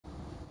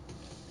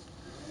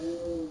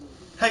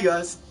Hey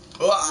guys.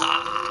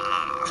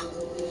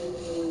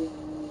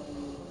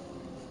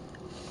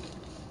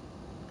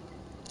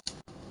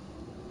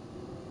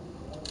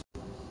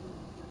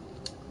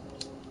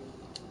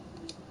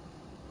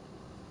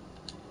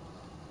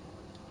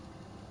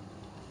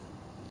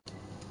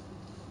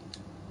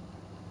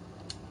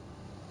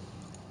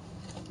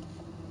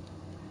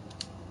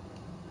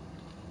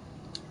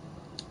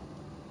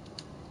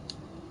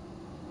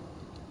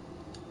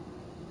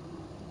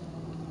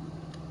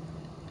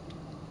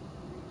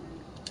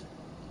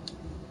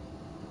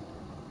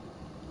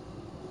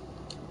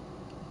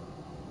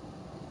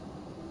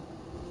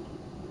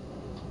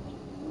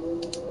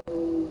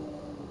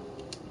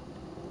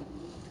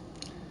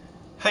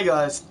 Hey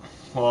guys.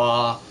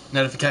 Wow,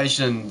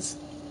 notifications.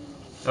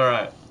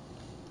 Alright.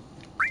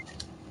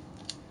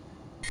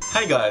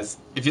 Hey guys,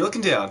 if you're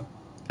looking down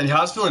and your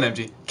heart's feeling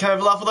empty, come have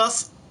a laugh with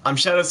us. I'm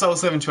Shadow Soul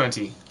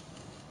 720.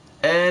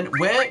 And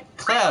we're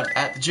Cloud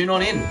at the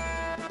Junon Inn.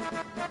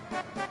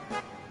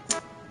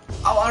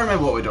 Oh, I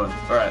remember what we're doing.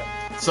 Alright.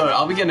 So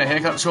I'll be getting a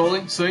haircut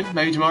shortly, soon,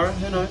 maybe tomorrow,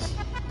 who knows.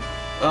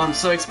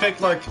 So expect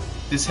like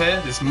this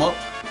hair, this mop.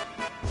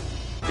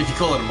 If you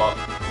call it a mop.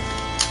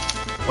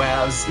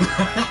 Wows.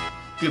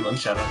 Good one,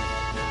 Shadow.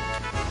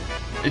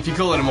 If you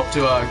call it a mop to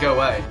go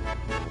away.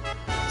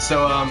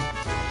 So,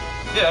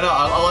 yeah, no,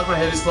 I like my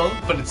hair this long,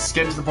 but it's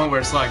getting to the point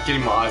where it's like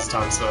getting my eyes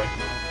done, so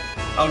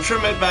I'll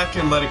trim it back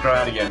and let it grow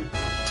out again.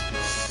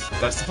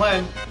 That's the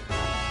plan.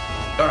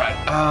 Alright,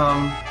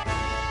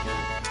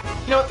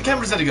 you know what, the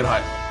camera's at a good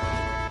height.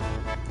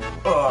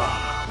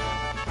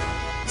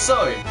 Ugh.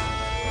 So,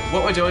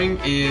 what we're doing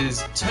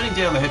is turning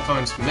down the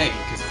headphones for me,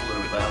 because it's a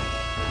little bit loud.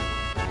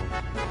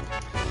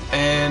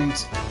 And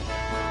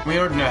we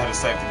already know how to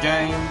save the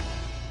game.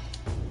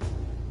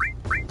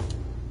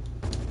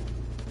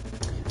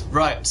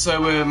 Right, so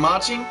we're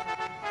marching.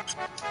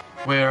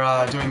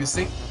 We're doing this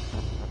thing.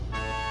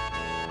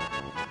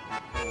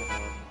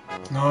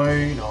 No.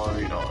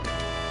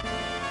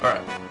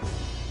 Alright.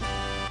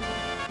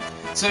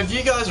 So if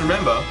you guys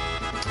remember,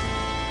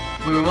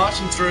 we were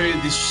marching through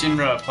this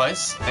Shinra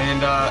place,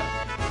 and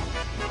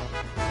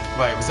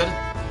wait, was that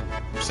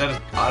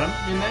an item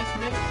in there for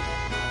me?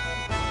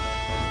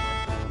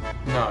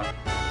 No.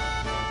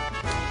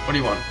 What do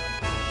you want?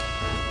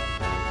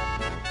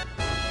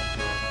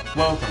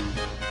 Welcome.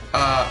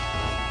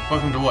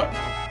 Welcome to what?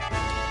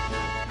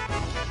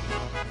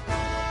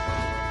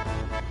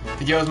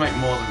 The girls make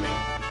more than me.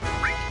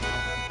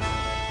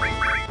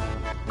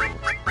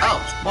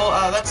 Oh,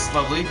 well, that's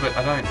lovely, but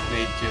I don't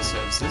need your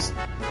services.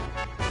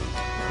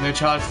 No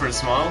charge for a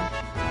smile.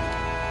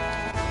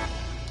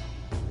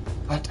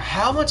 But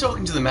how am I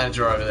talking to the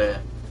manager over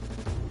there?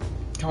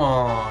 Come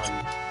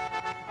on.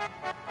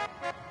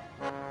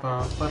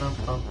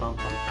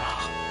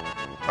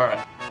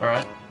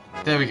 Alright.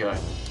 There we go.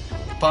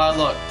 Buy a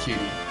lot,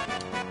 cutie.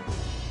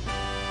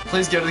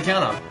 Please go to the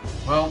counter.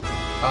 Well,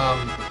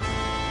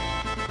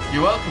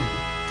 you're welcome.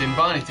 Didn't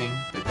buy anything,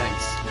 but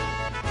thanks.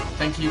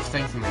 Thank you for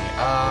thanking me.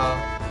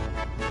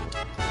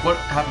 What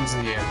happens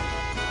in here?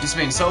 Just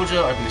being a soldier,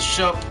 open this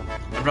shop.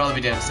 I'd rather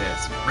be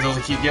downstairs. With all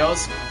the cute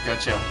girls?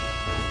 Gotcha.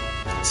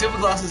 Silver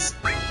glasses.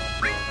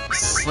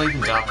 Sleep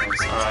in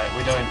darkness. Alright,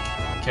 we don't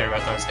care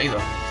about those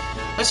either.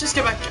 Let's just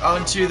get back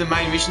onto the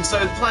main mission. So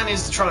the plan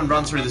is to try and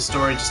run through the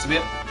story just a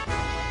bit.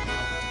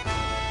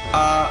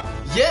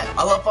 Yeah,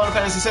 I love Final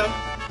Fantasy VII.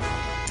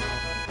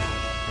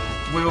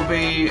 We will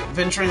be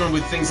venturing on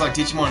with things like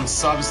Digimon and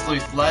Cyber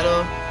Sleuth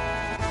later.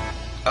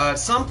 At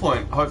some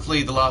point,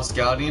 hopefully The Last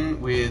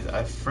Guardian with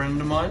a friend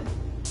of mine.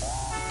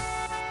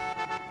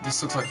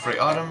 This looks like a free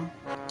item.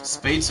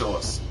 Speed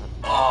Source.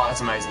 Oh, that's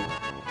amazing.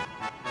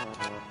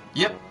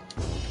 Yep.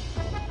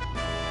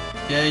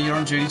 Yeah, you're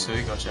on duty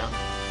too, gotcha.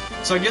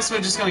 So I guess we're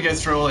just going to go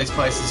through all these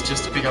places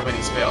just to pick up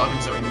any spare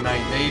items that we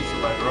may need for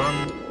later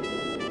on.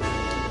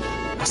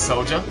 A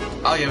soldier?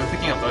 Oh yeah, we're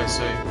picking up those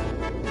too.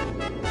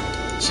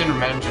 Shinra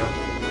manager.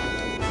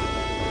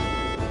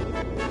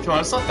 Come on,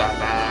 it's not that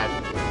bad.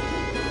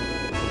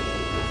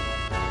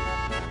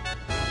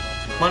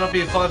 Might not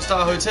be a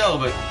 5-star hotel,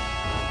 but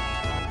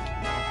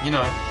you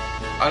know,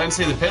 I don't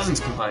see the peasants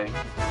complaining.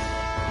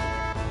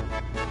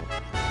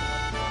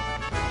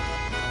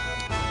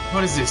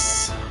 What is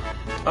this?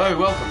 Oh,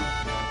 welcome.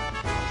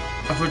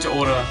 I forgot to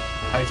order.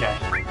 Okay.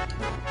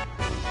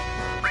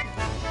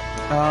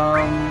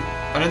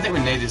 I don't think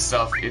we need this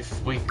stuff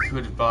if we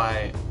could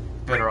buy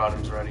better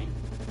items already.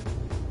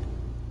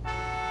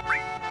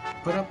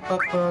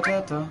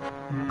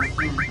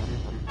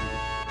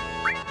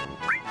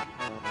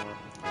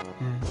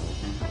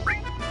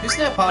 Who's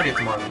in our party at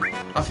the moment?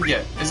 I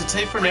forget. Is it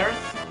Tifa and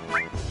Aerith?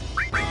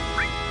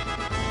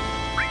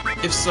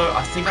 If so,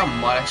 I think I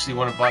might actually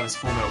want to buy this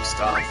Full Metal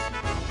Scarf.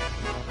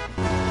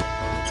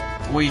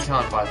 We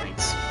can't buy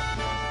things.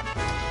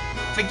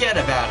 Forget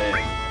about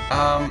it.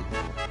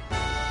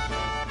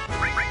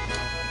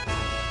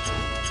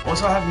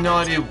 Also, I have no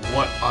idea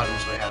what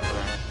items we have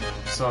there.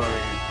 So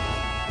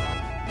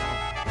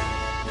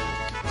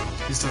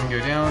this doesn't go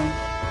down.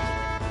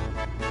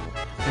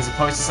 There's a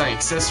poster saying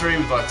accessory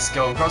with like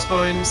skull and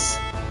crossbones.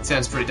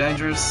 Sounds pretty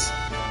dangerous.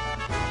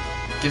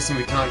 Guessing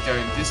we can't go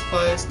in this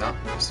place. No,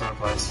 it's not a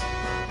place.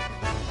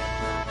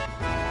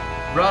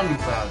 Run,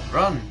 Cloud,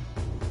 run!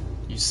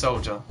 You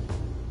soldier.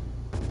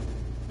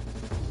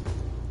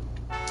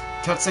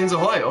 Cutscenes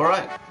ahoy,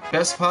 alright.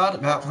 Best part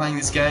about playing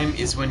this game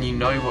is when you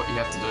know what you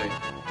have to do.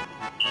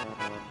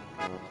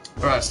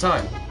 Alright, it's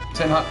time.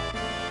 10 hut.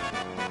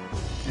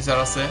 Is that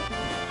us there?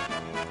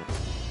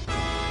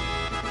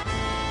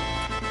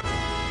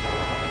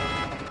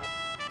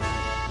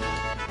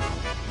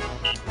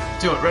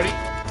 Do it, ready?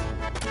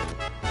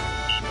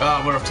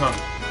 Ah, we're off time.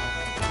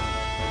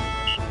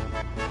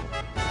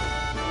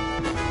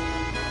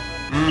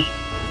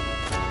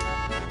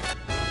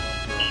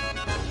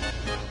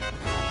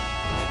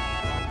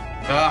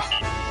 Ah,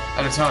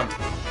 out of time.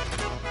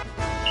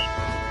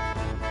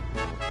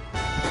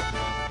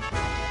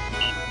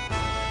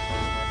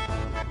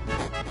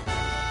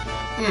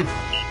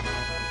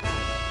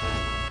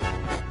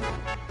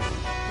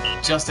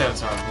 Just out of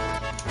time.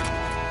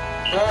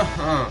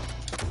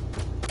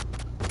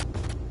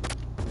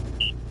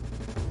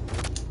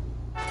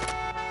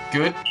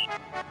 Good.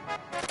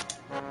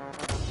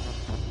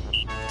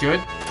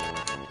 Good.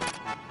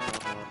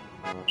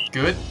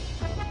 Good.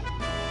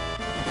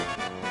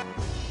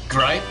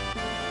 Great.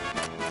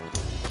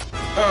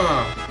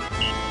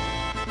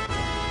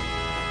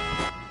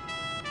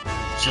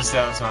 Just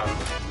out of time.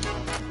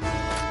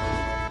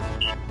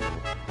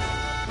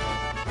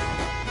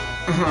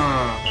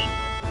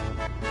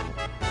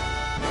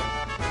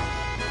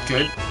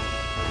 Good.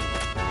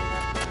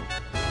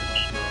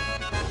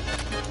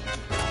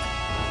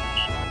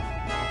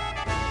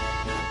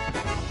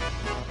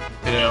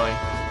 Bit early.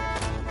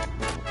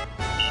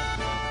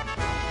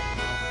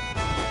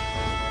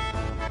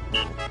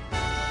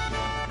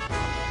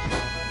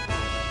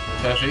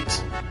 Perfect.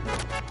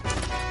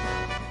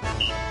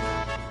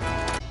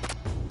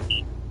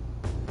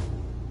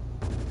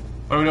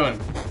 What are we doing?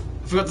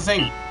 I forgot the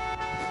thing.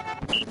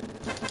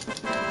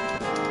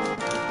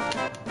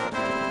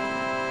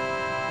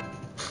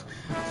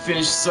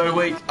 Finished so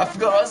weak. I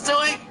forgot what I was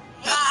doing.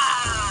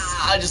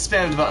 Ah! I just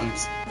spammed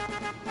buttons.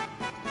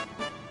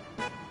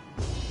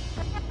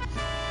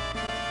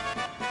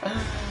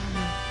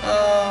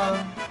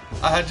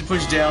 I had to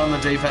push down on the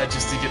D-pad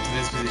just to get to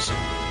this position.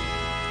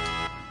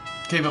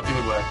 Keep up the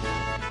good work.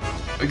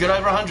 We got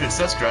over 100,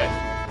 so that's great.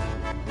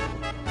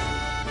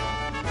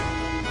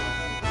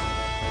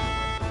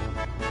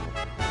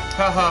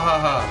 Ha ha ha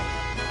ha.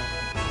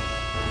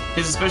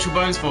 Here's a special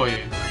bonus for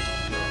you.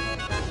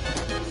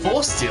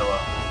 Force Stealer.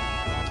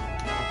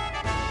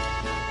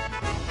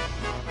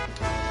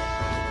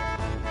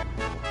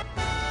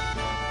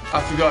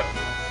 I forgot.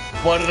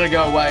 Why did I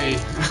go away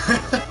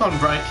on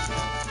break?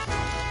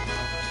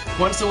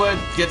 Once the word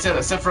gets out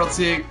that Sephiroth's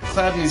here,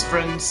 Cloud and his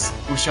friends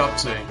will show up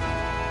too.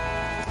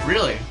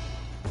 Really?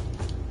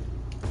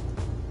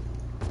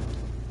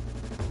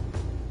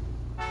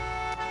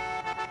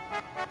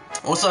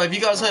 Also, have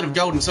you guys heard of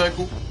Golden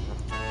Circle?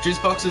 Juice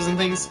boxes and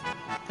things?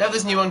 They have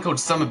this new one called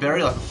Summer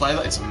Berry, like a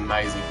flavour. It's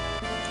amazing.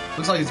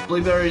 Looks like it's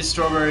blueberries,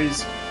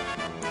 strawberries,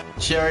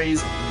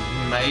 cherries,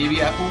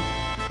 maybe apple.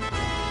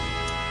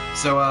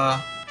 So,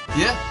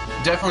 yeah,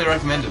 definitely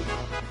recommend it.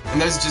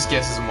 And those are just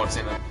guesses on what's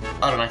in it.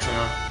 I don't actually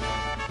know.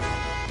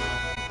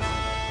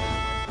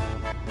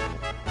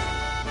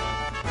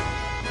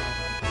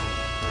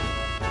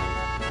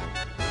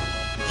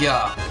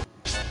 Yeah.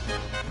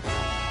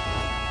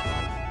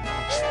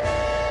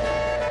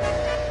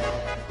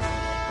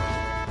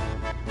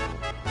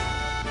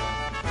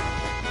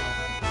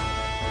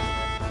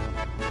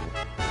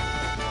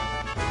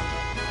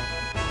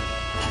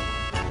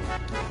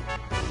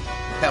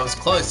 That was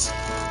close.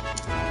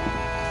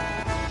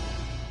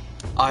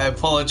 I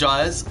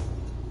apologise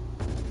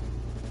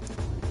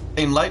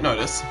in late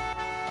notice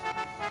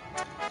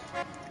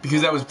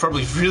because that was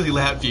probably really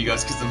loud for you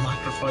guys because the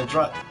microphone's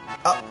right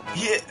up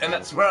here and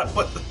that's where I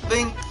put the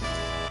thing.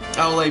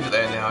 I'll leave it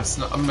there now.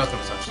 I'm not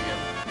going to touch it again.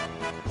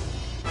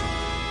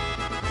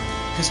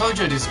 Because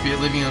Hojo disappeared,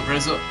 leaving a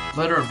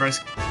letter of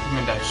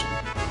recommendation.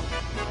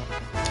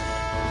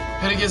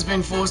 Heidegger's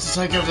been forced to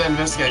take over that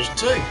investigation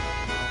too.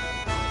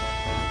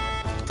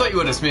 Thought you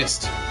were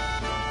dismissed.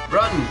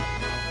 Run!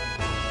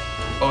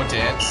 Or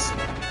dance.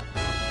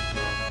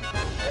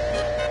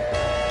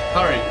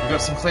 Hurry, we've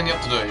got some cleaning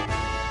up to do.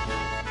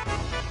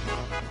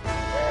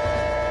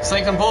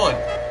 Sneak on board.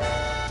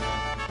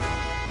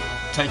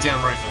 Take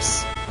down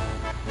Rufus.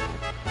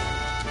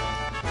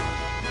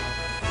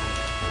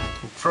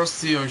 We'll cross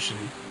the ocean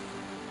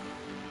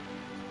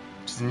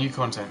to the new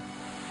continent.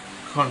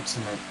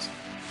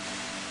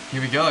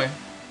 Here we go.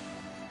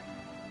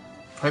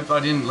 Hope I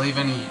didn't leave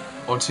any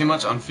or too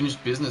much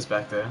unfinished business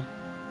back there.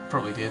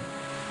 Probably did.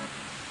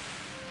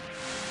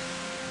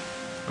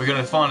 We're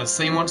gonna find a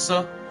sea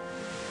monster?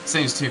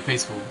 Seems too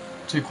peaceful,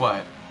 too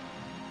quiet.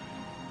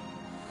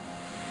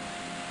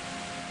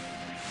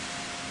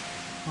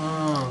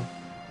 Oh.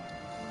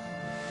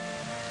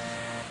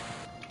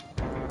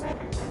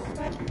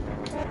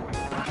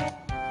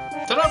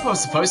 Don't know if I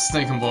was supposed to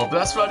sneak on board, but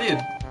that's what I did.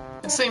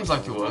 It seems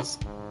like it was.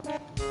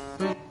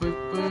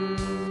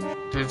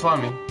 Sweet,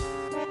 find me.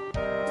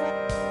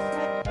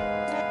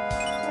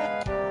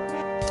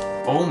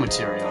 All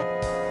material.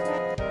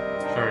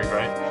 Very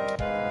great.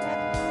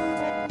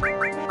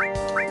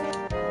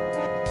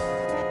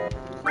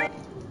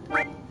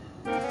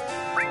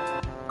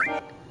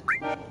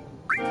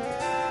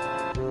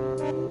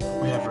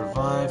 We have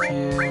revive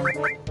here.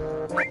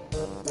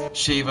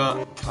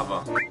 Shiva,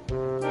 cover.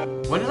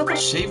 When did I put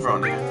Shiva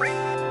on here?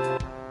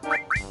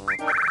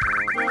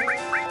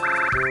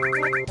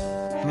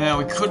 Now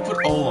we could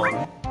put all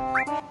on.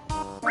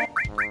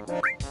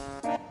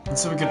 And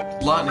so we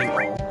could lightning all.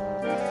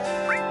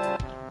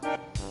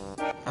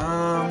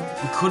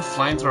 We could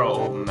flamethrower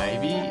all,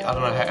 maybe? I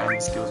don't know how enemy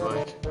skills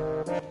work.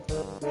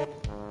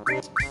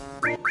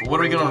 But what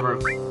are we gonna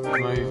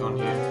remove on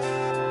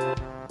here?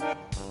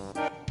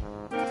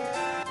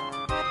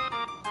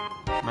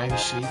 Maybe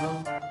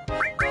Shiva?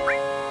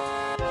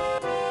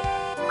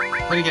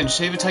 Then again,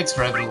 Shiva takes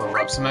forever to level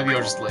up, so maybe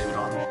I'll just leave it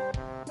on.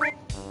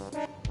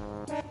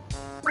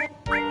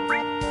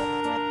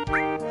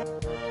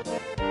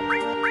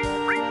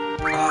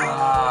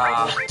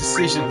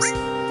 Decisions.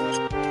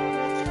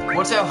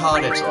 What's our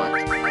hard edge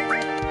like?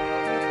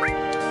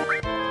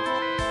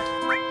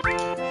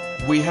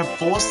 We have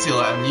Force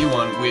Stealer, a new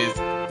one, with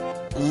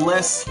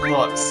less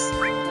slots,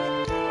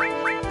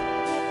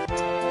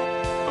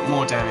 but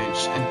more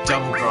damage, and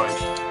double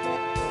growth.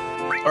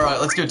 Alright,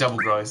 let's go double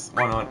growth.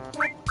 Why not?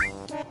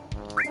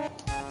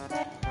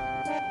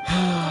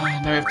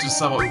 Now we have to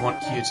decide what we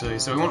want here too.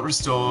 So we want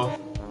Restore,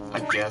 I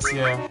guess,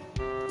 yeah.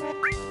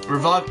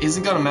 Revive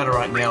isn't going to matter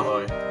right now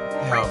though,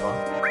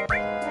 however.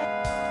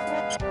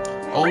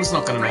 All's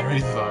not going to matter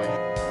either though.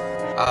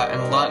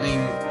 And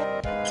Lightning...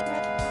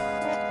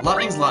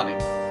 Lightning's Lightning.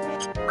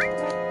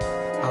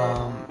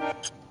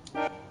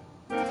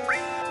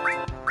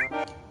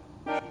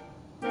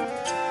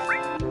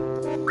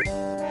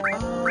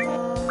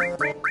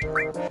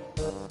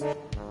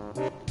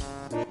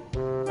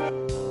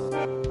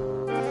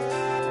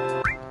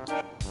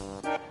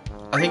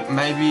 I think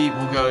maybe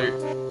we'll go...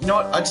 You know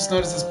what, I just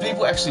noticed there's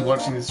people actually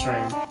watching this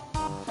stream.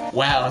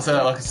 Wow, I said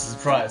that like it's a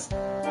surprise.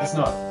 It's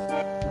not.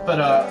 But,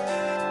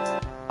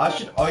 I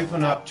should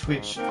open up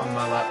Twitch on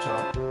my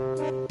laptop.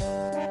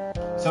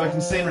 So I can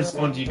see and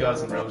respond to you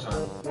guys in real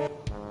time.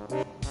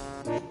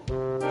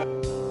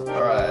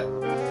 Alright.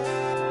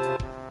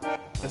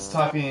 Let's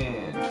type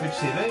in Twitch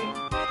TV.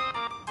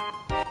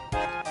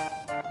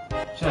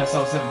 Channel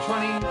Soul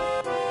 720.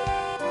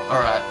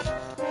 Alright.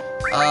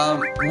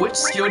 Which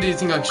skill do you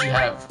think I should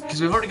have?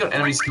 Because we've already got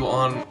enemy skill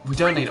on. We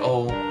don't need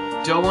all.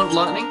 Do I want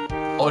lightning?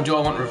 Or do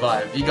I want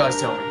revive? You guys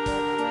tell me.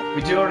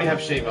 We do already have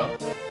Shiva.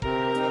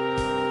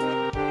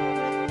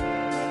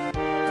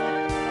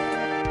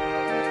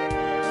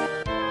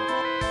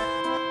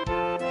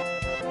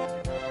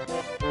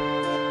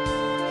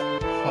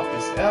 Pop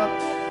this out.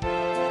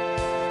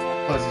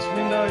 Close this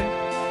window.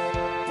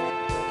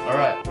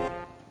 Alright.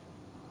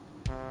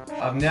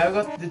 I've now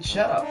got the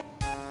chat up.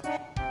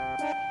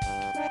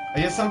 I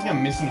guess something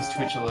I'm missing is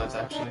Twitch alerts,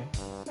 actually.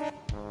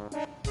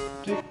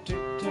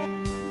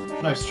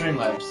 No,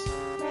 Streamlabs.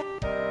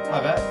 My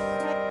bad.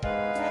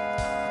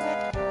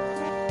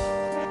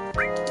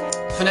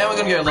 For now, we're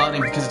gonna go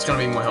lightning because it's gonna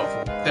be more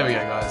helpful. There we go,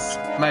 guys.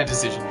 Made a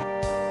decision.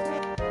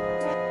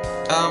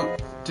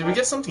 Did we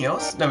get something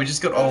else? No, we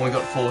just got we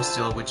got Force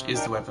Stealer, which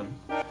is the weapon.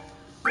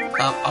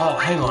 Oh,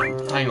 hang on.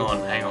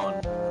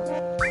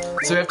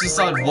 So we have to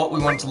decide what we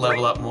want to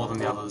level up more than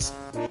the others.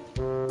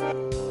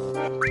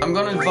 I'm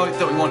gonna vote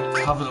that we want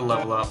cover to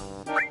level up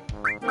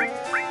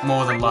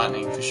more than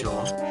lightning for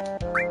sure.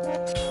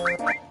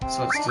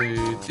 So let's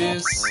do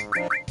this.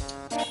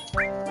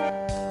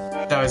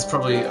 That was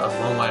probably a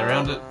long way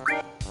around it.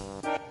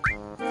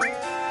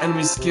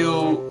 Enemy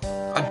skill,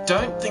 I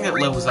don't think it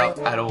levels up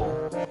at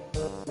all.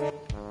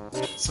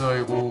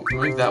 So we'll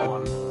move that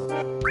one.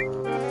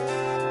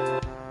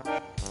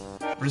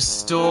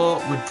 Restore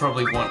would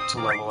probably want to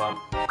level up.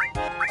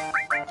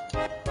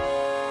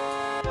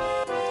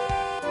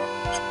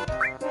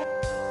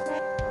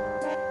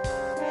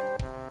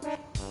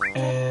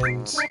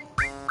 And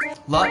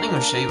lightning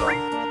or Shiva?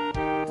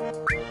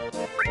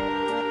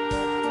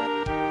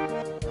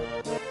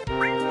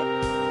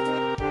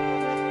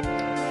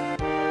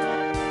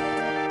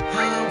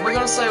 We're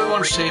gonna say we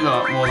want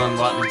Shiva more than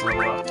lightning to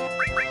level up.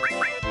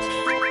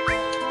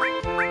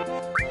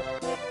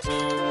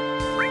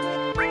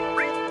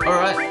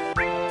 Alright.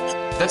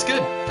 That's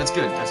good. That's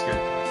good. That's good.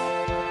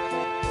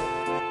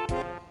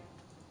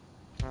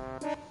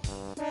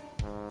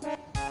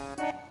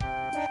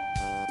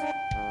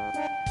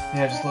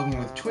 Yeah, just logging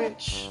with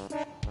Twitch.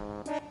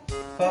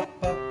 Ba,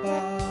 ba, ba.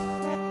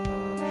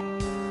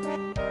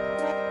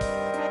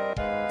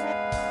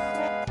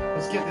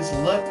 Let's get this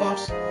alert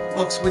box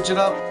widget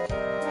up.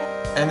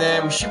 And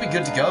then we should be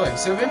good to go.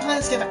 So we've been playing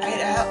this game for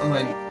 8 hours. I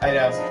mean, 8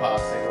 hours have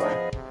passed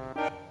anyway.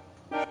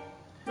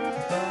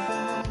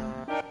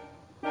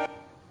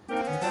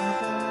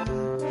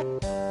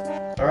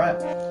 Alright,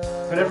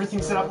 got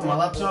everything set up on my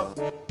laptop.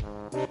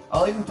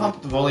 I'll even pump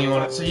up the volume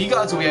on it, so you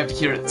guys will be able to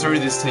hear it through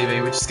this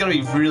TV, which is going to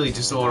be really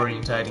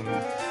disorientating.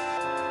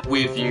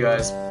 weird for you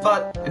guys,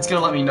 but it's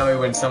gonna let me know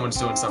when someone's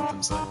doing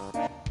something, so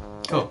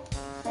cool.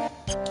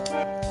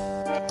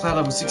 Cloud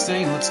level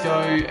 16, let's go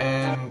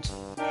and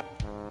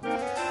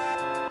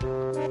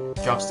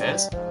go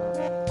upstairs.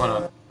 Why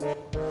not?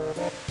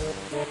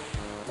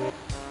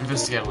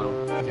 Investigate a little.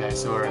 Okay,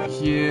 so we're over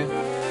here.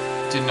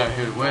 Didn't know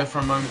who we were for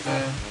a moment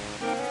there.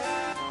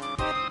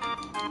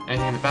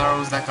 Anything in the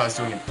barrels? That guy's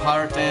doing a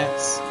pirate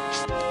dance.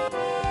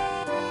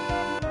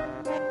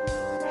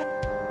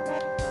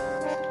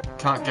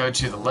 Can't go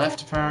to the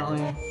left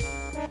apparently.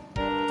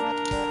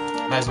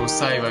 May as well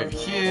save over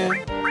here.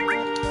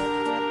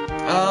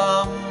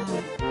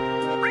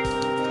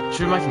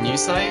 Should we make a new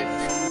save?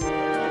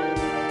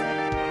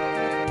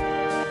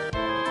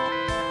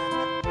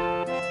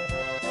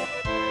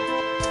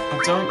 I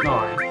don't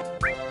know.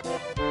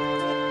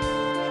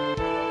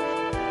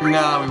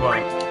 Nah, we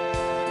won't.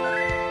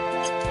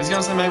 I was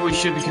gonna say maybe we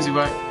should because we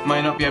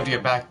may not be able to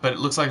get back, but it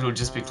looks like it would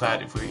just be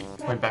Cloud if we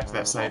went back to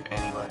that save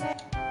anyway.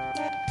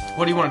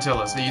 What do you want to tell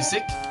us? Are you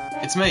sick?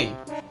 It's me,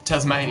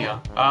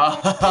 Tasmania.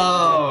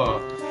 Oh!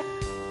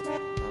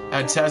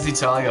 Our Tassie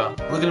Tiger.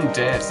 Look at him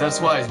dance. That's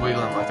why he's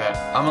wiggling like that.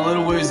 I'm a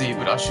little woozy,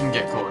 but I shouldn't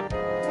get caught.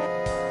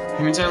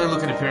 Humans only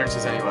look at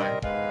appearances anyway.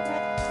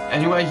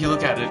 Any way you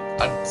look at it,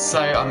 I'd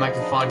say I make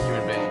a fine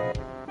human being.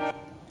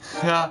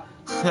 Ha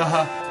ha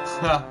ha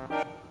ha.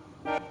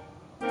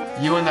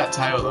 You and that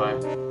tail though.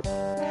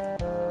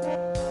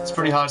 It's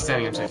pretty hard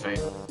standing on 2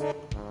 feet.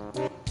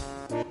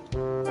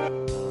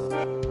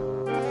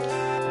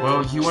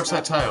 Well, you watch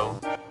that tail.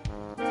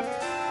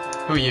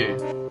 Who are you?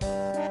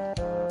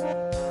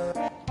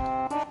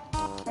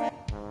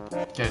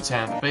 Go to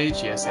town at the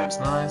beach. Yeah, sounds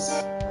nice.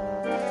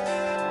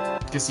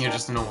 Guessing you're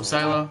just a normal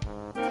sailor.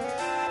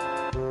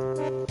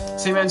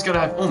 Seaman's gotta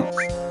have oomph.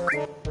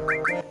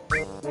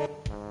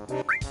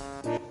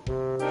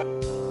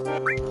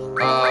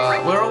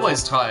 We're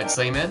always tired,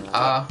 Seaman.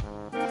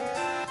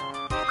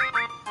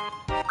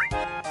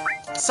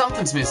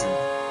 Something's missing.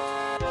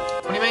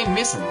 What do you mean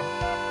missing?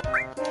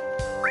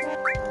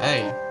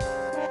 Hey.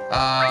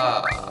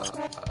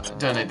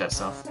 Don't need that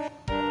stuff.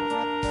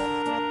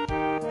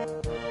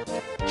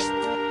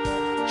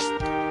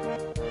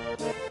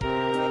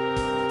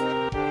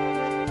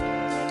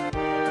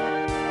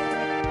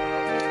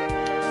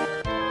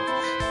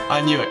 I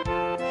knew it.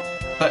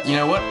 But you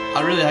know what?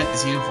 I really hate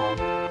this uniform.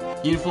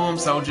 Uniform,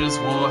 soldiers,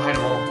 war, hate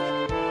them all.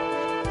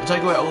 They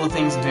take away all the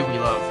things and people you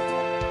love.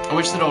 I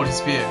wish that all would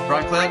disappear.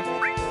 Right, Cloud?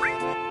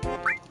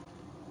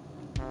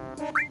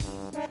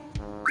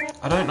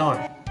 I don't know.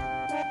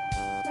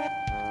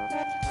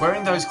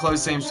 Wearing those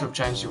clothes seems to have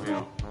changed your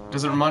view.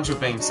 Does it remind you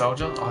of being a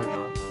soldier? I hope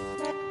not.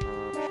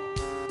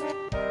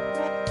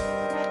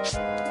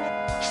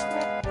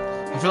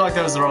 I feel like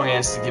that was the wrong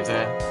answer to give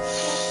there.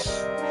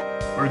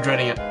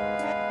 Regretting it.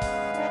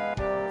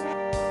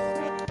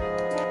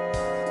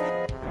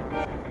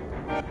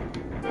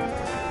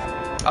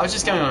 I was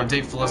just going on a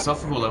deep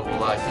philosophical level,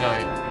 like, you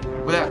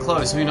know, without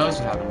clothes, who knows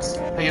what happens?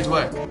 How you get to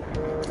work?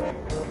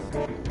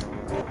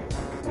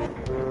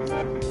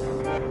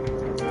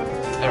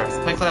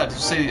 Aerith, hey Cloud, did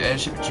you see the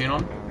airship at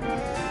Junon?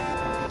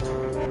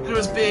 It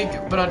was big,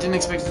 but I didn't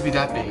expect it to be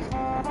that big.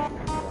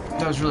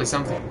 That was really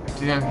something.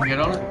 Do you think I can get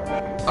on it?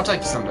 I'll take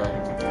you someday.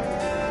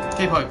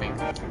 Keep hoping.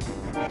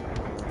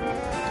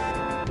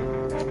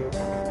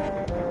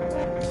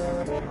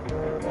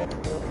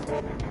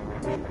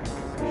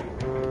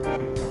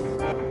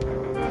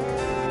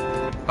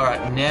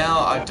 Alright, now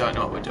I don't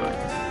know what we're doing,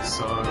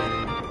 so...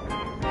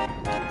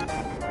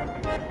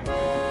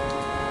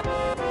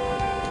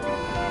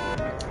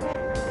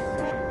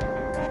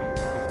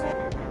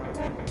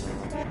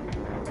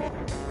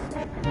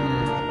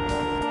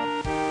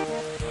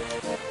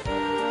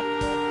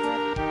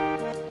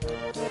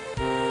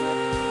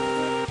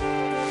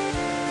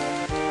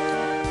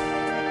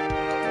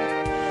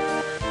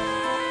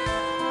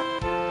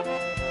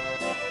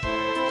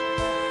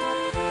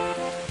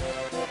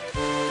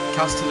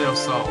 Costa del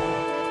Sol.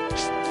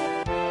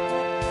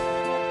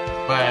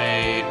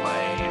 Wait.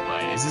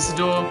 Is this a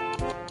door?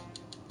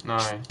 No,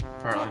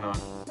 apparently not.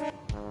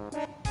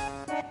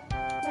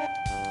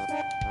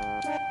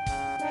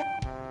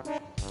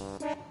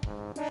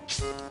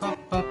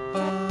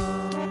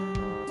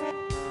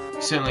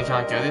 Certainly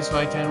can't go this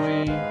way, can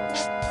we?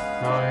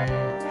 No.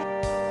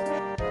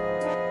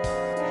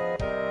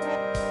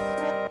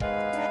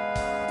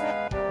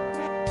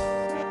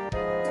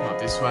 Not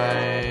this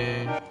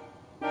way.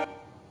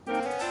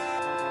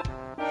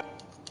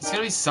 There's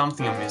gotta be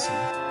something I'm missing.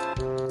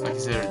 Like,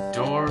 is there a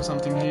door or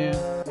something here?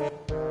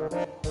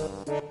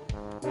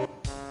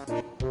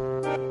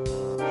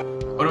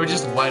 Or do we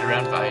just wait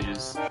around for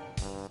ages?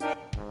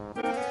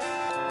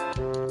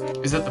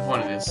 Is that the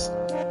point of this?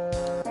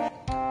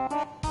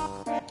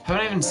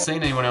 Haven't even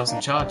seen anyone else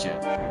in charge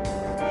yet.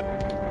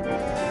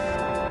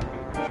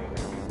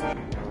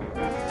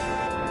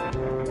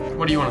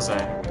 What do you want to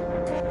say?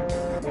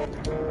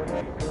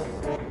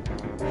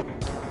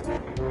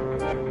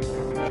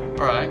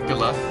 Alright, good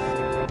luck.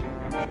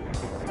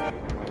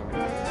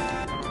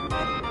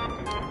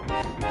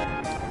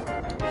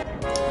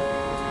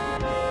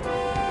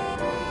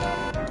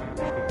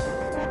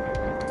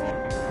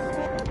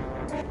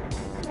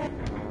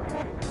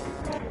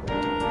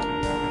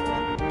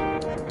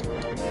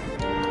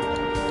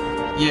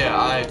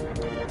 yeah,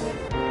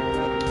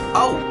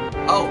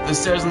 Oh, there's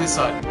stairs on this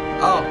side.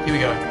 Oh, here we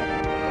go.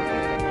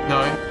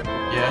 No.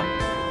 Yeah.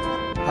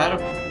 How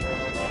do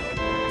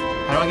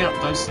I get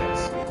up those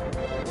stairs?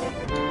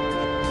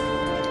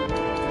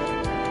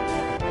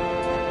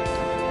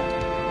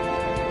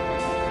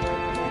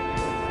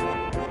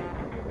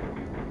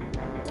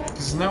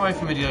 There's no way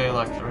for me to go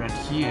like around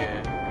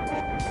here.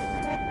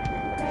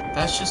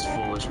 That's just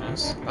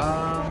foolishness.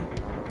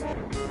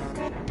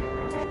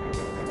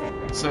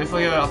 So if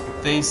I go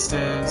up these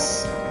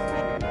stairs,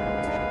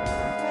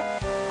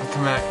 I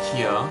come out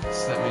here,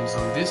 so that means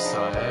on this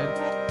side.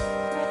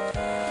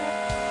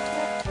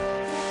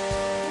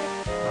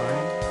 No,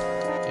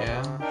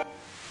 yeah.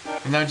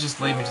 And that would just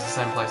lead me to the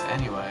same place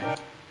anyway.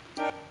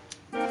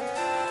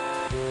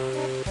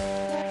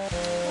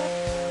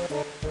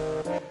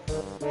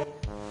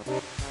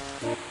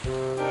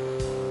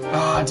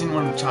 Oh, I didn't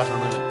want to charge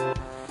my limit.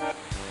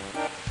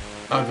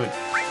 Oh, good.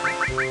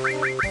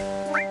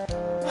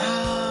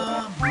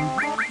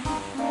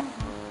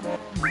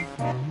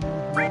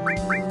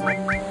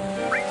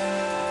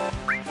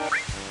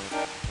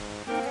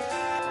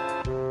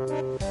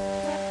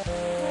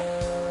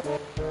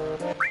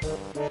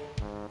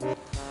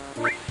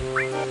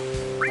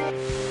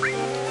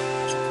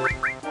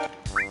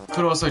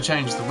 Could also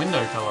change the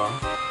window color.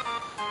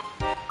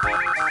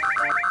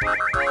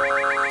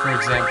 For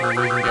example,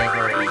 we can go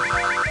very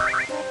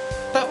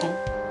purple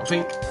or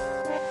pink.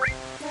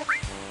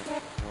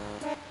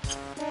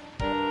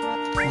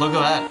 Look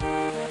at that.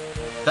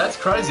 That's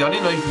crazy. I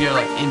didn't know you could go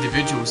like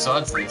individual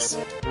sides of this.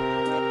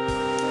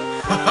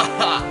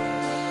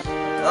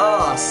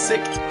 Ah,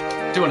 sick.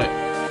 Doing it.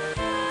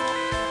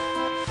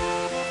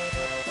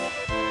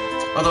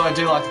 Although I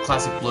do like the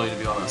classic blue, to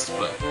be honest,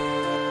 but...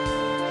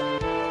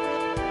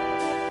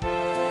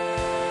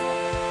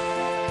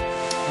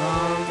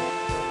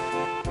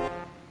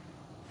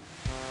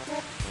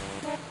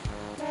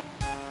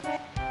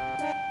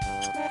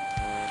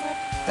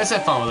 let's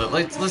have fun with it.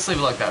 Let's leave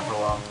it like that for a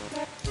while.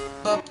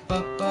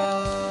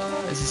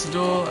 Is this a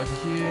door over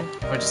here?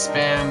 If I just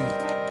spam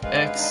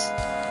X,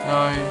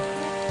 no.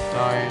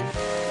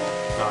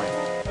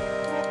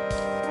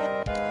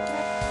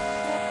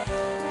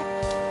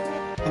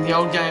 In the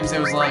old games,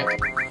 there was like,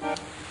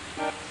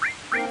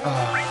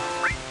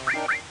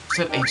 just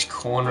at each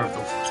corner of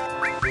the.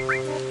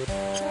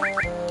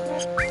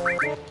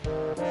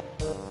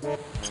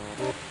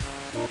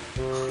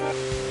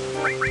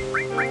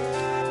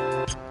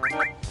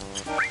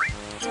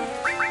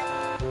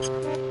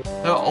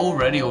 They're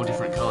already all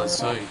different colours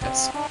too.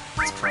 That's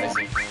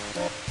crazy.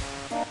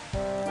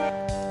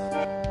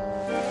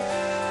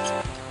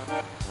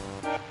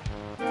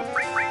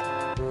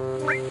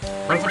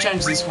 What if I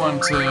change this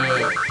one to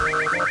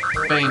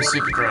being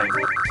super green?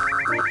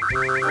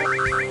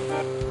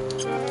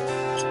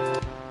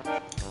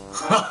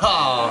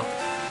 Haha!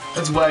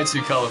 That's way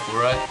too colourful,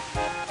 right?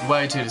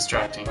 Way too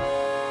distracting.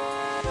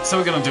 So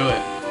we're gonna do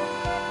it.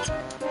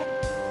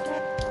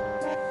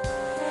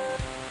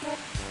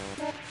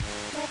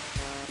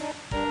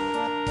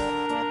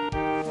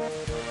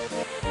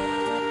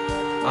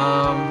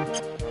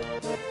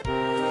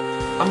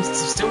 I'm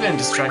still getting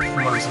distracted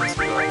from what I'm supposed to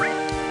be doing.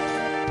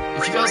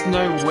 If you guys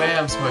know where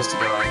I'm supposed to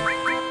go,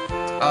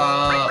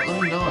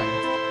 let me know.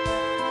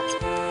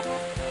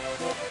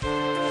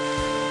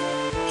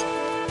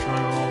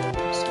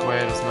 Triangle,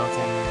 square does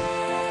nothing.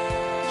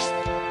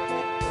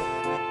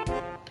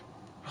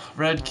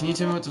 Red, can you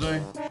tell me what to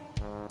do?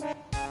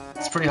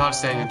 It's pretty hard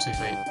standing on 2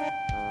 feet.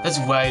 That's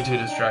way too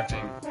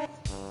distracting.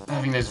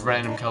 Having those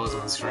random colours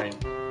on the screen.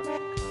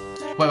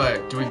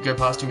 Wait, do we go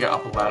past and go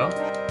up a ladder?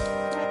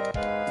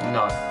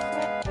 No.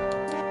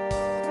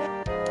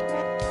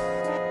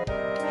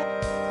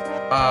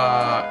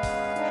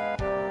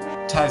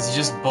 Taz, you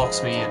just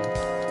boxed me in.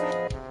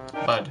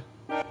 Bud.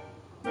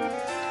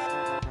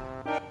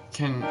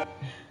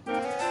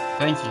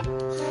 Thank you.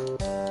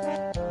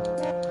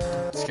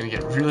 It's gonna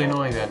get really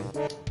annoying then.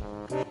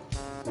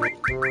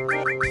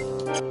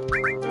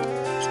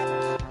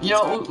 You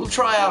know, we'll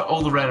try out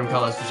all the random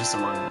colours for just a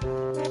moment.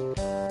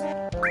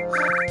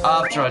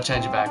 After I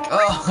change it back.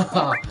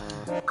 Oh,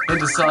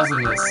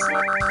 indecisiveness.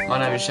 My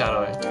name is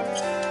Shadow.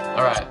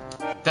 Alright,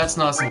 that's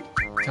nice and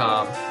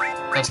calm.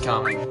 That's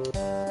calming.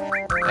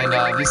 And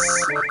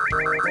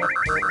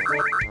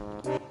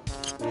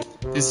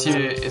this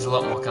here is a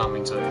lot more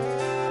calming too.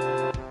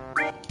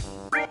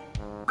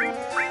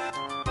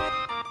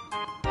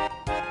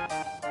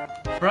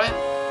 Right?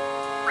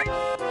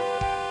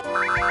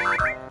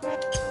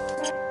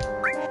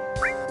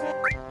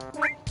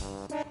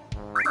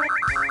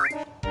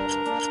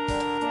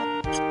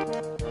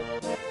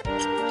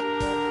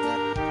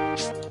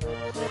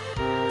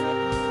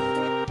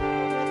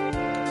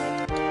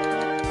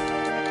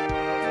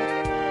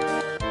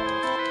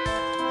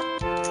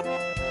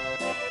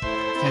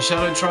 Okay,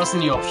 Shadow, try some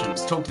new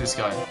options. Talk to this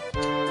guy.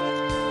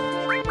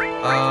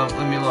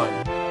 Leave me alone.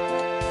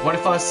 What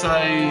if I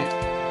say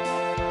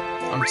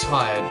I'm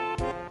tired?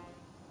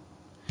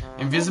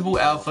 Invisible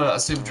Alpha, a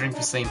super drink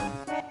for seamen.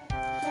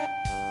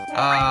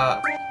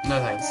 No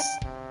thanks.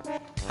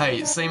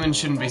 Hey, seamen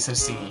shouldn't be so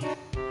stingy.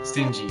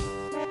 Stingy.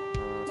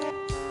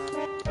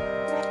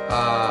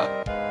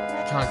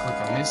 Can't click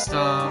on this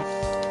stuff.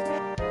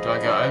 Do I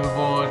go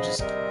overboard?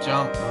 Just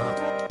jump? No.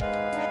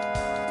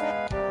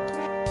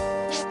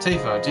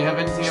 Tifa, do you have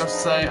anything else to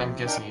say? I'm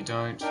guessing you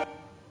don't.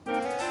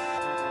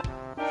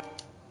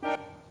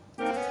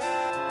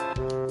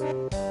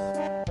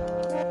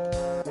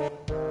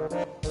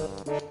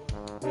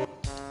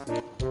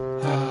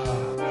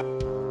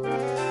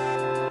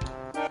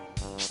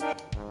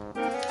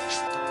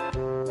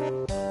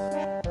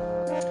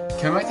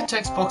 Can we make the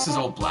text boxes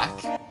all black?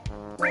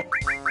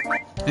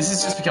 This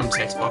has just become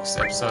text box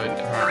episode,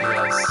 apparently,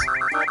 guys.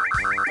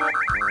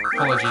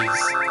 Apologies.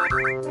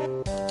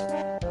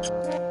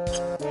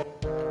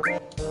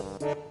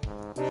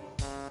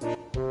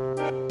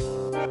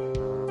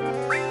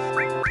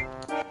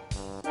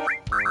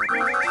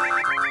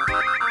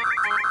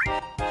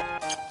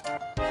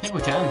 I think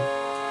we can.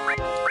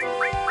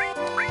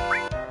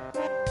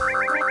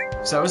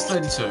 So that was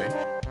 32.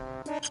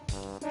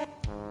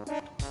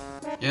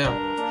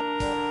 Yeah.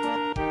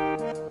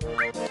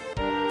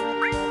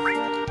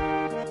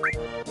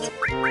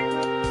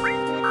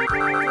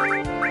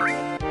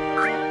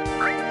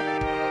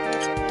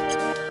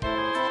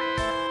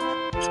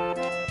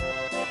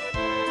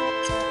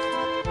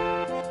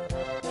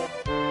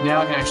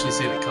 Now I can actually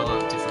see the colour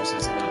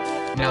differences in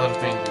it, now that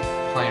I've been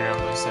playing around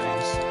with those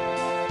settings.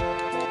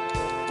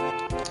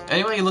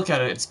 Anyway you look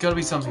at it, it's got to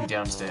be something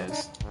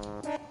downstairs.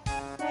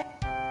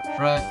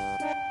 Right?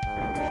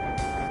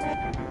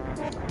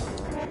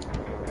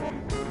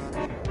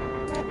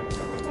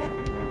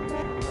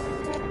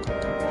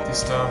 This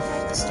stuff,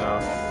 this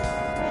stuff.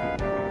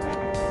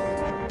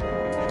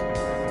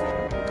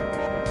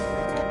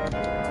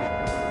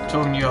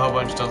 Talking to you a whole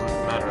bunch doesn't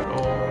matter at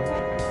all.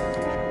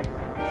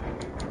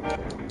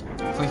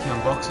 Clicking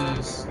on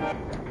boxes.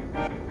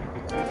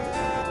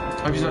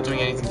 Hope he's not doing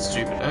anything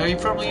stupid. Oh, he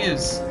probably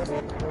is.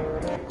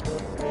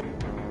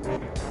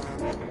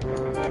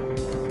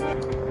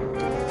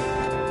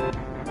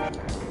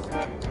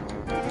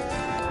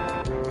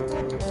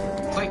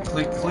 Click,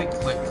 click, click,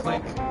 click,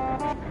 click.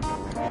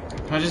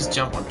 Can I just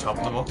jump on top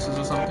of the boxes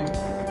or something?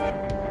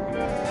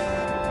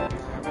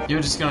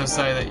 You're just gonna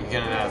say that you're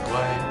getting it out of the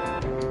way.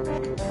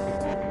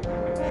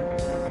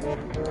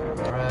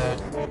 Alright.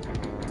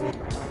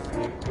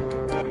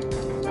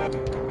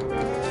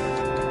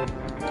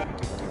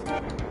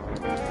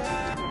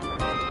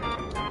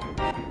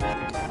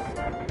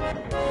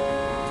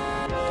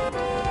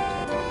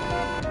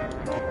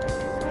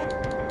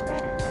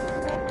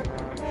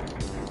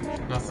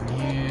 Nothing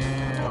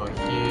here or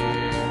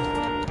here.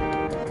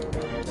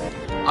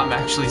 I'm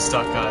actually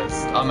stuck,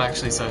 guys. I'm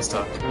actually so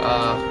stuck.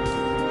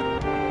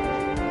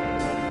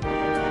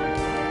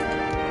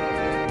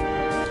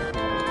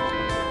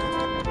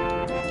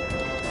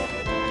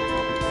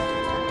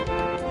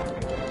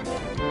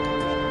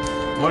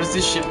 What is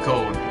this ship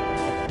called?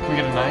 Can we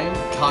get a name?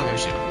 Cargo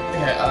ship.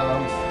 Okay,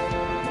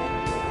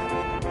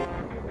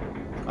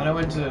 I know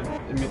when to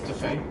admit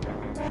defeat.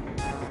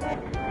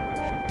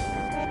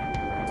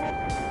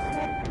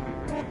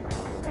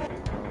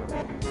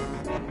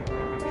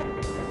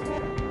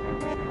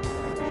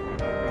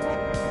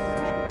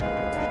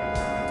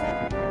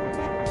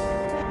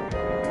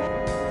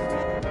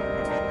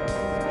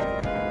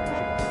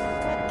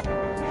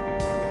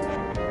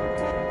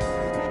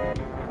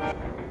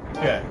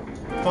 Okay.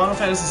 Final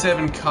Fantasy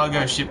VII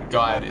Cargo Ship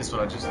Guide is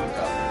what I just looked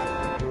up.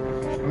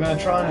 I'm going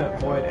to try and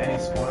avoid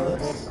any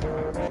spoilers.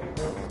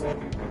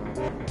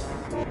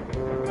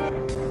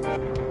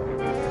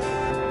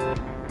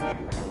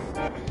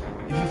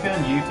 If you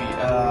found Yuffie,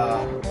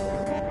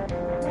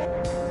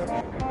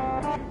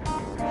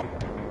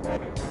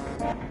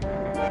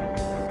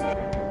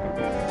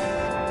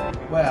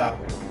 wow.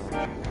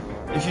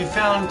 If you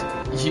found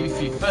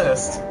Yuffie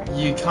first,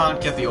 you can't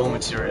get the ore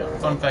material.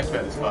 Fun fact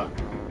about this part.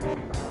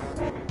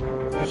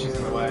 She's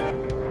in the way.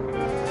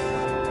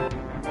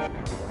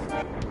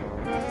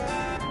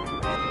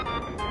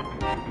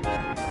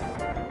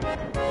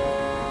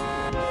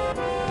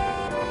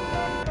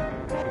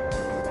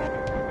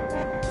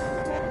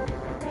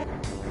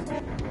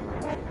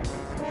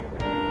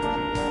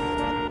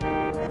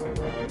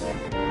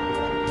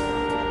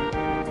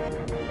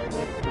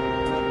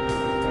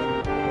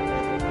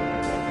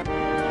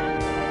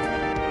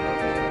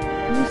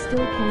 You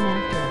still can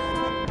after.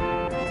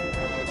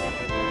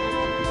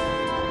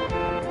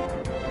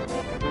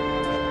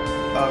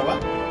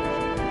 What?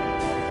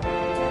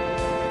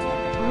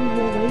 On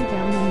your way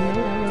down in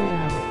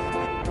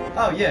LOL.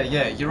 Oh,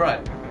 yeah, you're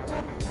right.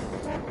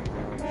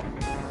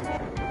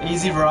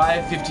 Easy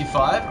Rye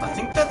 55, I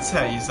think that's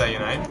how you say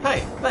your name.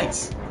 Hey,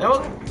 thanks, and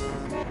welcome.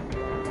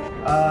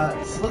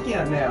 So looking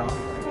at it now,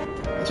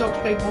 you talk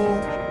to people,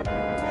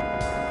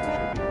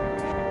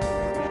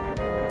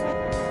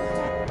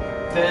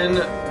 then,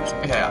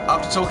 okay,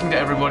 after talking to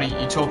everybody,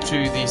 you talk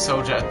to the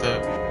soldier at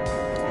the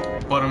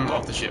bottom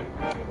of the ship.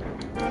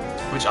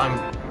 Which I'm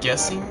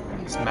guessing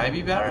is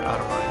maybe Barrett? I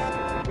don't know.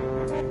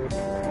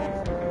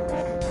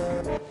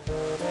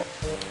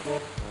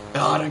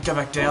 No, don't go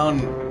back down.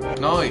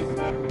 No.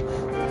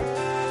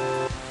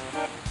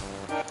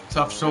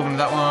 So after talking to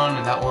that one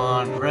and that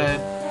one, red,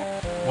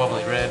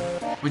 wobbly red,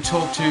 we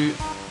talk to...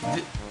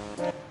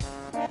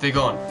 They're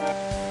gone.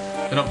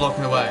 They're not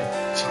blocking the way.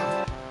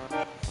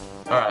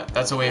 Alright,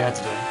 that's all we had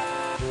to do.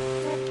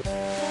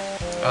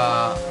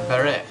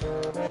 Beret.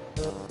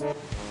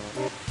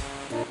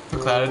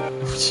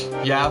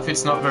 Clouded. Your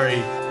outfit's not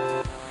very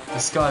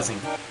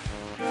disguising.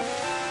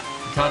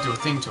 You can't do a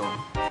thing to them.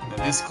 And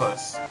they're this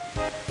close.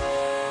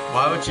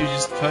 Why would you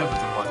just perv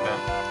with them like that?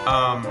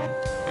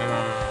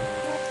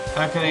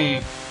 How can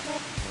he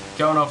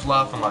going off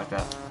laughing like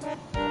that?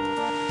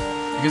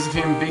 Because of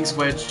him, Big's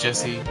wedge,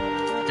 Jesse.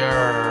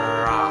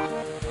 Grrrr.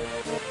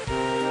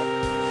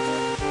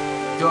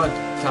 God,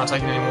 can't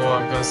take it anymore.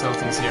 I'm gonna sell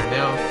things here and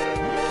now.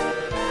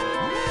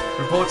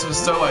 Reports of a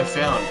stowaway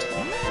found.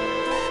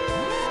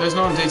 There's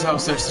no detailed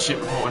search the ship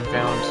report when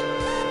found.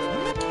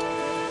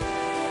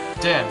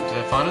 Damn, did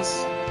they find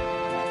us?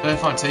 Did they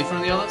find Tifa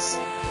and the others?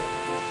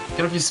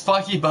 Get off your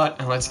spiky butt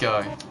and let's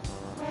go. Do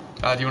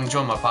you want to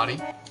join my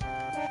party?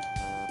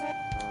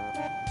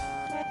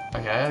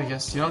 Okay, I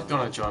guess you're not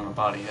gonna join my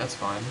party, that's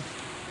fine.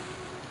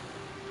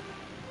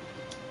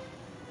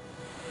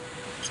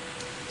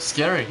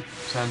 Scary.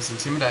 Sounds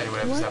intimidating,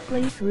 whatever's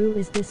happening. What playthrough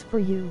is this for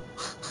you?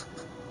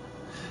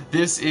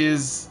 This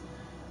is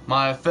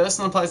my first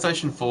on the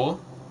PlayStation 4.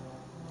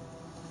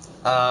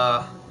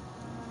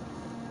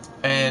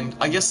 And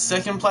I guess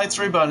second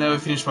playthrough, but I never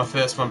finished my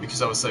first one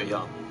because I was so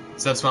young.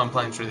 So that's why I'm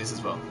playing through this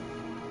as well.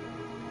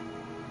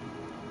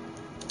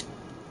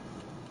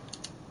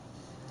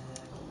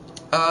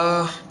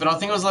 But I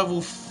think I was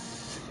level...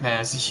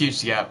 Man, it's a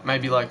huge gap.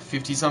 Maybe like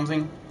 50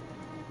 something.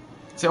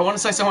 So I want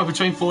to say somewhere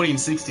between 40 and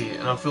 60,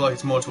 and I feel like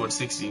it's more towards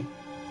 60.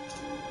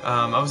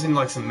 I was in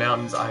like some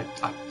mountains, I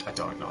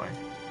don't know.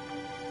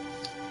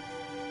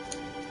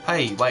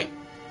 Hey, wait.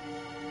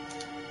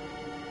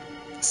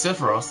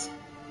 Sephiroth.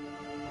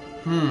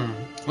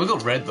 We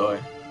got red though.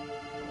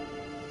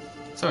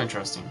 So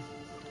interesting.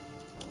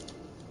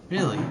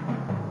 Really?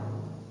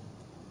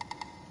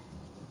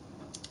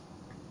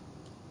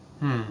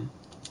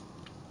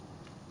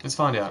 Let's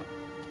find out.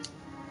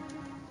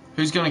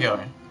 Who's gonna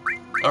go?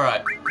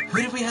 Alright.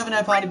 Who did we have in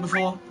our party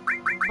before?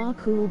 Ah,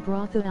 cool,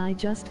 Brotha. I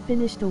just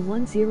finished a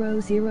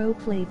 100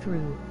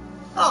 playthrough.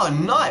 Oh,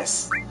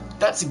 nice!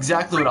 That's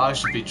exactly what I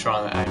should be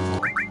trying to aim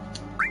for.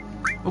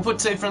 We'll put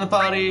Tifa in the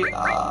party.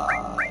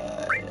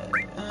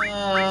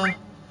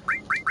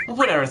 We'll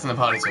put Aerith in the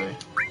party too.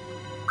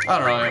 I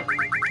don't know.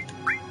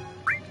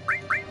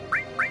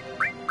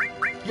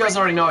 You guys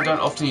already know I don't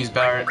often use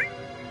Barret,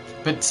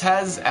 but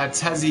our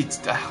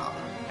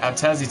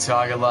Tazzy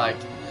Tiger, like,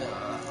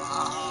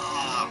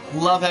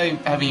 love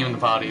having him in the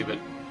party, but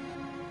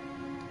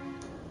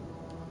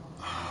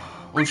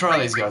we'll try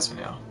these guys for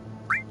now.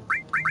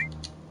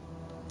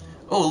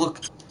 Oh, look,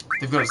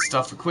 they've got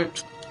stuff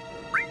equipped,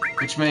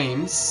 which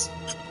means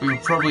we were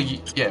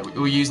probably, yeah, we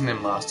were using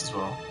them last as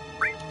well.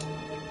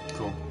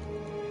 Cool.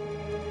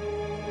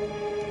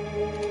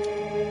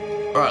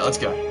 Alright, let's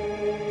go.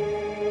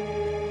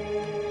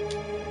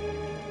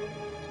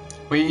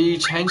 We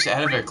changed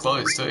out of our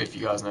clothes too, if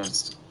you guys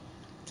noticed.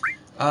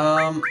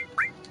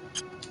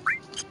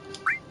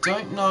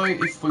 Don't know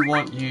if we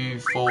want you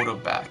forward or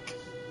back.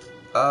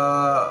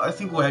 I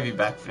think we'll have you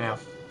back for now,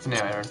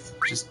 Aerith,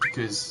 just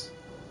because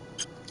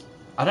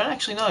I don't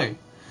actually know.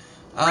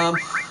 And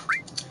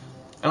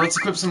let's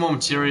equip some more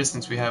materia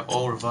since we have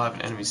all revive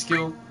and enemy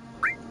skill.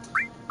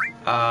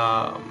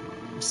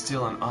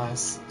 Steel and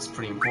ice is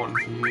pretty important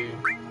for you.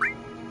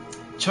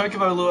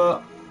 Chocobo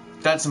lure,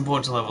 that's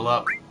important to level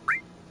up,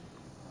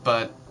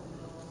 but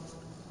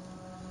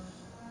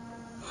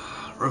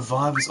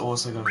revive is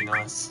also going to be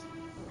nice.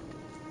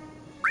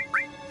 I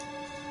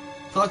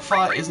feel like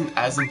fire isn't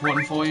as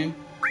important for you.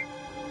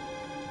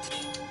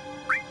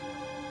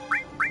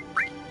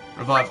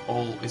 Revive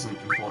all isn't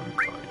important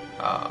though.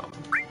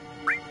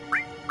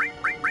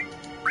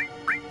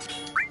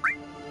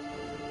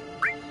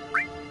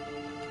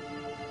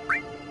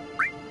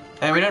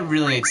 And we don't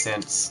really need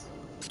sense.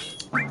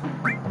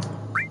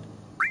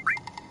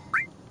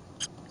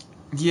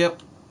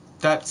 Yep,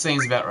 that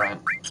seems about right.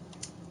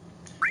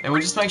 And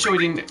we'll just make sure we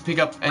didn't pick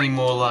up any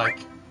more, like...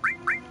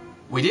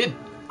 We did!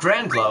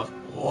 Grand Glove!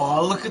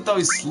 Whoa, look at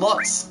those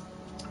slots!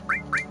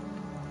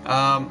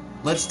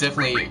 Let's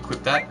definitely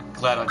equip that.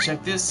 Glad I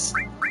checked this.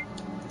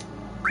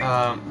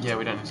 Yeah,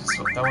 we don't need to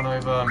swap that one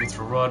over.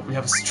 Mithril Rod. We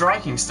have a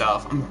striking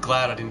staff. I'm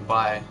glad I didn't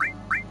buy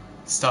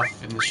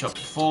stuff in the shop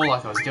before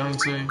like I was going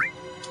to.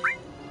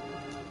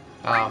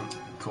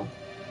 Cool.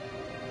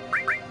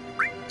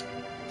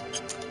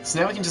 So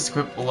now we can just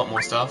equip a lot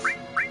more stuff. You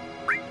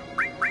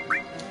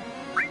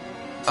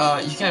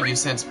can have your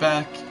sense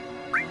back.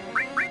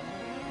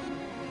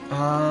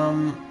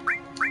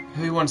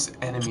 Who wants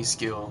enemy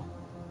skill?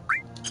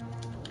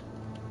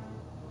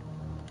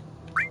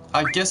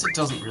 I guess it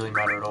doesn't really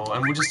matter at all,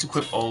 and we'll just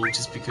equip all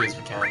just because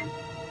we can.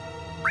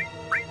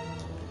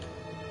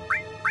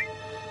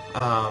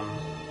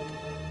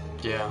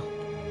 Yeah.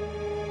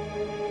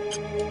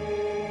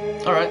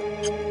 Alright.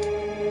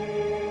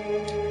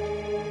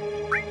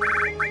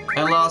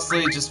 And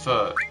lastly, just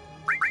for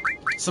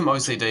some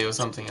OCD or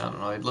something, I don't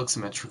know, it looks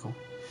symmetrical.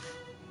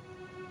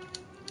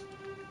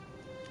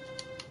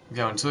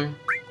 Going to?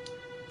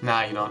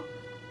 Nah, you're not.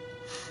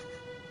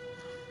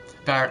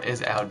 Barrett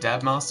is our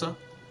dab master.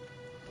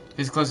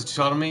 He's closer to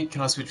title me.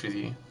 Can I switch with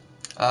you?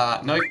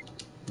 Nope.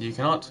 You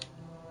cannot.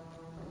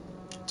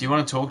 Do you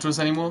want to talk to us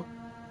anymore?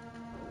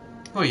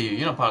 Who are you?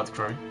 You're not part of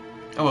the crew.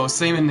 Oh well,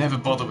 seamen never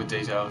bother with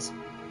details.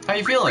 How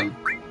you feeling?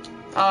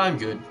 I'm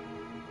good.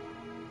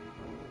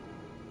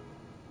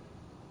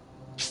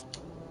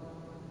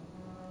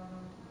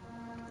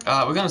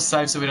 We're gonna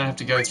save so we don't have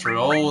to go through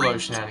all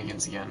those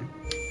shenanigans again.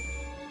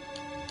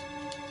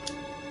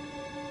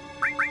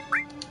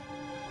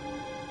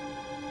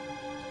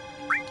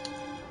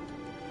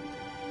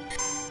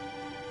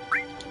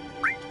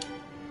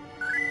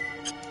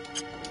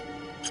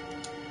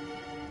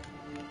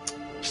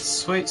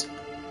 Sweet.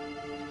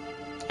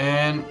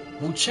 And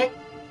we'll check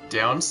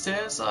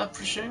downstairs, I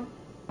presume.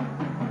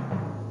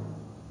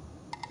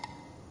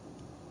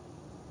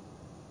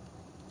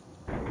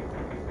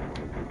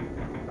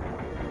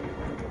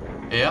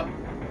 Yep.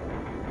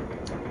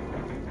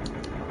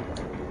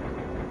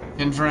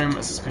 Hidden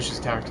a suspicious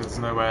character. There's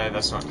no way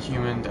that's not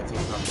human. That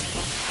thing's not.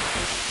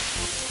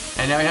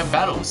 And now we have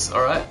battles.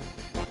 All right.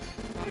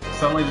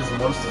 Suddenly there's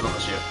monsters on the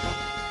ship.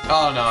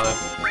 Oh no.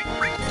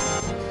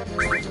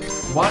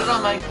 Why did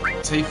I make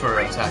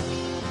Tifa attack?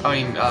 I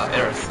mean,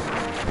 Aerith.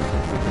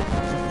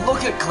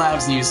 Look at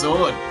Cloud's new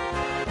sword.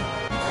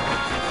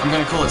 I'm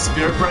gonna call it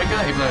Spirit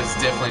Breaker, even though it's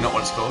definitely not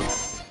what it's called.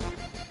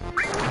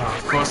 Oh,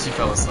 of course you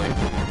fell asleep.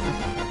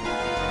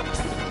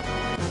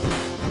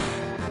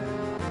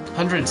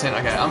 110,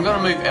 okay, I'm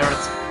gonna move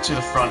Aerith to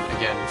the front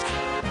again,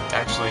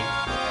 actually.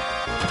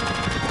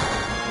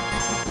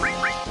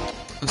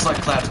 Looks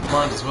like Cloud's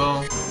blind as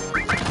well.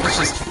 Let's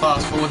just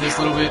fast forward this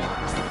a little bit.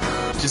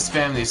 Just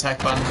spam the attack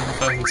button, I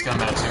don't think it's gonna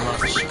matter too much.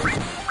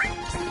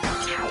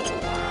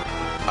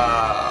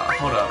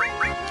 Hold up.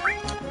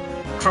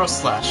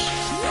 Cross slash.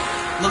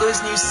 Look at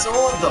this new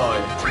sword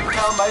though!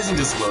 How amazing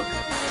does it look?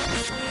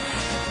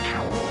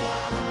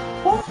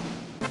 Woo.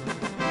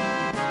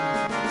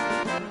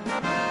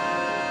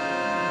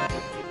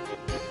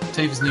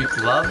 Tifa's new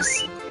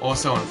gloves,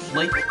 also on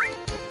fleek.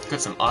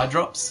 Got some eye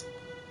drops.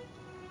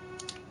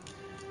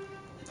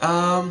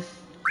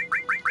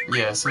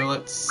 Yeah, so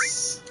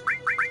let's...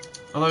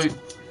 Although,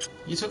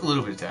 you took a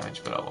little bit of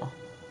damage, but oh well.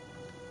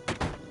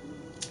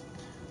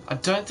 I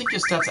don't think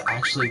your stats are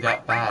actually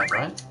that bad,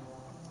 right?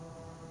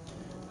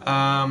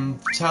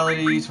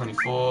 Vitality,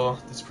 24,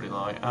 that's pretty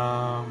low.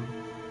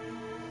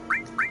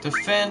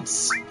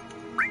 Defense,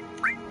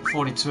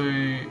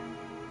 42.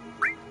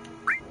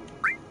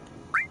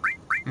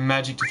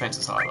 Magic defense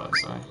is high though,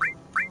 so...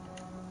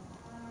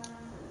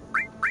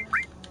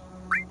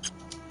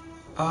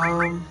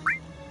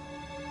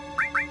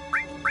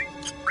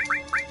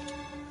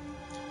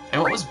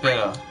 And what was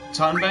better?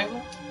 Time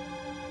Bangle?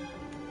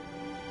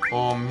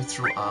 Or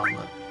Mithril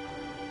Armlet?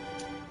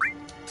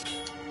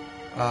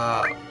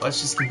 Let's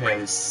just compare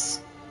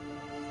this.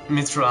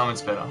 Mithril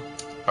Armlet's better.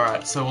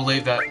 Alright, so we'll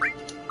leave that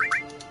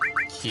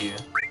here.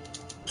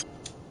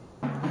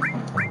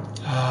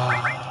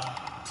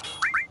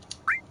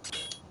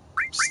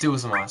 Still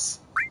some ice.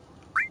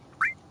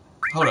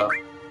 Hold up.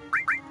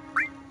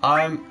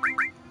 I'm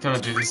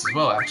gonna do this as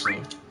well, actually.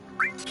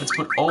 Let's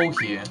put all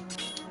here.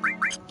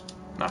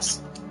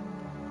 Nice.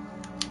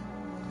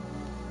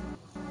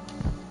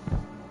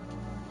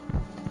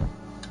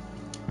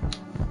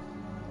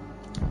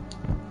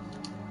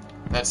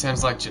 That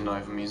sounds like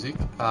Genova music.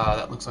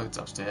 That looks like it's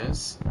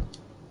upstairs.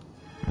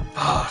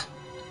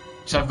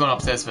 Should I have gone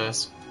upstairs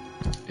first?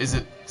 Is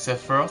it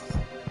Sephiroth?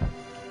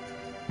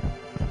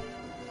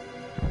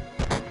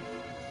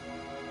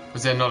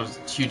 Was there not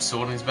a huge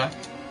sword on his back?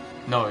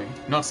 No,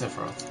 not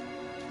Sephiroth.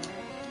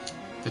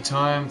 The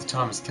time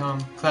has come.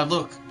 Cloud,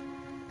 look!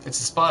 It's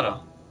a spider.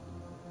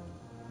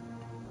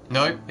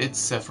 Nope, it's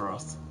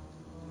Sephiroth.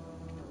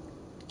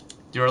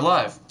 You're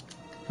alive.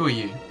 Who are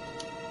you?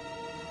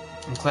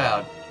 I'm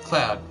Cloud.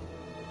 Cloud,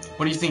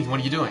 what are you thinking? What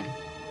are you doing?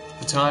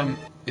 The time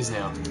is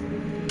now.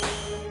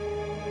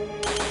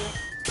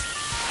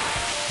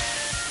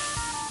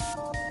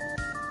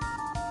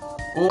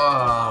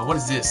 What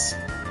is this?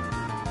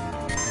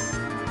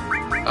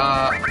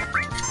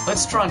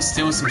 Let's try and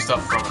steal some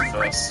stuff from it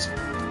first.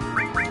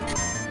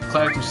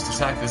 Cloud can just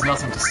attack, there's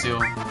nothing to steal.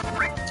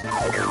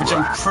 Which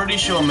I'm pretty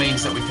sure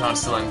means that we can't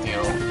steal anything at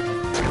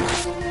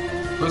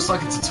all. Looks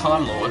like it's a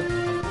Time Lord.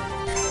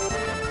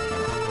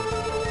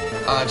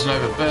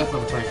 Genova Birth,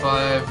 level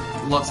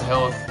 25, lots of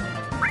health,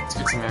 let's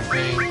get some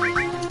MP.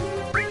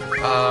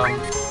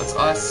 Let's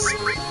Ice.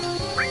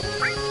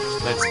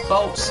 Let's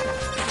Bolt.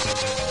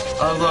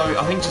 Although,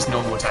 I think just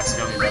normal attacks are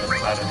going to be better than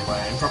Cloud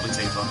anyway, and probably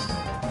Tifa.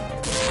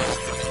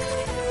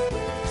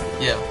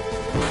 Yeah.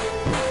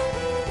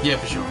 Yeah,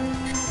 for sure.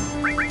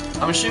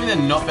 I'm assuming they're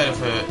not better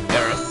for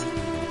Aerith.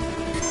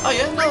 Oh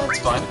yeah, no, that's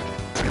fine.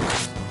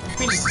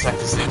 We can just attack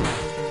this thing.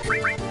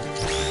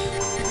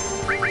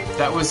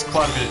 That was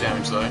quite a bit of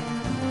damage though.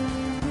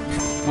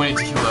 We need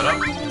to heal that up.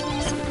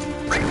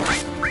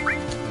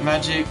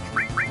 Magic.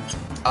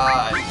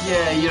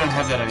 Yeah, you don't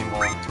have that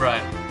anymore.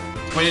 Right.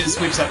 We need to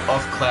switch that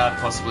off Cloud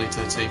possibly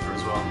to Tifa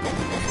as well.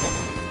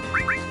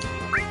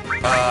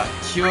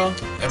 Cure.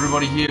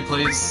 Everybody here,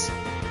 please.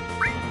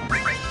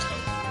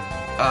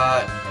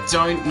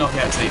 Don't knock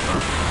out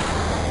Tifa.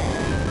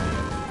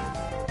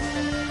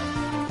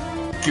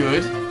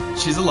 Good.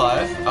 She's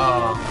alive.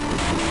 Oh.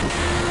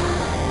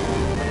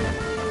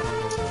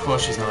 Of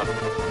course she's not.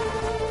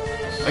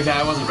 Okay,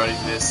 I wasn't ready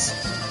for this.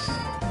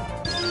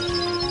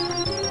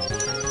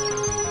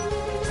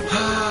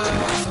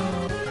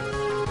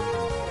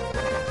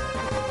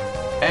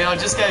 And I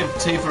just gave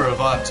Tifa a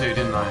revive too,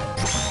 didn't I?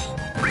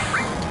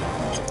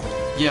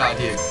 Yeah, I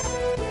did.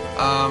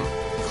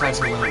 Cloud's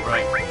gonna limit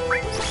break.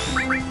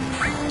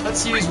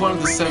 Let's use one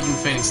of the 7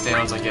 Phoenix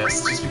Downs, I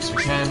guess, just because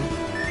we can.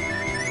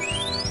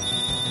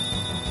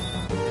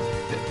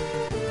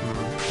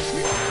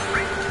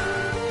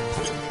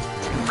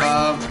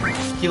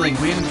 Healing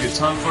Wind, good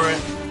time for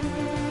it.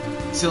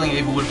 Sealing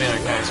Evil would have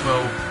been okay as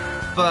well,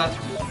 but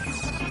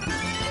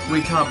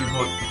we can't be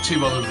too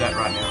bothered with that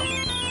right now.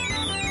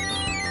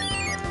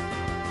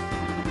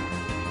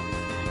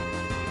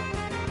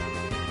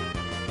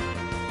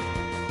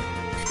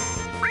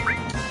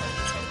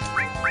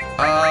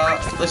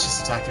 Let's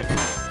just attack it.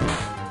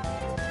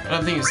 I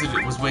don't think it said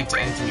it was weak to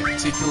anything in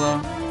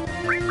particular.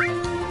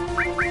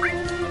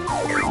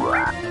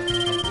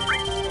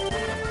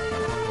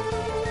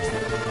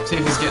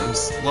 Tifa's getting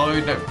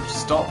slowed, no,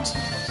 stopped.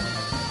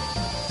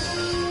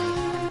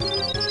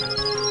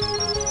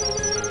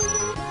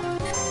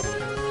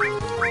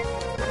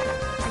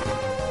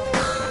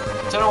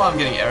 Don't know why I'm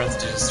getting Aerith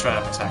to just straight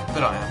up attack,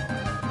 but I am.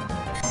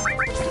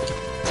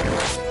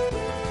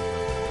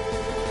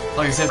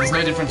 Like I said, there's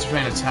no difference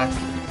between attack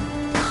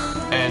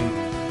and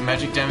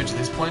magic damage at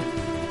this point.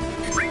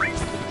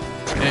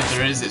 And if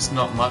there is, it's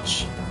not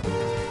much.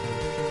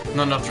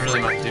 Not enough to really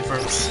make a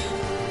difference.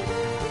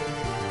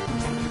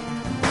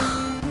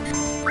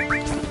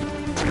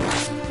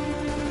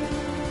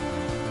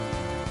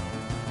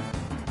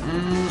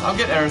 I'll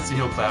get Aerith to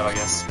heal Cloud, I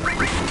guess.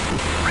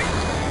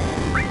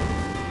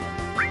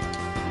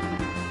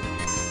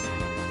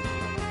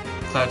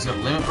 Cloud's got a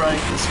limit break,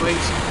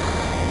 sweet.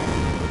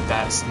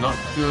 That's not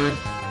good.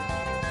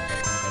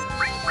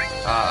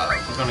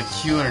 We're gonna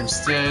cure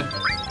instead.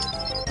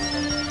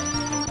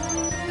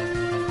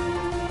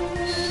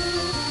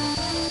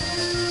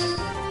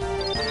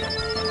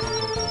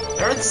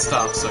 Aerith's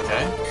stuff's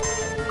okay.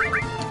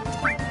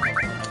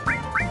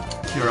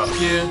 Cure up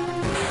here.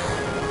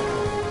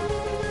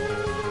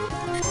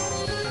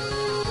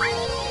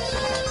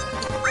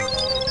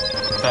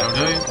 That'll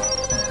do.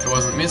 It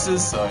wasn't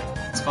misses, so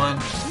it's fine.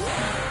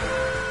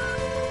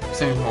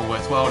 Seems more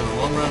worthwhile in the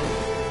long run.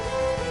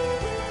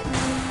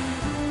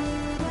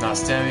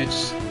 Nice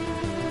damage.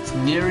 It's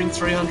nearing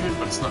 300,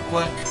 but it's not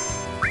quite.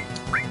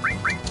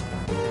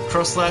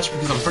 Cross slash,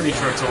 because I'm pretty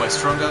sure it's always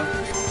stronger.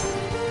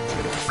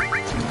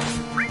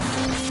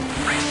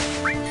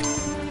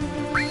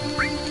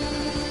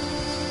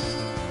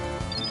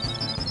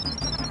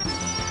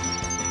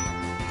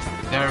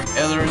 Now if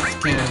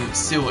Aerith can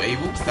seal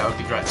evil, that would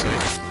be great too.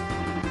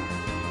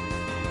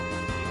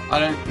 I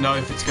don't know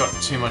if it's got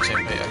too much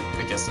MP,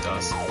 I guess it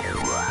does.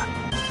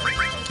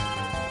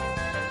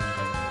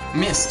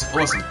 Missed,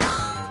 awesome.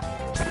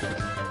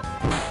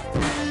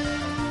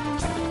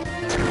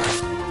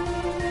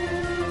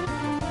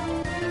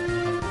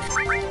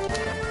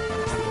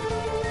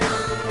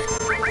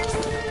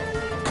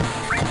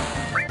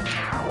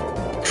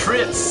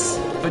 Crits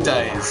for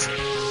days.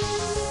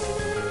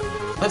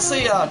 Let's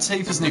see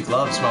Tifa's new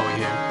gloves while we're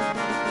here.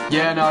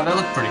 Yeah, no, they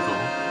look pretty cool.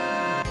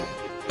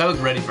 They look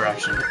ready for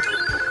action.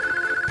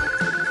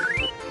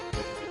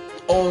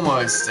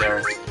 Almost,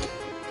 Aerith.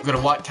 We've got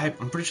a white cape.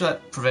 I'm pretty sure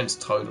that prevents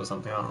Toad or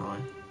something. I don't know.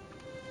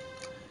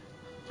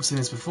 I've seen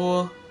this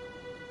before.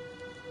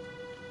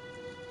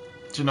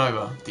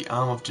 Genova. The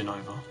arm of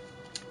Genova.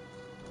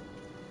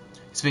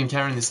 He's been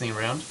carrying this thing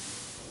around.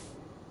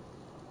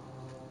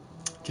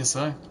 Guess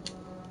so.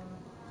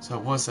 So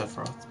it was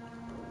Sephiroth.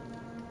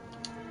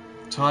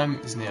 Time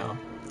is now.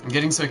 I'm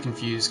getting so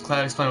confused.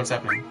 Cloud, explain what's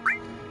happening.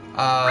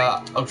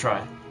 I'll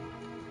try.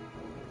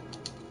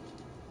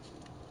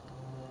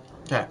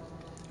 Okay.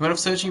 He went off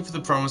searching for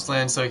the Promised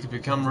Land so he could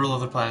become ruler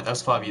of the planet. That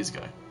was 5 years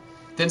ago.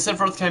 Then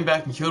Sephiroth came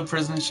back and killed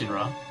President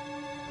Shinra.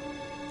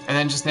 And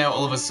then just now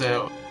all of us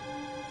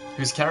he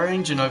was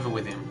carrying Genova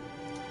with him.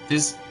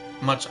 This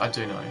much I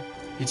do know.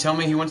 He told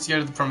me he wants to go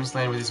to the Promised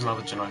Land with his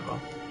mother Genova.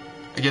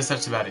 I guess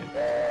that's about it.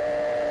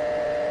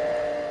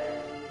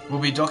 We'll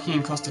be docking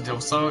in Costa del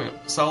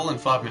Sol in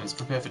 5 minutes.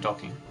 Prepare for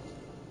docking.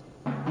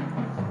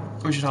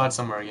 We should hide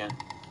somewhere again.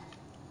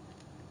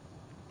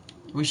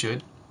 We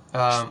should.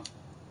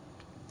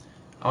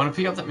 I want to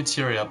pick up that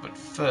materia, but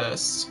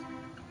first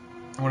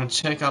I want to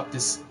check up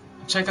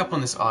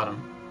on this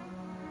item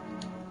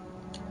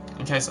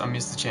in case I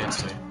miss the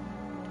chance to.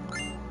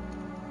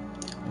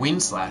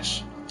 Wind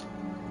Slash.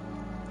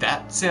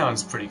 That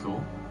sounds pretty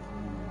cool.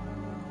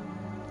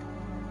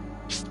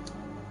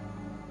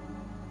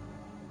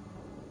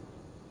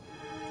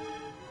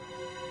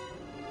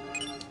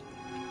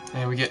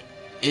 And we get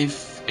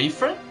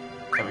Ifrit?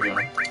 There we go.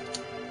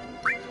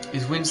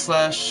 Is Wind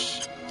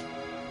Slash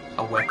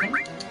a weapon?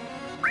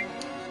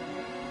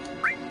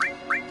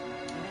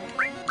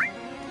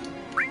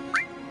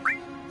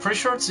 Pretty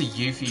sure it's a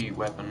Yuffie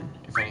weapon,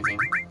 if anything.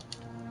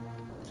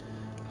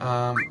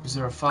 Is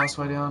there a fast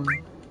way down?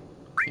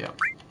 Yeah.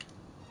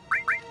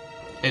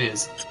 It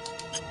is.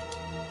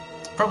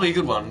 Probably a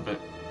good one,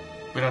 but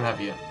we don't have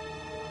it yet.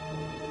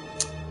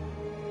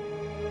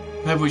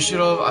 Maybe we should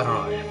have, I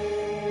don't know.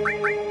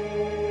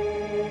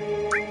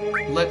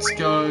 Let's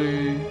go...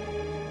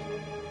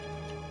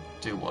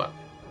 do what?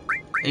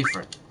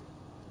 Ifrit.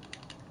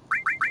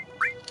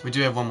 We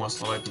do have one more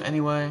slot open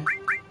anyway.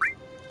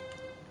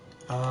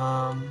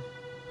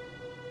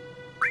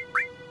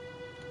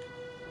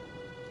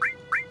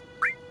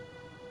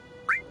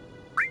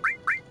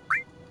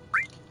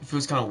 It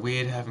feels kind of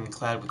weird having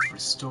Cloud with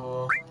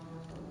Restore.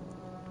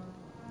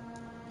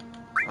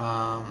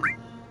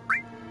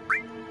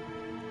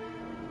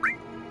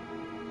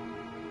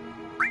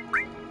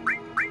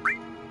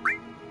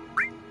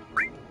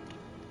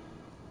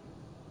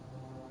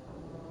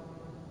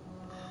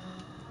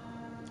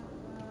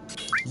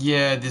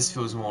 Yeah, this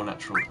feels more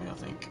natural to me, I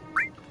think.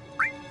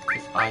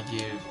 If I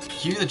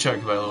give you the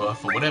Chocobo Lure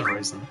for whatever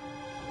reason,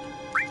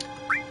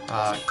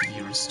 give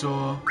you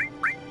Restore,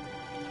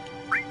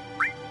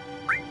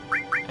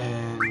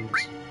 and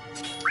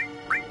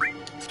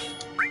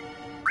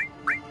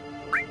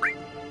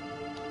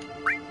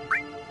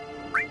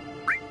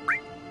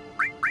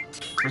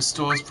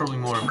Restore is probably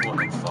more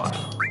important than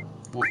Fire,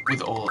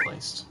 with all at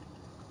least.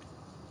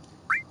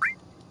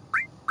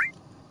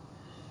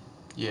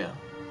 Yeah,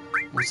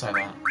 we'll say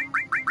that.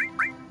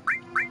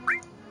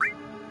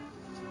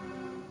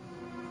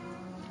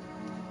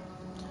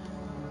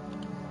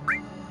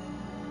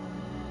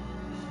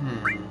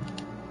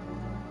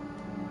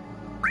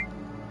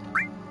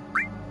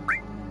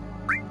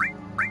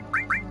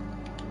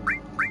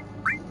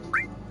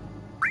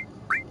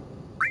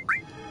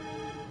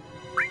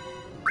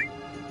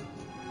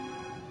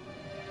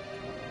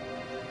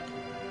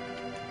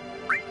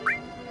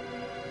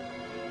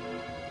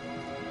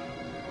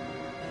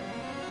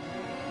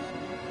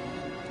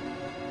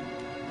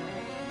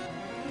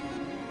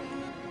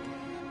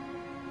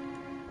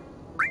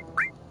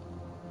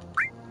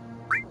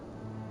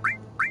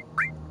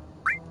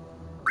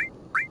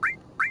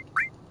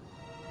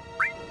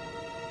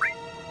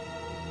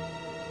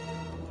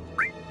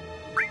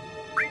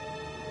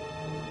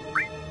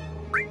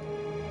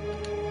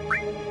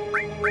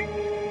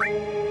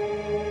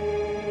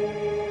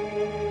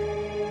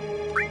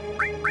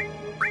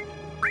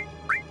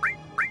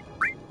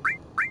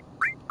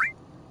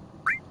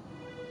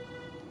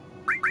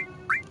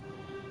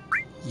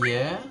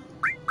 Yeah?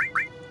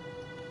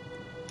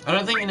 I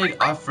don't think you need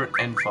Ifrit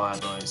and Fire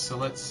though, so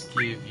let's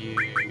give you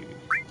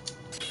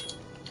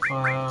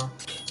Fire,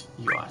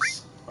 you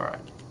Ice. Alright.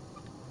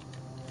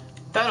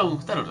 That'll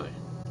do.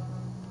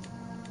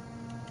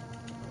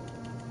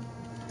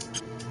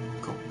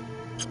 Cool.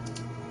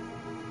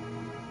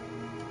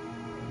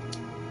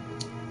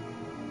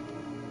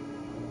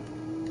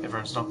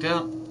 Everyone's knocked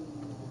out.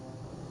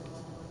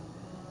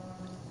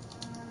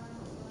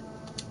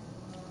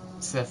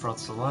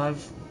 Sephiroth's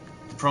alive.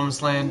 The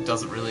Promised Land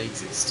doesn't really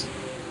exist.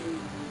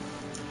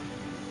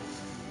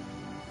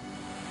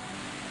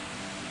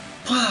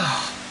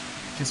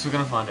 Guess we're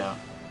gonna find out.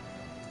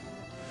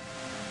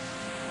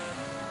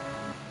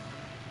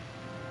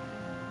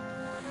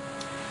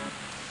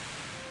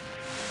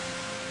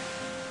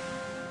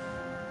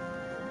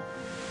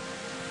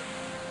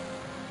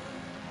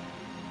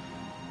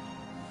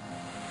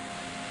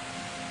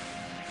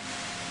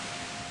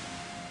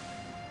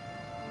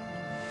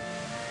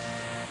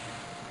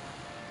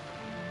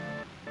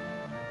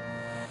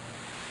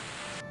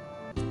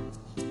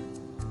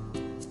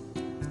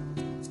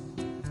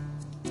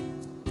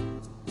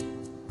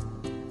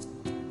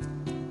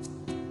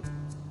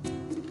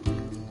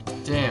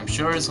 Damn,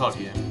 sure is hot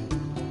here.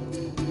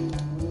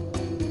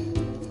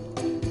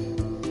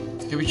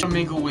 Can we try to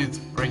mingle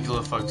with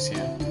regular folks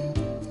here?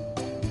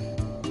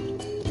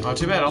 Oh,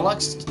 too bad. I like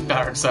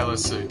Barrett's sailor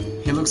suit.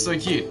 He looks so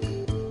cute.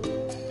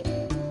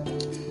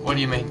 What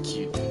do you mean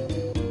cute?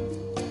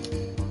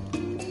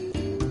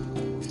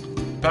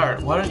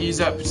 Barrett, why don't you use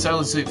that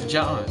sailor suit for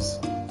pajamas?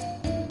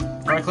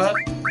 Right, Cloud?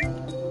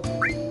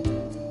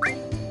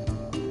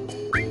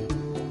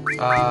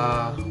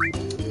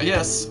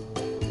 Yes.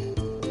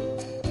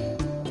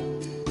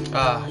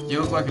 You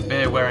look like a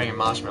bear wearing a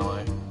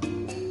marshmallow.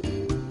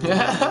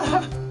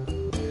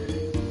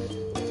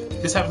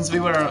 This happens to be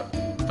where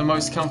I'm the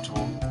most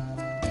comfortable.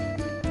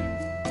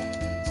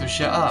 So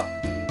shut up.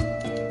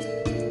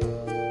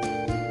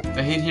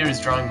 The heat here is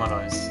drying my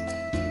nose.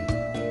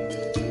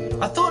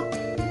 I thought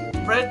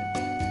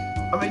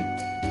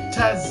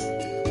Taz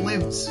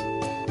lived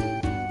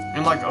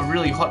in like a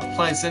really hot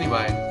place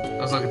anyway.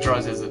 It was like a dry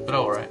desert, but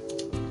alright.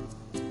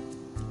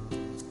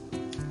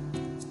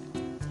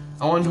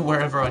 I wander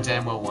wherever I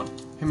damn well want.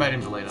 Who made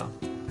him the leader?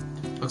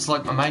 Looks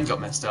like my main got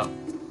messed up.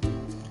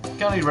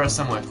 Gonna need to rest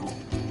somewhere cool.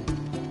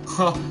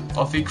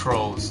 Off he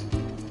crawls.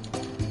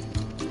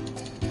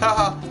 Ha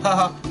ha ha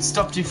ha!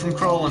 Stopped you from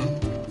crawling.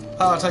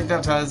 Ha! Take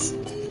that, Taz.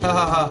 Ha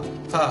ha ha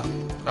ha!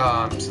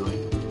 Ah, I'm silly.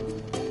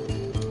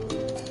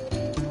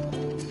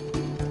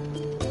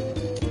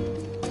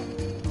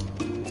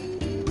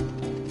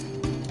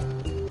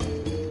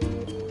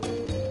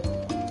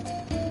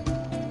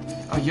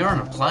 Oh, you're on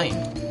a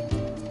plane.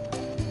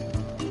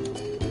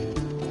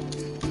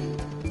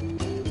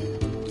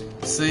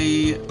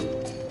 See,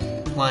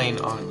 plane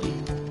only.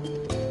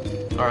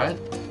 Alright.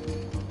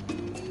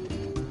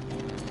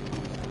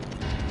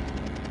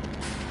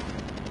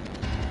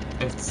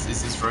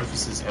 Is this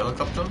Rufus's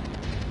helicopter?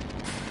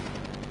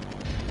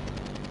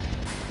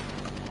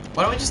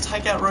 Why don't we just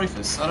take out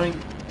Rufus? I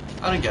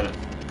don't get it.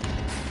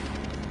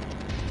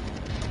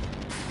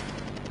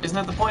 Isn't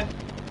that the point?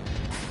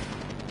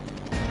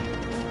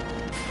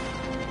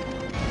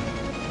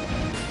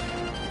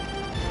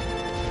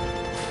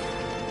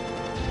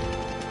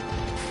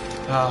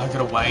 I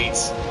gotta wait.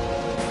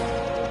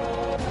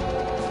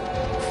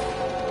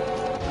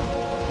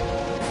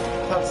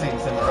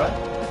 Cutscenes, am I right?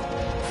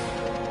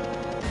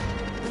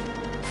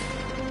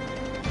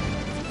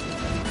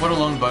 What a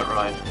long boat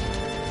ride.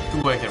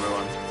 Good work,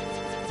 everyone.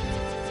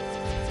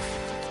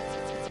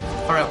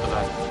 Hurry up with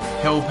that.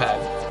 Helipad.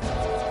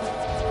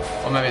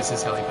 Or maybe it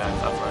says helipad, I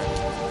don't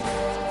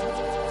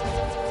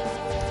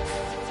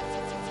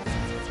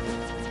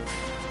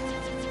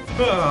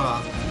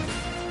know.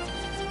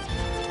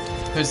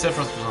 Heard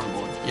Sephiroth was on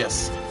board.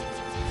 Yes.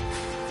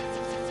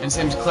 And it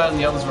seems Cloud and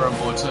the others were on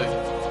board too.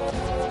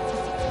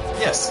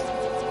 Yes.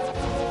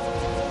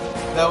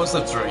 That was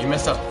slipped through. You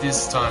messed up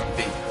this time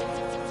big.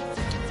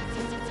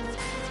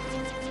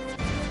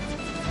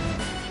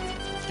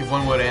 Give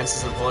one-word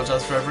answers and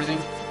apologise for everything.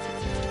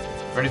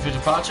 Ready for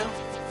departure?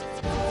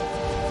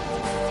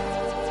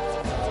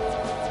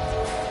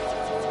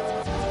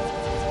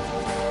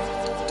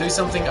 Do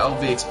something, I'll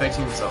be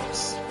expecting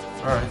results.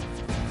 Alright.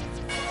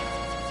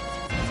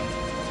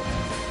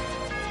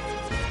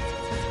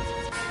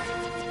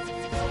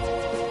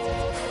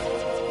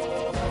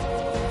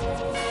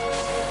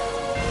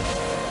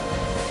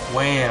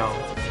 Wow.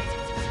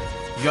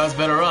 You guys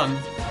better run.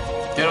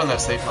 Get on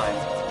that seaplane.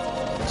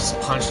 Just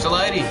punched a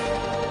lady.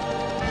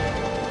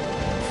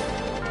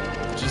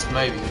 Just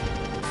maybe.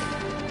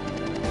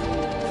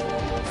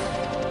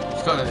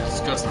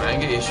 She's got some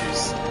anger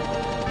issues.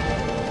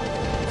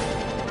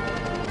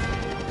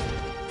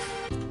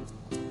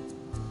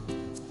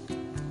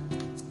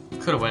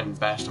 Could have went and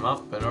bashed him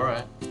up, but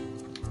alright.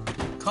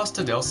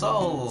 Costa del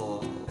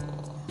Sol.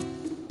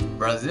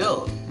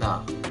 Brazil.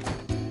 Nah.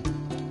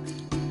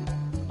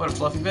 What a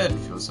fluffy bed.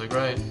 Feels so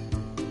great.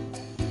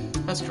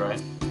 That's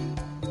great.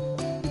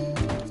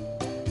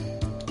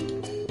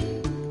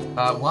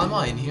 Why am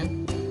I in here?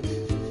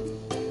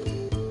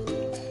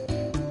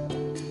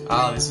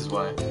 Ah, this is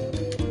why.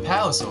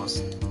 Power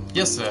source.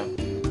 Yes, sir.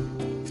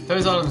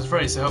 Those items are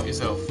free, so help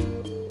yourself.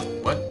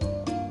 What?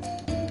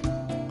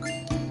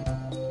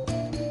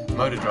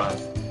 Motor drive.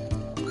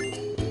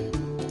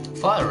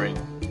 Fire ring.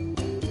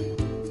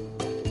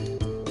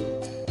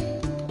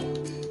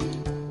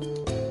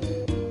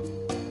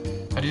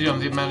 How do you do? I'm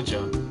the manager.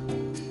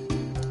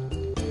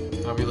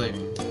 I'll be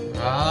leaving.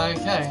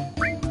 Okay.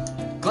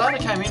 Glad I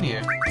came in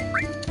here.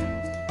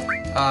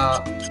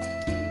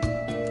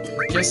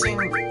 Guessing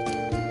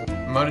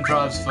motor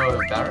drives for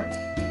Barrett?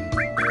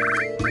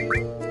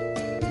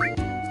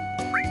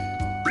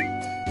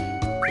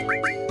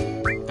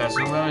 That's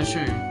what I'm gonna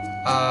assume.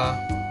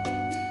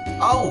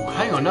 Oh,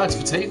 hang on, no, it's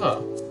for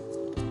Tifa.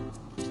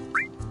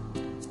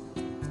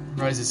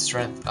 Raises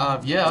strength.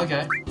 Yeah,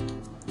 okay.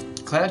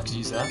 Cloud could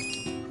use that.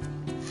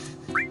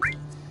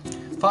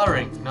 Fire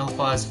ring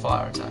nullifies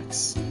fire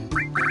attacks.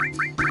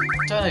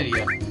 Don't need it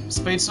yet.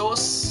 Speed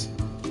source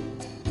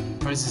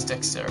raises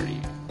dexterity.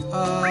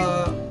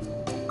 I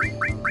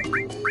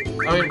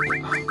mean,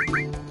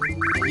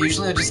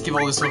 usually I just give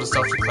all this sort of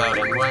stuff to Cloud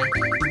anyway.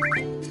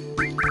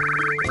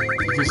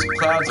 Because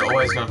Cloud's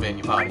always going to be in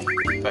your party,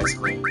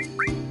 basically.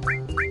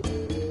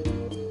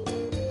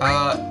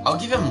 I'll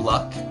give him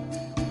luck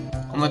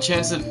on the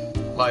chance it,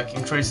 like,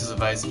 increases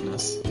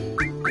evasiveness.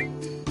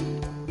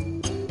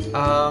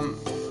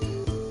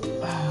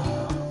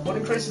 What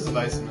increases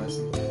evasiveness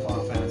in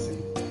Final Fantasy?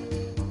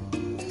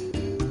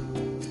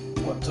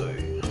 What do?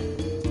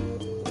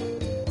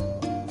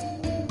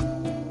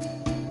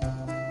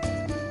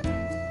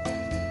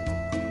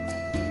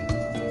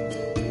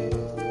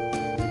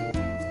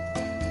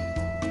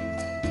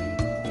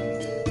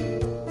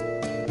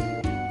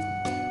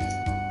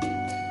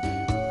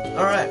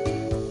 Alright,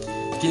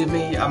 give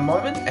me a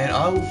moment and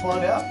I will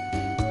find out.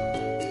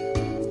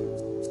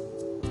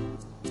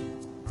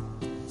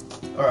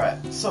 Alright,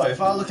 so if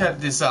I look at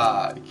this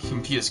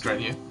computer screen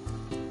here,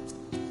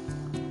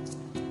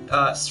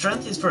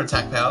 strength is for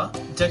attack power,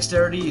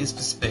 dexterity is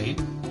for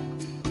speed,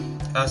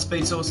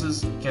 speed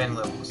sources gain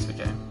levels,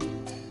 okay.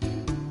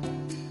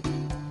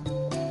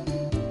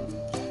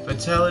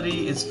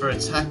 Vitality is for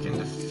attack and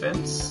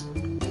defense.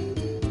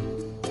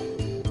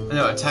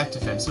 No, attack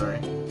defense, sorry.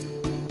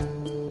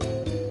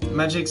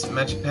 Magics,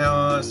 magic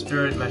power,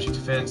 spirit, magic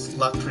defense,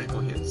 luck,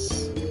 critical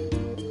hits.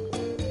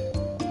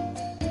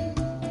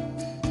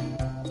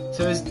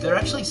 So is there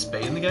actually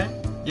speed in the game?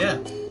 Yeah.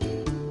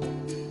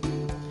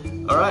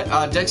 Alright,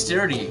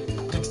 dexterity.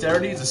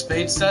 Dexterity is a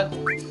speed stat.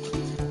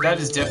 That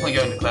is definitely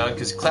going to Cloud,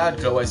 because Cloud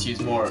could always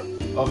use more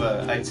of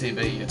a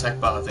ATB, attack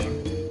bar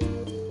thing.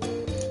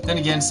 Then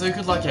again, so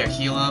could like our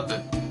healer,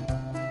 but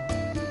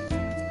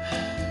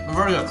we've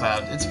already got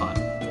Cloud, it's fine.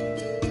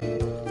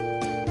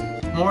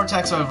 More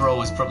attacks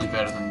overall is probably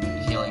better than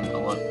healing a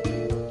lot.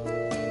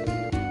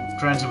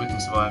 Granted, we can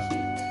survive.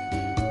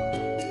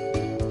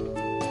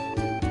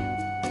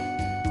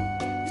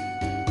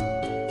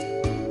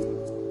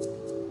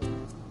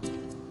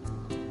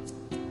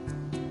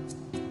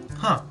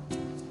 Huh.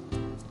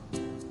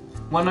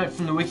 One note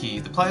from the wiki,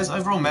 the player's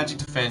overall magic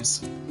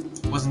defense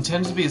was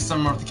intended to be a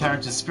sum of the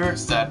character's spirit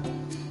stat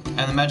and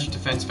the magic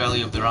defense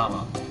value of their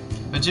armor.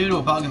 But due to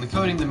a bug in the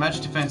coding, the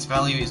magic defense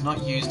value is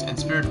not used and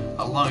spirit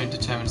alone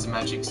determines the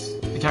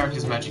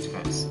character's magic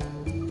defense.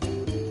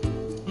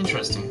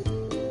 Interesting.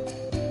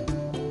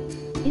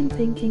 I'm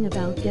thinking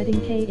about getting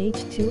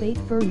KH28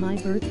 for my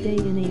birthday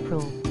in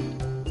April.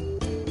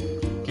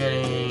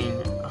 Getting...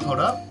 hold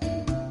up?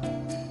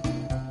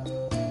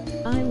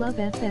 I love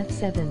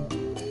FF7.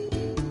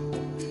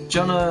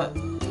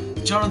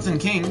 Jonathan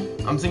King,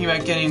 I'm thinking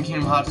about getting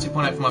Kingdom Hearts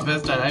 2.8 for my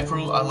birthday in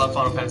April. I love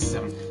Final Fantasy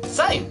 7.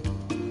 Same!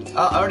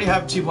 I already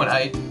have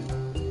 2.8.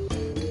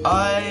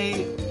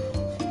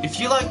 If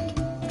you like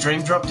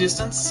Dream Drop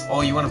Distance,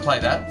 or you want to play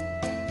that,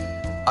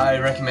 I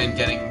recommend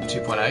getting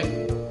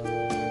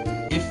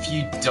 2.8. If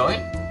you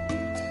don't,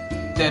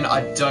 then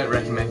I don't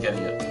recommend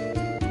getting it.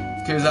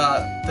 Because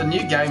the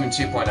new game in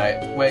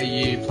 2.8, where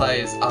you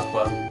play as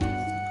Aqua,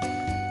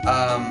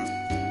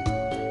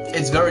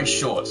 it's very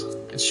short.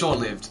 It's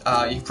short-lived.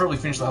 You can probably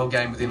finish the whole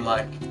game within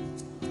like,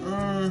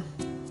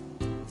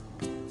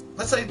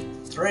 let's say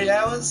 3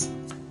 hours?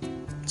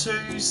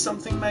 2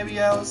 something maybe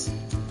hours?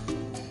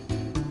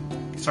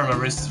 Sorry, my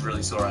wrist is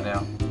really sore right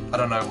now. I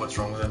don't know what's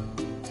wrong with it.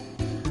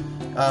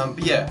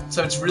 But yeah,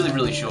 so it's really,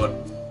 really short.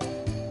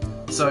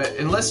 So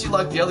unless you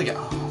like the other game,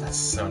 oh, that's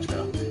so much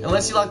better.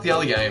 Unless you like the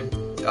other game,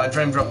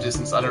 Dream Drop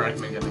Distance, I don't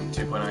recommend getting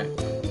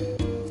 2.8.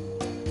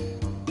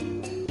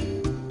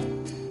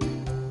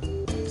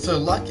 So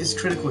luck is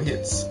critical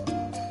hits.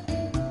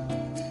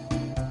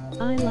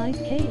 I like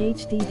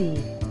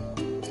KHDD.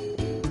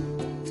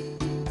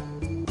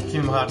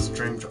 Kingdom Hearts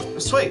Dream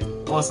Drop. Sweet!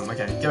 Awesome,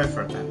 okay, go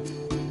for it then.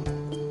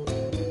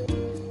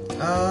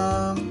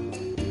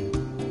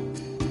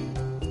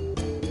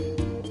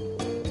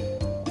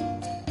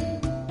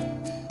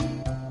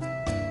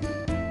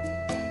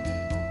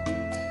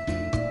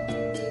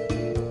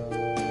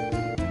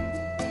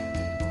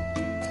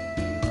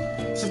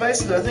 So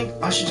basically, I think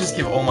I should just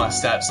give all my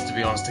stats, to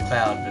be honest, to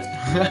Cloud,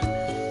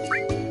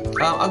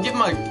 but... I'll give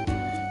my...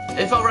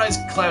 If I raise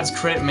Cloud's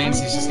crit, it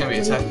means he's just going to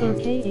be attacking.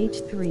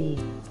 KH3.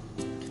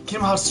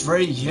 Kingdom Hearts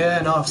 3,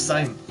 yeah, no,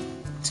 same.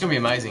 It's going to be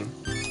amazing.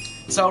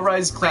 So I'll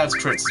raise Cloud's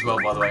crits as well,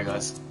 by the way,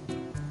 guys.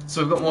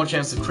 So we've got more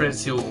chance of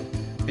crits, he'll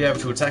be able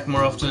to attack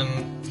more often,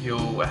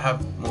 he'll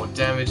have more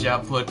damage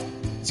output.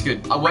 It's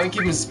good. I won't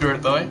give him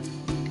Spirit, though.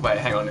 Wait,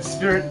 hang on,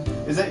 Spirit,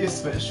 is that your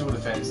special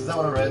defense? Is that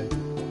what I read?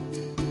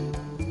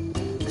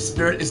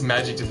 Spirit is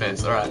magic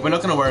defense. Alright, we're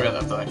not going to worry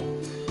about that though.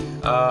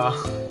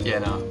 Yeah,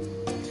 no.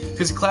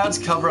 Because Cloud's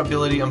cover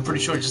ability, I'm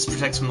pretty sure it just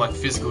protects from like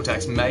physical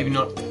attacks. Maybe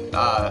not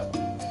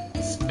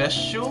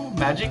special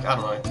magic? I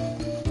don't know.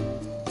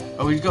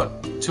 Oh, we've got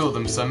 2 of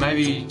them, so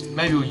maybe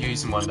we'll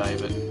use them one day,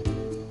 but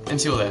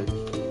until then,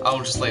 I'll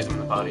just leave them in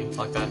the party,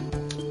 like that.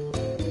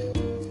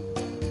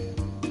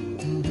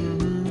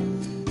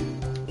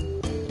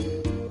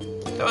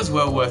 That was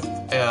well worth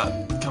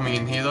coming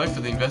in here though for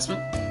the investment.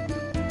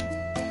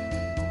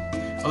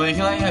 Although you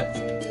can only have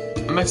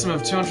a maximum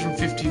of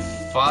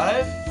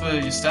 255 for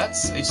your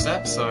stats, each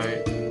stat, so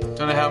don't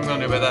know how I'm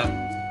going to do about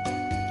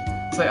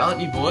that. Say,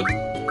 aren't you bored?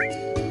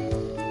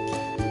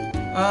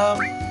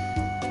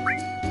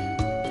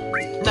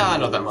 Nah,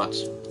 not that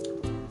much.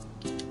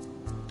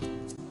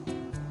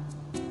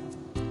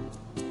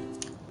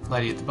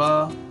 Lady at the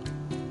bar.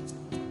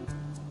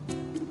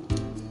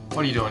 What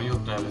are you doing? You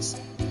look nervous.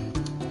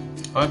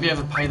 I won't be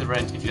able to pay the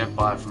rent if you don't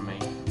buy it from me.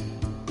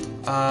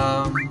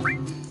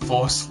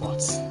 4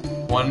 slots.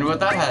 Wonder what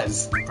that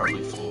has.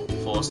 Probably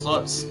 4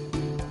 slots.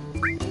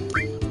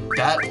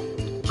 That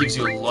gives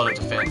you a lot of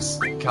defense,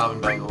 carbon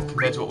bangle,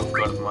 compared to what we've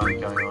got at the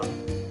moment going on.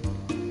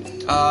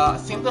 I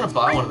think I'm gonna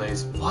buy one of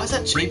these. Why is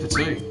that cheaper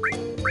too?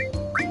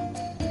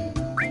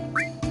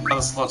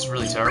 Other slots are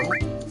really terrible.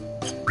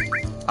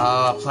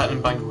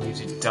 Platinum bangle gives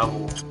you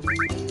double.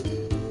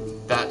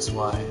 That's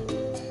why.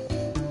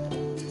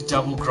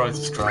 Double growth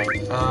is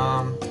great.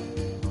 I'm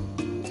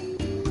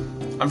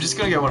just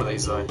gonna get one of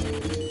these though.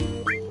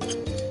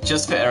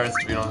 Just for Aerith,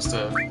 to be honest,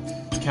 to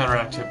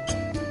counteract it.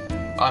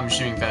 I'm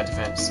assuming bad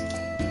defense.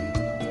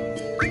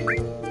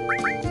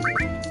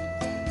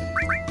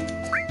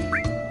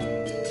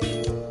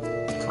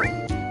 Cool.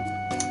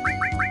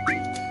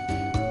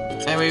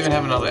 And we even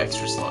have another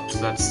extra slot, so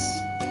that's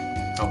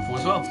helpful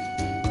as well.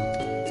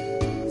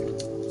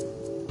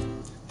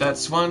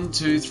 That's 1,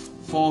 2,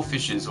 4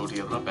 fishes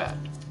altogether, not bad.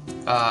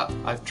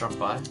 I've dropped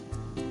by.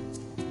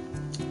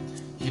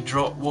 You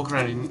walk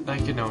around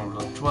naked, no one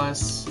will look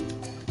twice.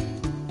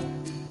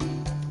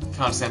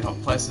 Can't stand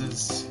hot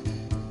places.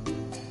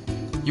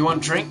 You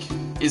want drink?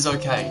 Is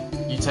okay.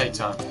 You take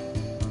time.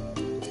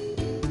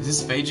 Is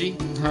this Fiji?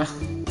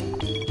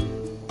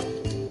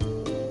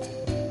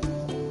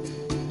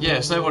 Yeah,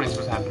 snowboarding's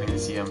what's happening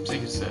this year. I'm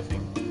sick of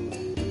surfing.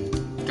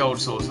 Gold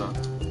saucer.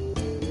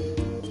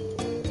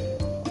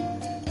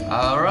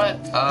 Alright,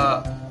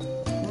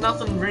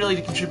 nothing really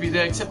to contribute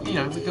there except, you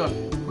know, we got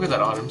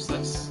that item, so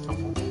that's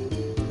helpful.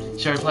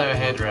 Shall we play our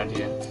hand around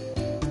here?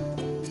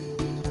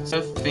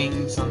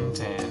 Surfing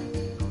suntan.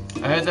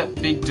 I heard that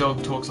big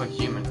dog talks like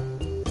human.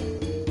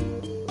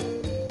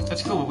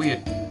 That's cool but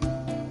weird.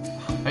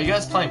 Are you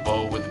guys playing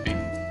ball with the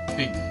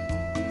big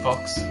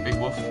fox, big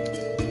wolf?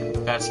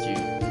 That's cute.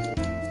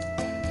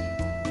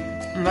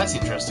 That's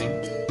interesting.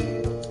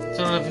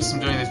 So I don't know if I'm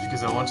doing this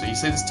because I want to. You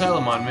see, this tail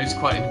of mine moves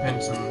quite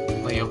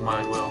independently of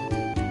mine well.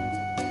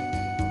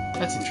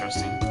 That's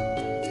interesting.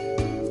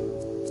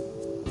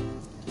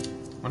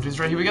 1, 2,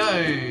 3, here we go!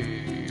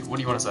 What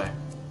do you want to say?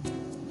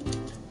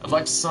 I'd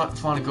like to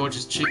find a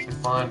gorgeous chick and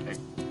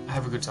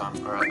have a good time.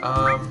 Alright,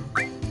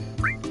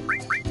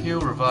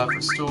 heal, revive,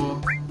 restore.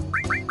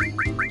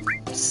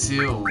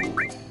 Seal.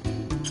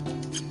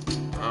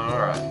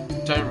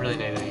 Alright, don't really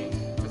need any,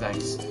 but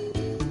thanks.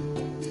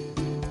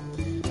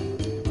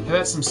 How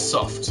about some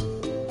soft?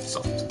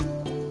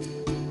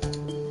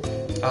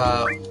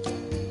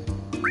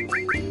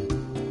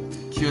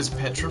 Cures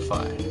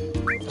petrify.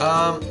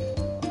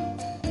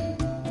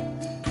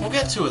 We'll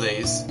get 2 of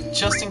these,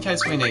 just in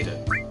case we need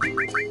it.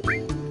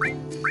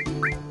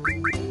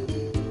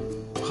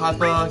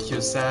 Hyper,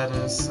 cures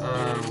sadness,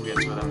 we'll get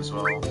 2 of them as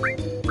well.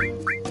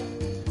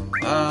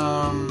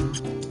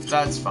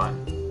 That's fine.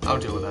 I'll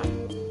deal with that.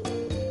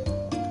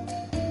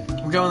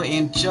 We'll go on the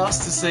end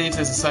just to see if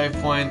there's a save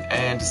point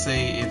and to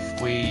see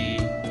if we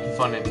can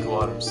find any cool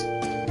items.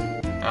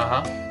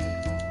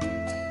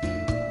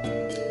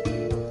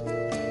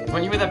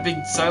 Weren't you with that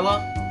big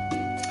sailor?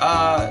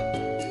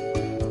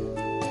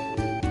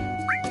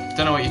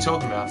 Don't know what you're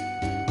talking about.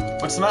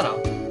 What's the matter?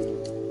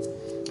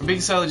 A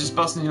big sailor just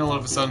busted in all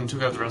of a sudden and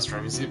took over the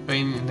restroom. Has it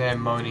been in there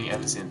moaning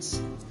ever since?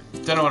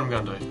 Don't know what I'm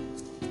gonna do.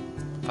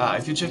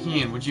 If you're checking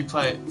in, would you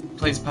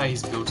please pay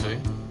his bill too?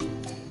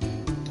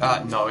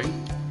 No.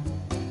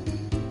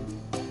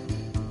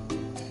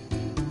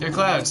 Yo,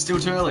 Cloud, still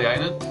too early,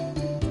 ain't it?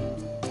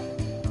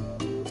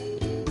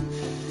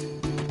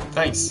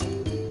 Thanks.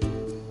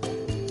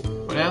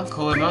 What now?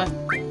 Call it a night?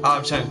 Oh,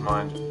 I've changed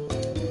my mind.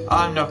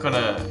 I'm not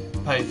gonna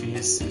pay for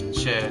his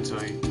share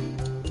too.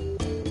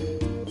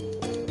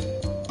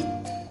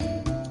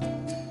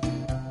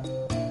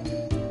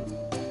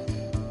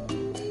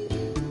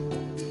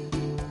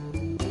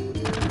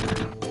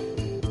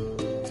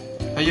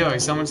 Hey yo,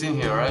 someone's in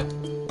here, right?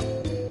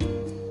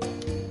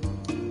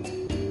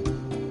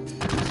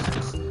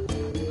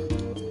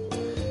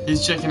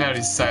 He's checking out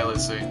his sailor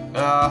suit.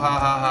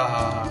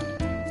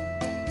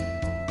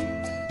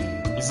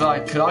 He's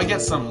like, could I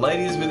get some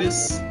ladies with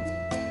this?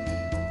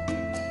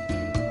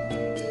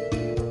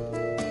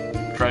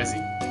 Crazy.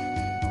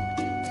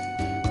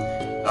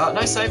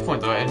 No save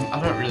point though, and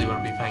I don't really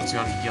want to be paying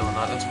 200 gil a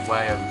night. That's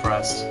way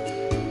overpriced.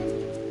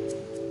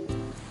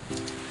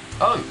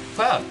 Oh,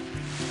 Cloud!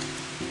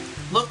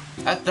 Look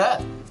at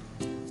that!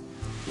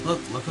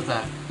 Look at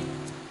that.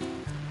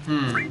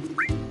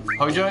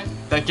 Hojo?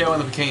 That girl in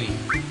the bikini.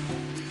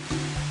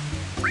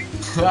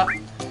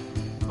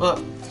 Look.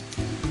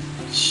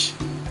 Shh.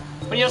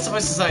 When you're not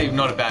supposed to say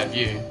not a bad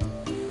view.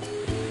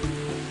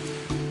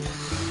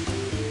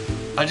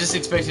 I just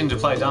expect him to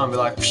play dumb and be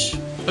like, psh,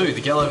 who,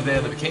 the girl over there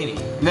in the bikini?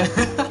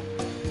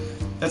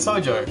 That's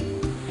Hojo.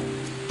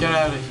 Get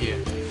out of here.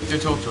 Go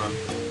talk to him.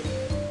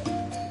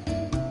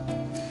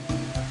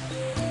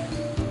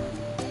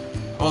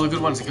 All the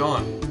good ones are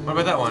gone. What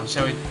about that one?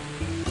 Shall we?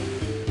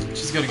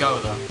 She's got to go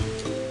with her.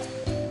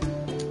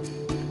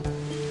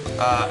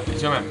 Are you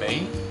talking about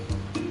me?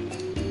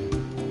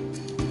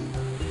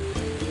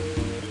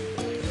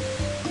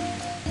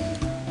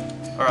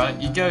 Alright,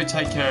 you go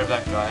take care of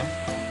that guy.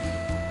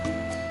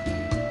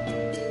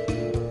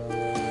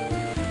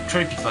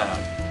 Creepy Cloud.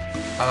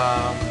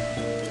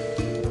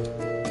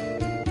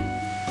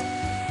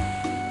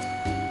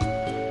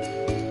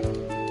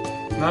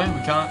 No,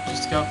 we can't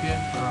just go up here.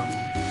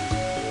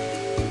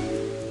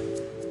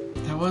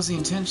 That was the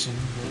intention,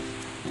 but...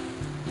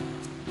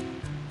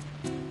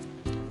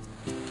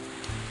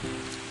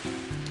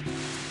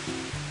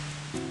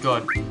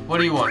 God, what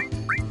do you want?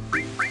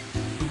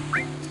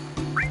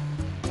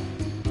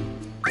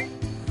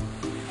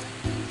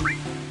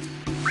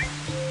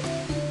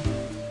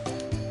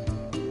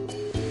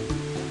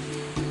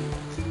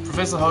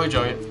 Professor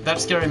Hojo, that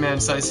scary man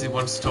says he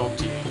wants to talk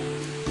to you.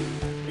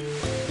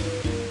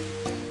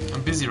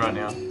 I'm busy right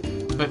now,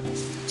 but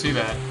too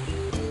bad.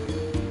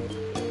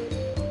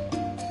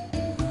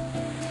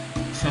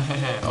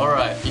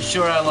 Alright, you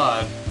sure are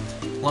alive.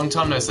 Long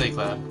time no see,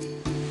 Cloud.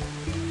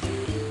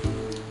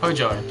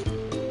 Hojo.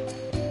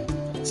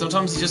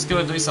 Sometimes you just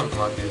gotta do something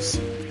like this.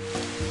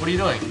 What are you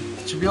doing?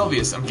 It should be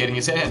obvious. I'm getting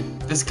his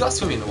hand. There's a guy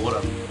swimming in the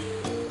water.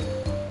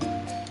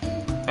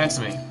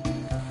 Answer me.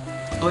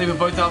 I believe we're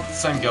both after the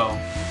same goal.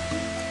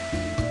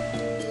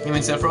 You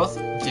mean Sephiroth?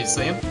 Did you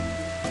see him?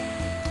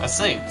 I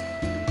see.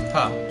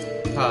 Ha.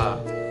 Ha.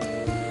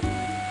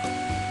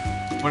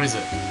 What is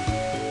it?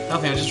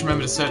 Nothing, I just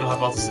remembered a certain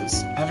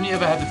hypothesis. Haven't you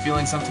ever had the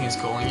feeling something is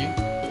calling you?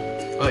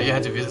 Or that you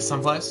had to visit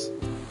someplace?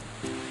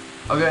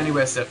 I'll go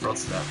anywhere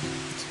Sephiroth's at.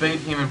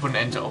 Speed him and put an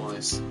end to all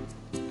this.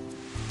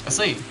 I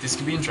see, this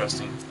could be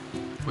interesting.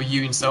 Were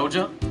you in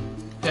Soldier?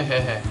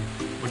 Hehehe.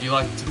 Would you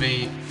like to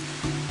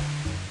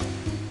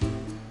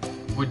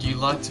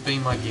be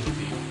my guinea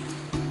pig?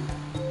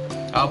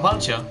 I'll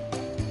punch ya.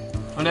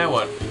 Oh, now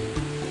what?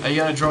 Are you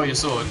gonna draw your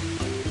sword?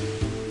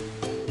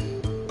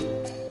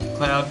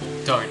 Cloud,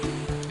 don't.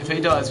 If he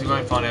dies, we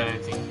won't find out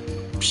anything.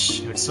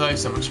 Psh, it would save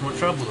so much more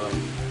trouble though.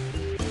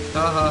 Ha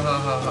ha ha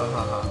ha ha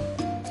ha ha.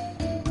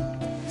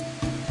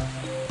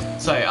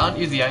 Say, aren't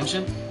you the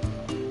Ancient?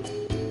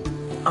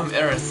 I'm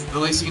Aerith. The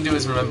least you can do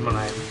is remember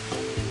my name.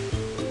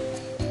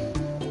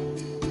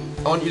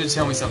 I want you to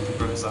tell me something,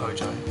 Professor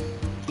Hojo.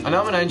 I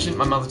know I'm an Ancient,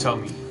 my mother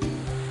told me.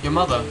 Your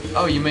mother?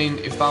 Oh, you mean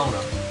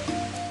Ifalna.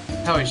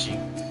 How is she?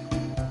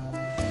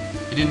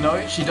 You didn't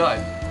know? She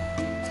died.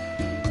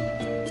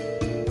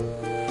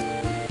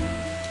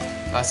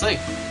 I see.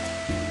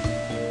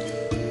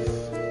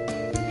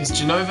 Is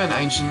Genova an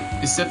Ancient?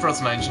 Is Sephiroth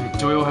an Ancient?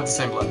 Do we all have the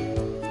same blood?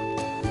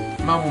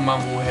 Mumble,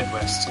 mumble, head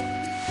west.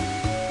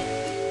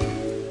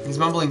 He's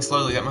mumbling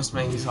slowly, that must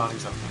mean he's hiding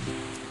something.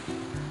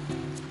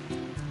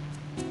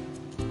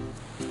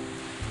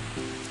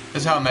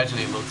 That's how I imagine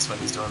he looks when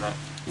he's doing that.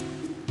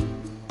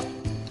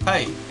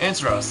 Hey,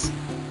 answer us.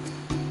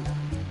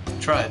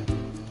 Try it.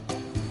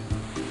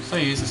 It's no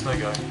use, it's no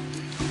go.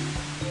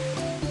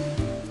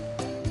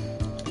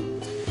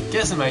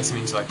 Guess it makes him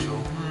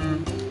intellectual.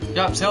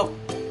 Yups, help!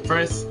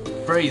 Breathe.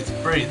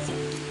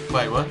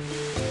 Wait, what?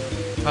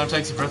 Kind of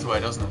takes your breath away,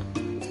 doesn't it?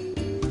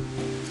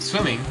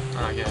 Swimming?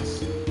 Oh, I guess.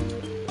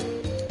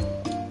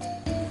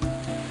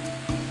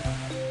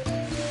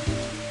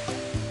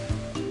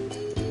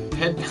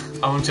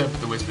 I'll interpret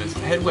the whispers.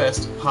 Head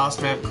west,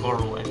 past Mount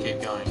Coral, and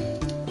keep going.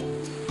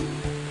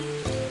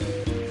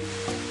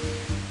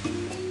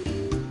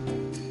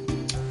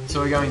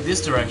 So we're going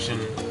this direction,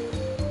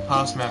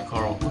 past Mount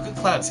Coral. Look at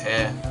Cloud's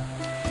hair.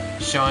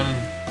 Shining.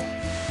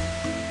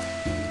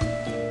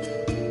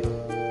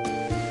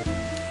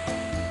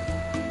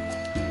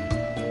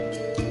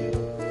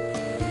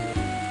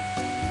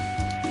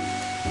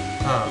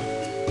 Huh.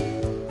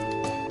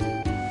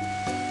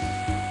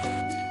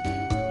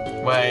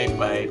 Wait.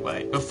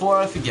 Before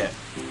I forget.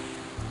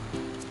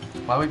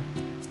 Why we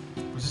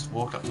just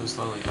walked up so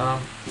slowly.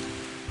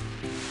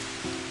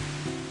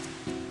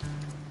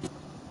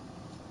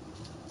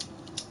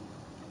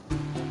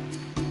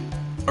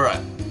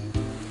 Alright.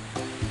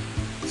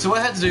 So what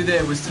I had to do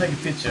there was take a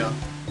picture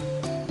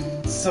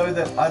so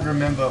that I'd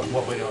remember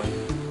what we're doing.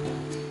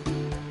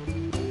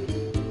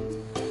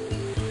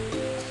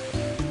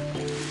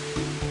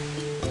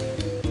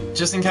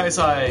 Just in case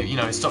I,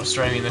 stop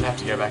streaming and then have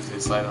to go back to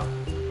this later.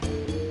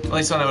 At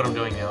least I know what I'm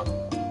doing now.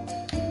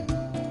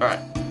 Alright.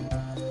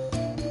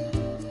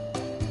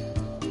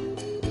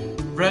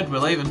 Red, we're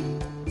leaving.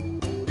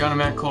 Going to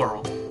Mount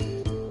Coral.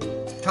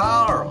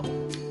 Coral!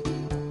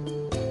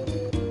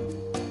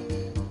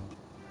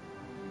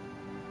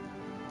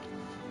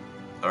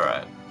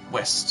 Alright,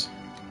 west.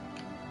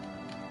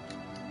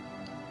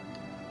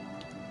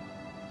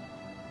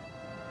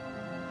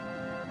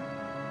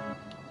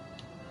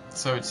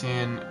 So it's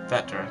in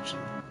that direction.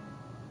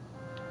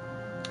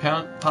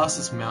 Past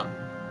this mountain,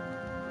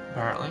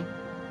 apparently.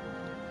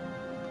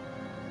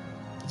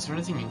 Is there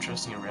anything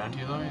interesting around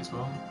here though as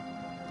well?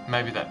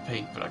 Maybe that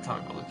peak, but I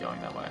can't be bothered going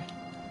that way.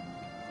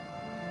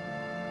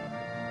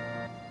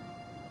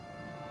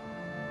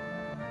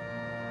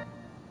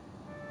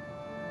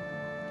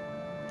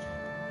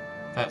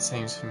 That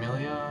seems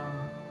familiar.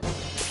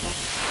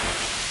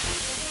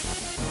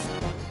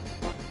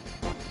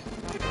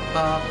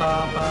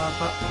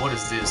 What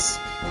is this?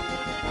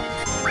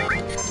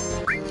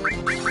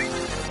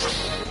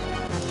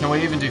 Can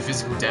we even do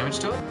physical damage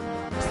to it?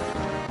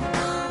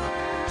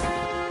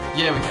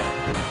 Yeah, we can.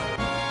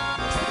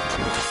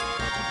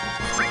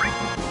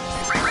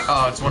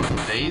 Oh, it's one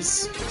of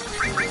these.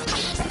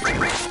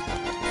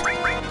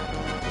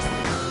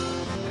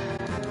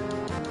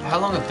 How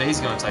long are these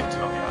going to take to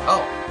knock out?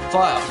 Oh,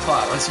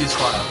 fire. Let's use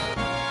fire.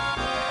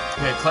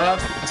 Okay, Cloud,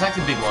 attack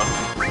the big one.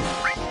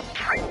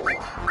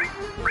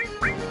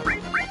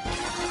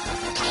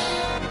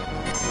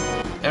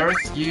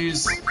 Aerith,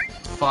 use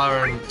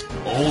fire in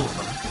all of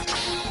them.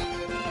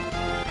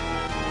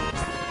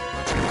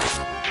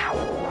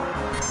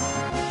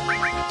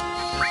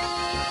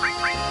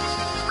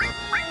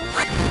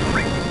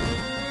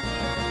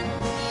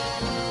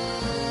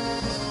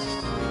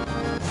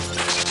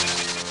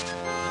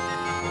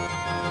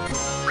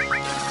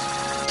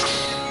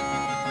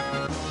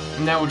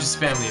 And now we'll just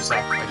spam the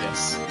attack, I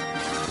guess.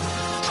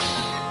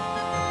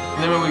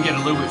 And then when we get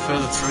a little bit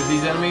further through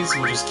these enemies,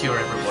 we'll just cure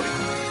everybody.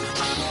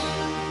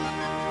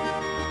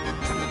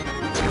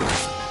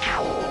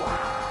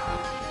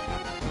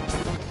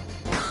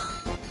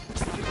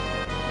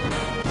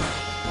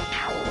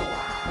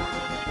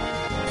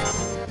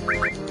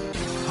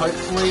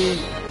 Hopefully,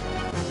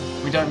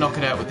 we don't knock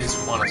it out with this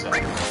one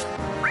attack.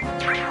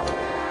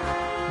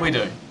 We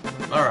do.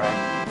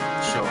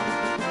 Alright, sure.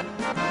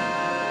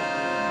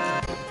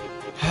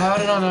 How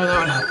did I know that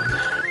would happen?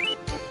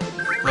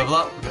 Level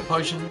up, we got a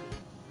potion.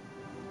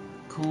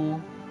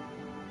 Cool.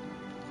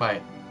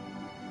 Wait.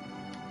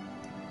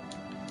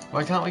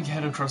 Why can't we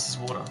head across this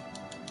water?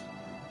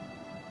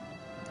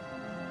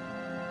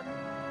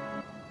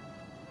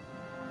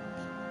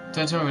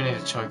 Don't tell me we need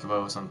a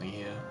chocobo or something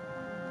here.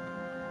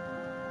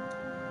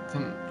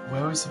 Then,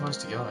 where are we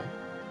supposed to go?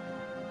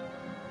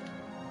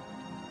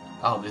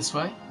 Oh, this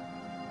way?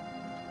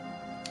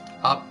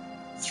 Up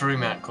through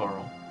Mount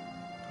Coral.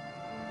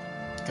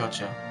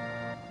 Gotcha.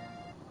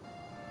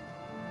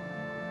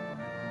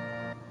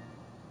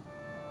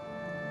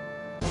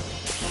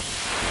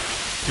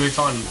 Do we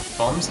find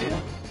bombs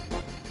here?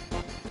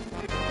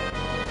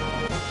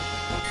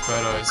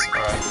 Photos,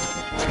 alright.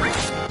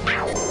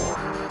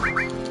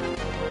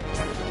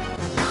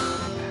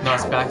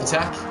 Nice back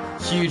attack.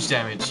 Huge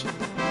damage.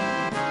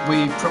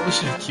 We probably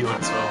should have cured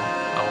as well.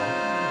 Oh well.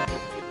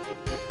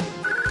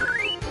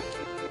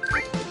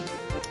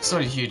 It's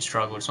not a huge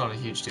struggle, it's not a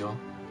huge deal.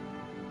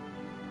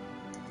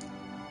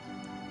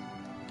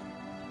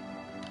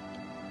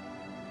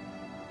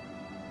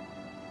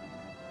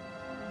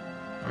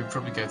 We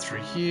probably go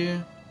through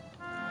here,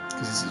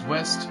 because this is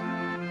west.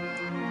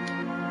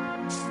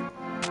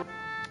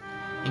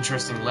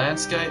 Interesting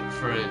landscape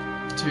for a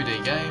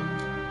 2D game.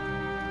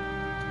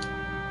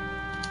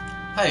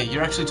 Hey,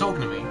 you're actually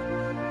talking to me.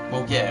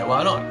 Well, yeah,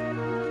 why not?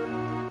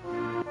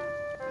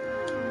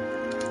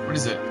 What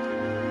is it?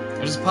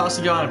 I just passed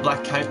a guy in a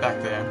black cape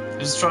back there. I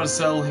just tried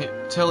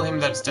to tell him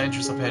that it's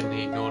dangerous up ahead and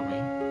he ignored me.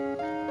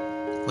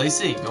 At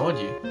least he ignored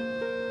you.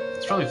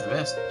 It's probably for the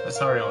best. Let's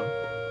hurry on.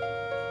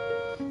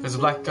 There's a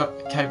black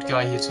caped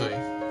guy here too.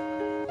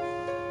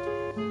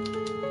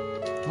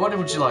 What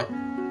would you like?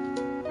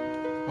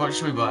 What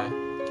should we buy?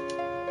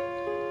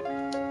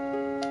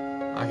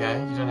 Okay,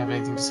 you don't have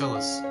anything to sell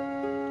us.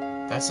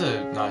 That's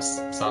a nice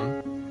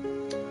son.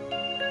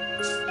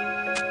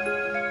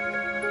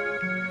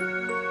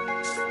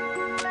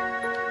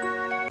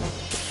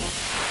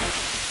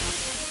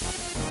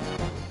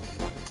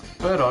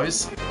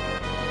 Birdos.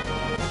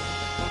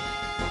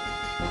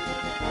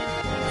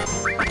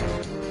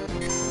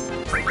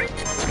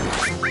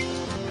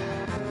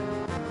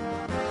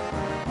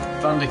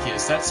 Thunder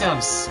Kiss, that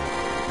sounds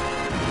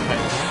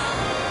painful.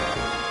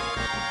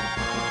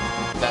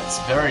 That's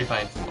very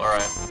painful,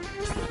 alright.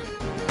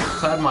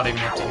 Cloud might even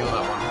have to heal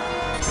that one.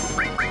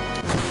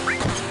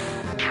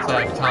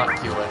 Cloud can't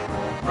heal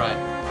anymore, right.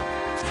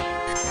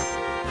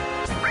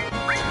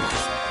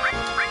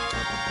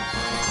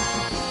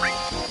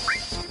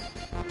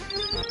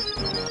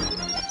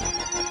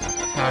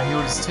 How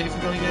healed is Tifa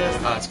gonna get?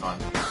 Ah, that's fine.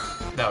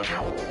 That would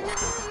help.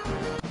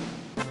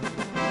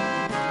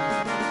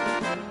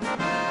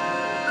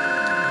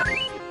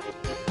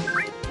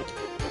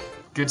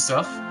 Good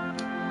stuff.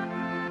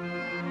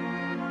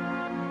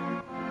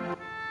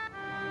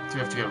 Do we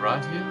have to go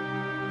right here?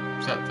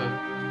 Is that the...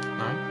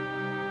 no?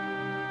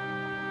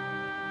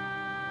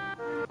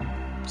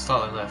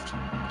 Slightly left.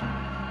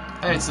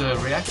 Hey, it's a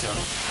reactor.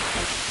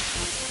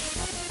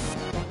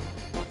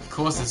 Of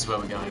course this is where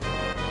we're going.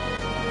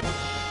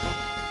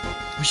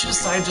 We should have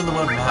saved on the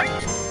word map.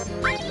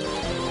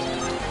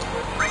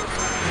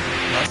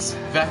 Nice.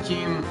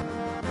 Vacuum.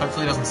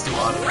 Hopefully it doesn't steal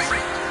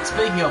items.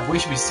 Speaking of, we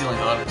should be stealing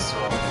items as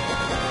well.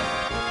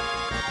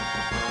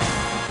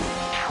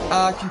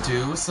 I can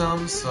do with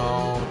some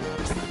salt.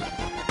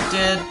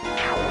 Dead.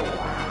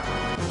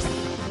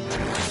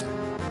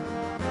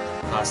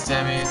 Nice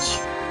damage.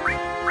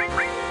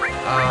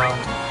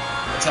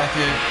 Attack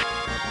it.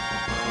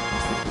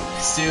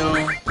 Steal.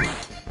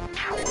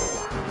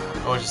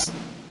 Or just...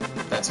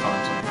 that's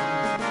fine too.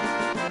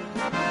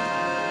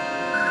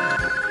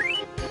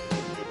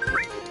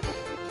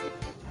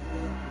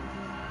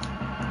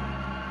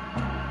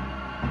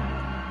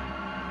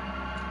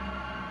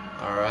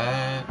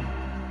 Alright.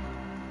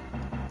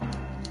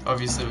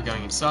 Obviously we're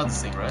going inside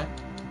this thing, right?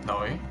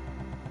 No.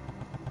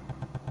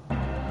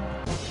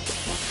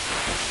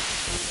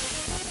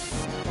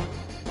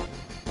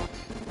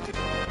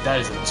 That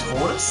is a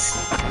tortoise?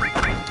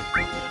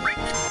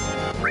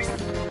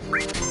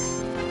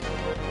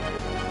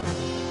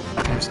 I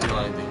couldn't steal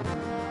anything.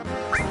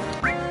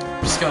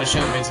 I'm just going to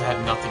show it means I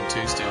had nothing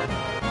to steal.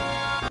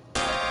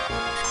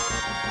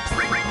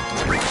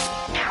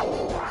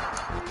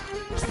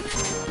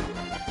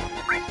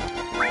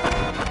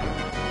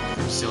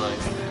 Couldn't steal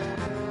anything.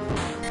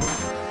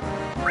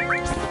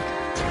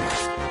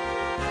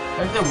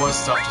 Maybe there was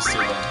stuff to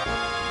steal then.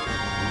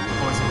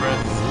 Poison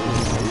breath.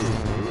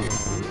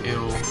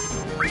 Ew.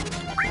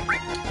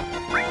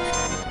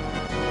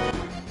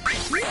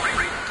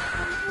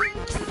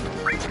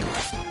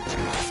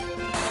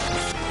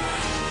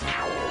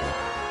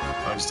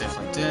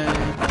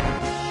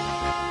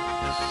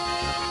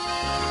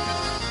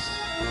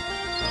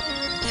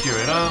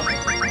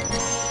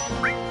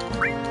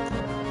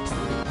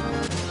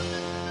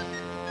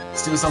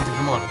 Steal something,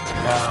 come on.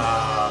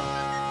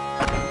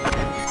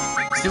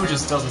 Still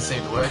just doesn't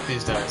seem to work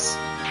these days.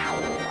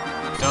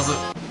 Does it?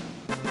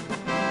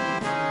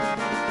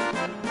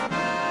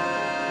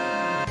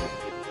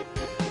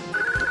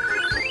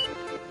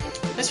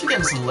 At least we're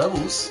getting some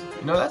levels.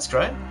 You know, that's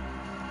great.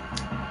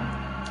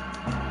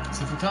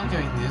 So if we can't go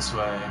in this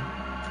way...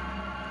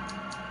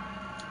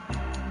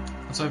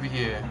 What's over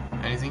here?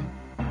 Anything?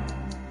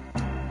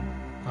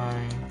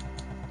 No.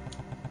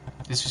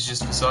 This was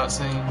just for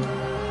sightseeing.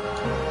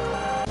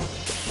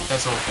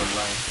 That's all for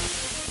lane.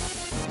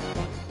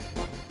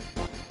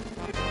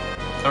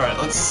 Alright,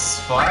 let's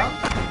fire.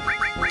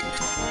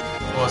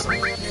 Awesome.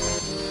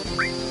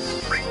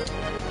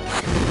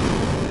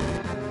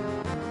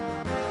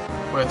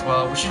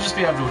 Worthwhile. We should just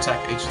be able to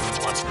attack each of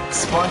them once.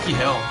 Spiky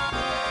hell.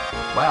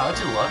 Wow, that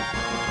did a lot.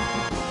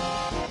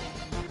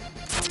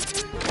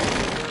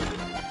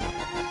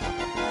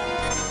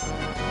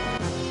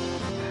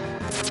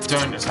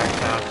 Don't attack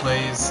Cloud,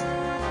 please.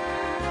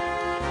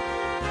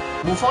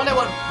 We'll find out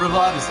what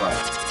Revive is like.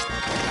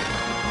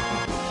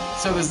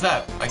 So there's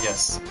that, I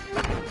guess.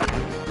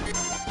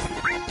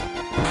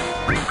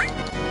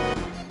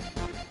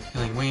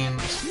 Healing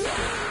Wind.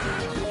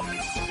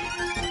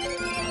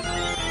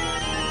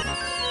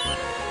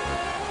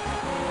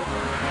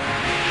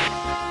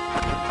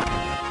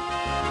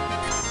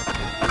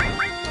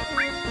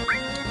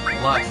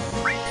 Life.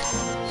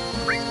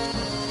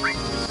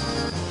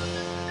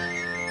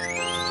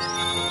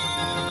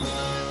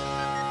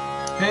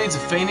 Who needs a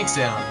Phoenix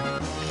down?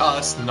 Oh,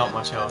 that's not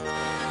much health.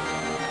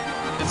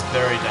 It's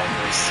very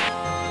dangerous.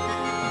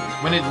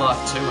 We need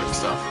life too and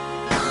stuff.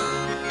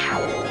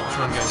 Which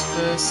one goes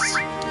first?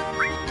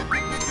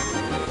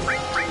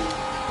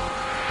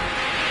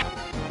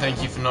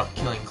 Thank you for not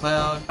killing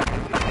Cloud.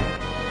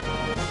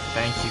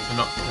 Thank you for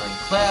not killing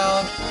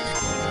Cloud.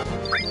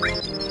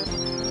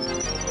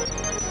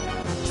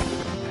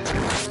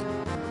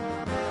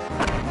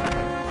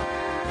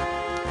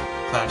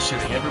 Cloud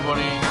shooting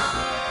everybody.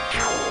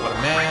 What a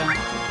man.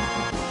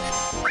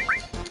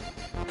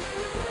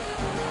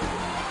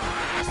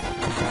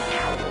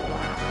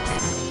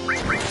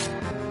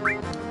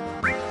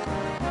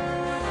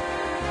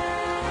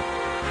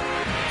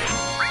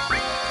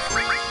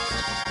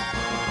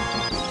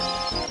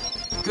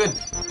 Good.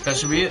 That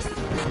should be it. Full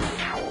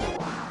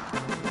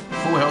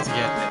health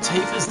again.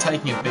 Tifa's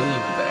taking a beating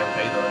with the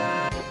MP though.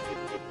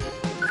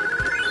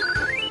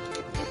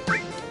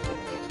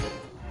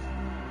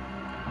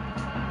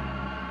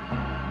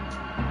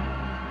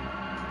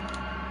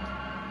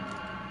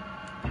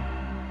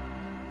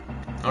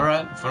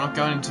 Alright, if we're not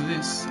going into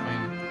this, I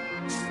mean...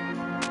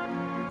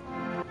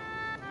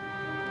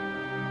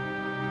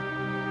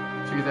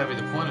 I figured that'd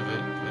be the point of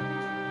it, but...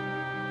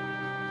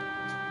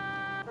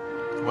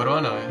 What do I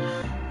know?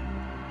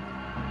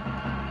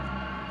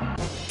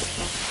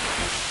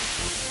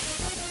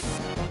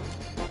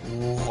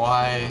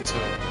 Why to...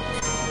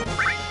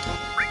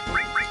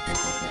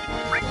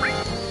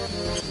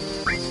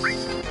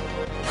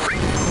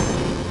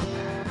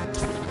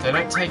 They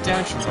don't take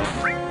damage from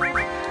that.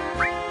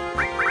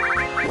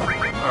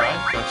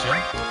 Alright, gotcha.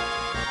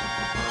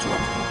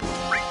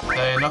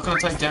 They're not going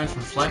to take damage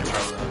from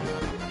flamethrower though.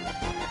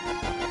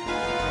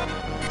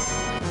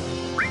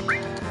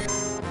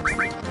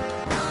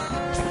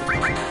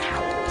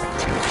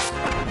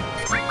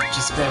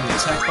 Just spam the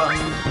attack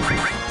button.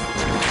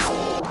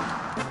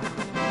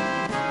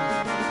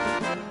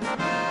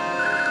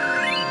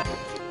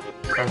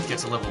 Gareth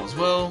gets a level as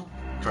well.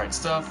 Great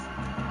stuff.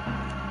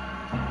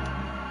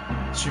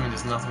 Assuming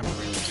there's nothing to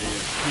really do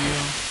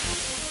here.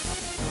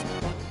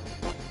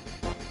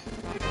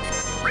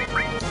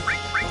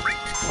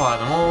 Fire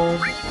them all.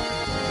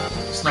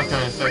 It's not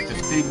going to affect the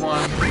big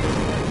one.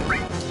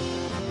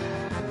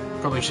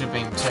 Probably should have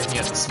been taking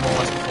out the small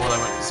ones before they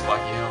went for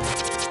Spiky Hell.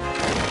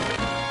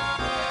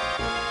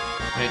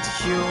 We need to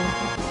heal.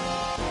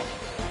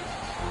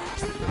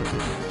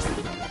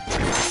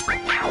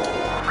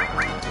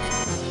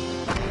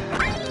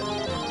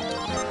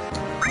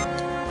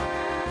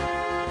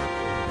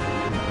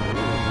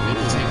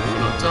 Nicotine for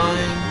not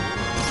dying.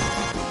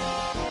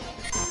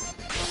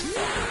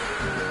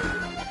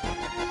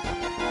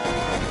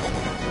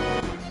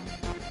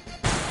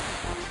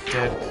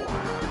 Dead.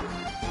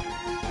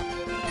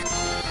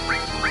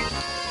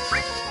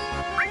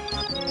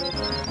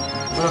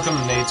 We're not going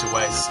to need to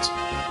waste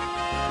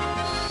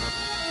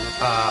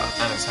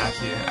an attack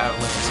here.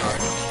 Sorry.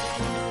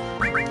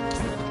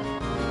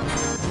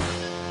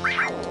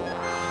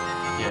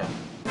 Yeah.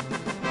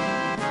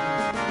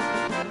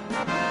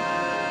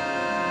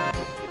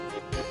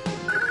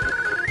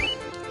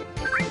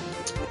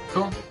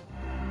 Cool.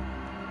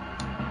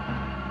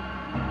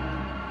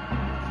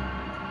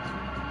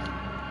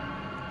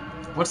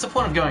 What's the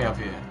point of going up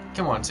here?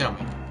 Come on, tell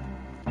me.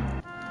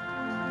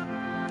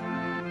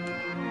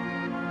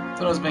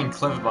 Thought I was being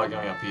clever by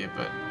going up here,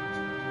 but...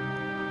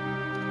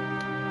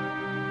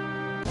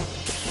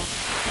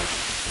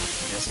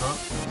 Guess not.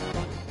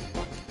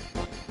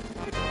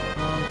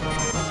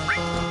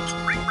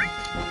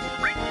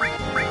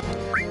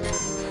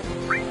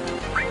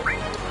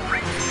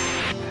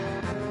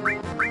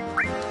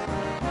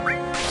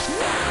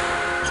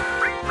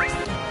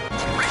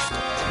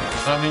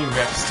 don't think we'll be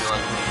able to steal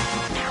anything.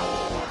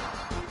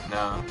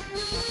 No.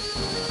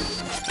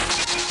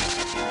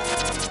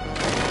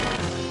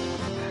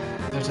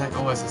 The attack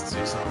always has to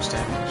do so much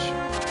damage.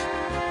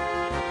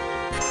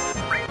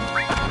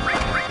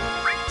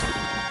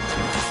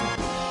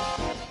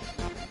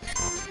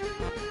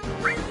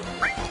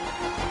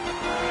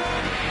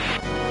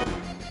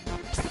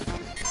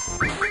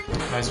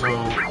 Might as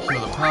well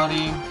kill the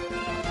party.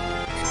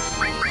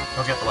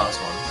 I'll get the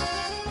last one.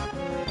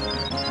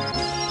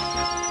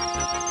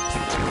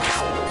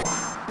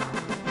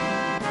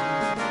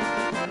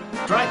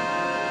 Great!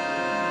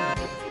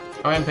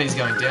 Our MP's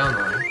going down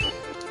though.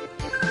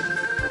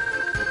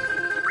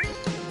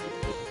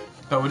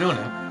 But we're doing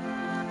it.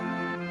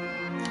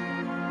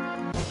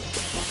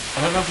 I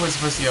don't know if we're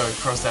supposed to go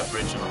across that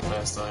bridge or not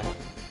first though.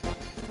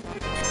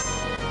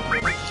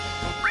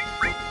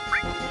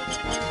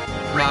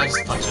 Nah,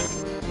 just punch it.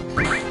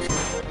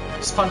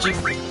 Just punch it.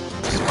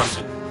 Just punch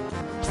it.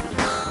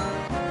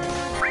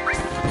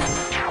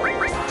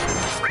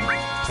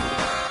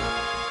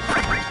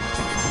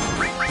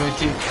 Good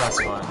kick, that's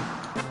fine.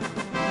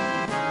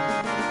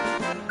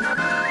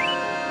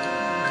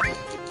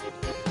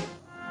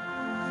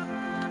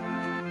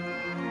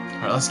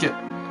 Alright, let's get...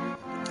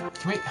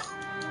 Can we...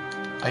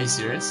 Are you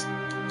serious?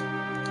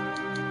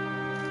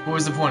 What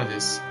was the point of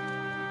this?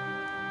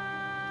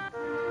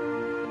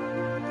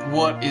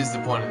 What is the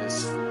point of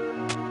this?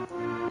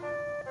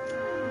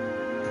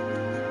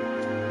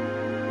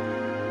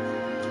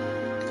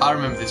 I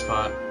remember this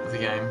part of the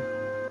game.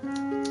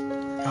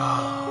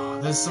 Oh,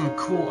 there's some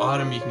cool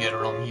item you can get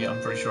along here,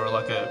 I'm pretty sure,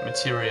 like a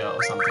materia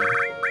or something.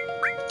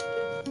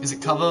 Is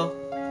it cover?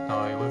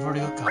 No, we've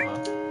already got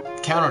cover.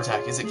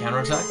 Counterattack, is it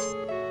counterattack?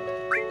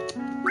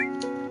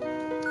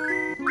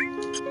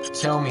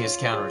 Tell me it's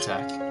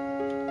counterattack.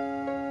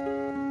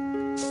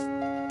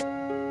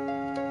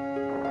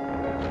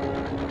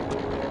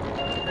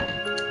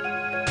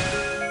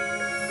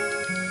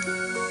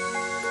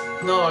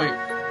 No.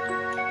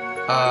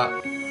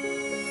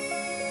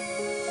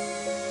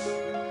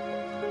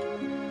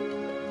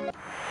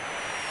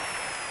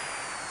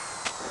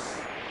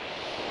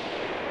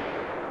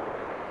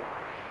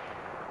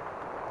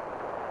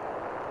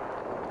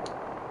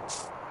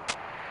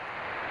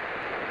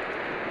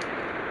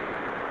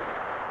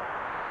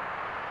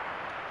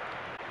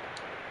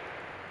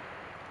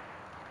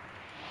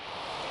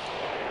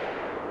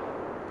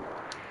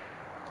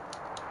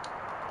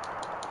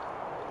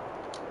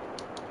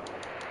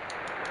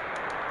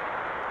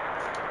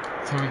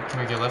 Can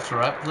we get left or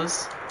right,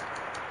 please?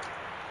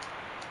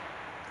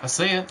 I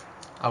see it.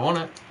 I want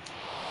it.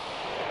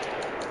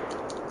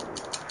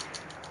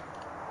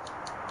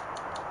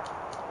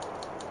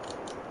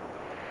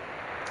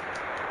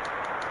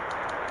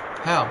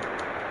 How?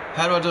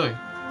 How do I do?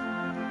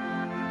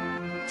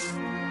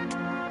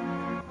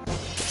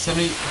 Send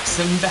me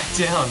back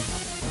down.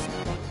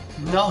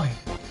 No.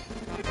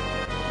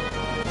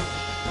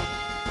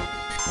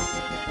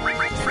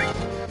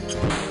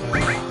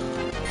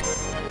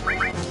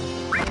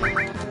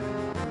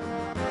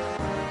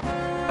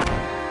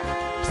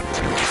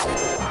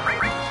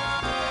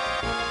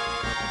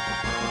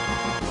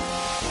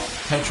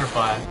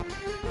 Petrify.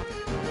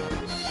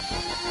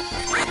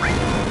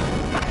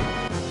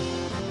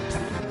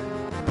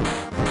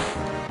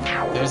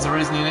 There's the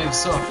reason you need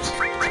soft.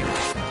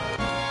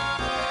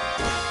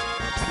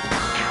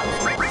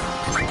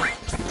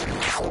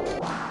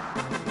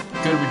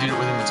 Good, we did it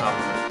within the time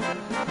limit.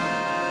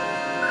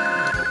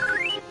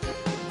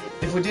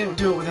 If we didn't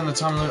do it within the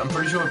time limit, I'm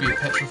pretty sure we'd be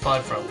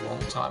petrified for a long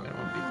time and it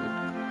wouldn't be good.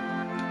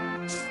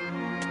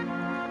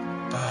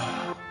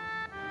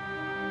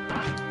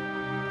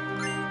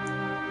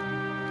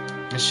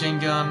 Machine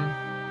gun.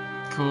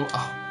 Cool.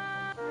 Oh.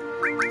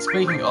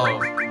 Speaking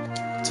of,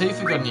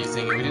 Tifa got a new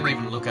thing and we didn't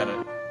even look at it.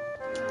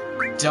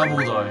 Double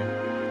though.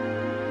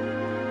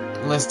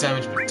 Less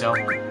damage but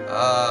double.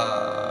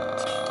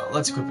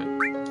 Let's equip it.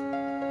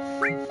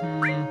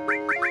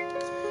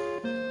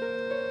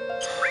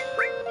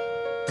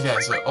 Okay,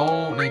 so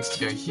all needs to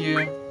go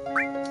here.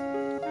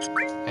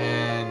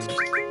 And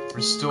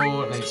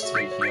restore needs to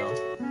go here.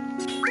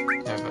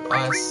 Now we've got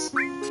ice,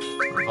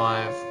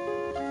 revive.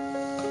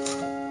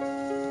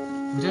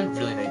 We don't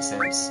really make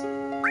sense.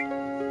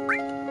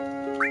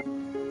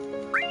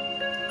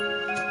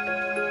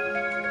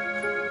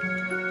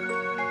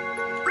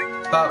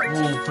 But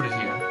we'll put it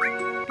here.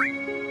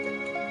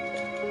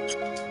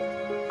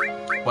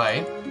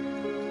 Wait.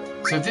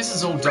 So if this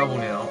is all double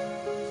now,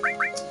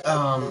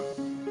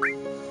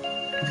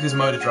 because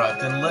motor drive,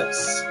 then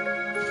let's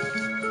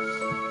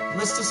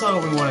decide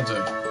what we want to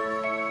do.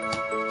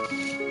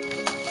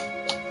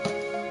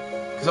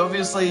 Because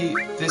obviously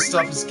this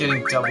stuff is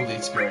getting double the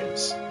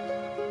experience.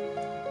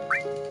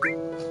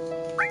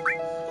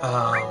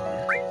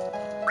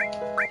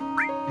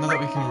 Not that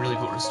we can really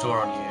put restore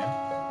on here.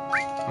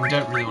 And we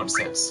don't really want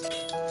sets.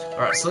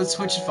 Alright, so let's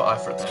switch it for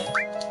Ifrit then.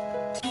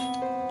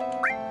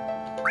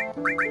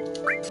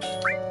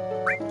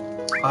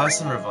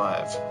 Ice and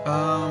revive.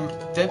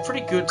 They're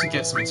pretty good to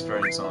get some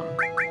experience on.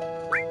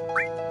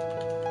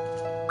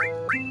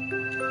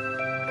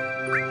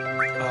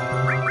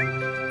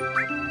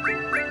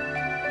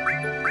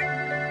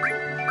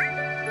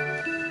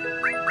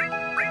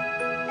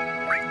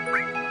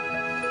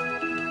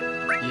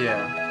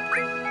 Yeah.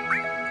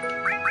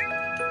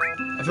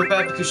 I feel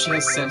bad because she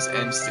has sense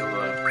and still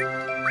though.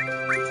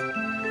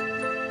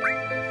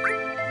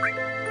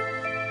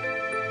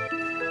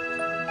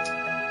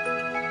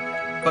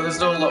 But there's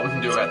not a lot we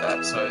can do about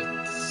that, so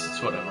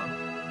it's whatever.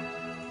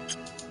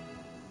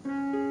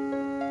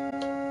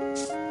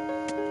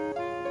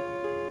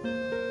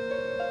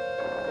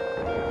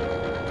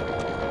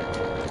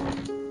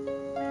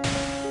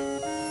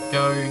 Go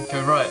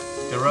right,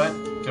 go right,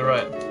 go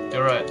right,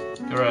 go right,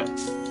 go right.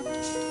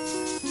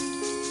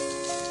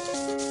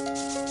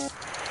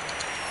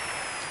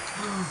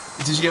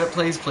 Did you get it?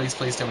 Please, please,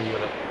 please tell me you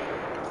got it.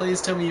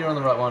 Please tell me you're on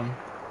the right one.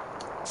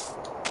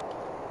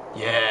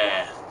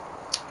 Yeah.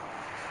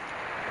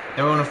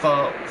 Now we want to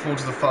fall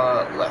to the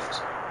far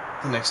left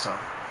the next time.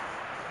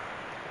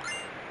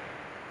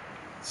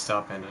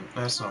 Star pendant.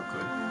 That's not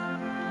good.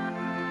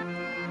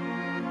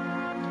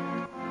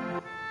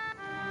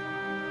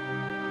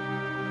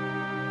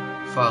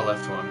 Far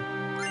left one.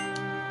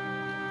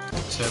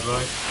 Turbo.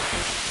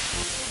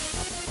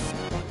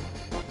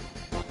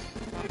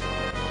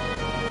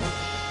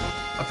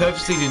 I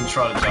purposely didn't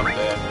try to jump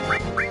there.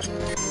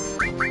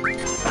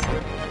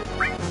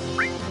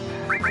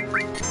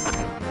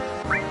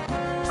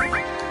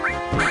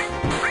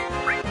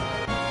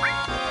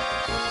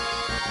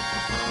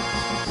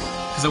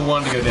 Because I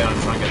wanted to go down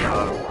and try and get the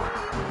hurdle.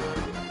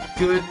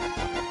 Good.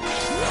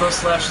 Cross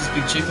slash is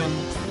big chicken.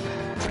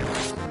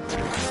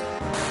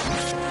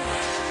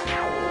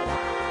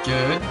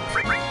 Good.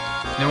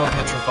 No more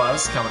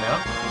petrifiers coming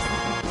out.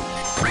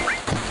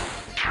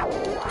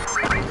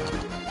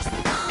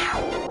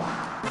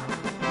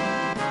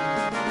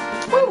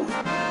 Woo!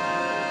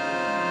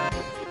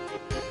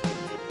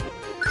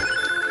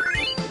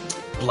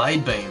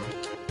 Blade beam.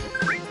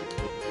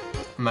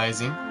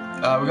 Amazing.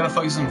 We're going to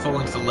focus on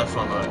falling to the left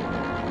one though.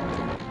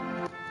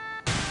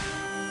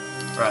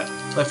 Right,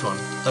 left one,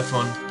 left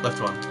one,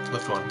 left one,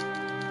 left one.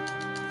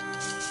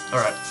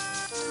 Alright.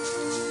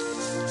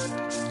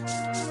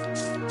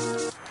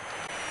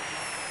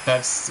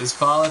 That's as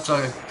far left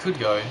as I could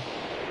go.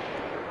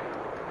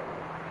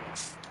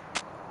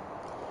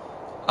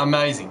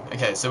 Amazing.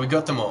 Okay, so we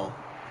got them all.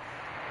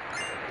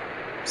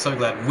 So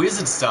glad.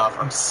 Wizard stuff,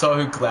 I'm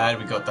so glad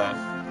we got that.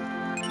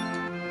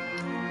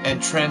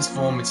 And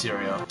transform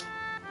material.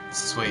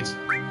 Sweet.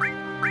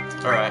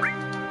 Alright.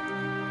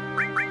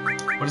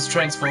 What is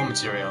transform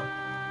material?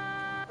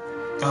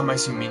 Oh, it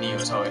makes you mini or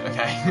something.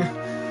 Okay.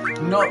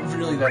 Not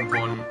really that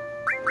important.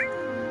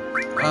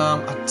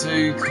 I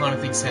do kind of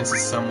think sense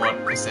is somewhat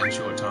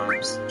essential at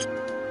times.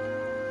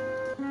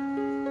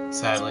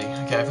 Sadly.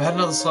 Okay, if I had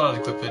another slot, I'd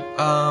equip it.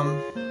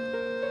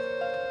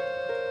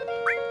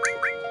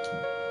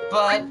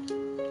 But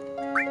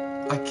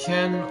I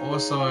can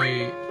also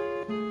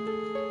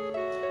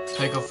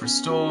take off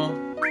restore,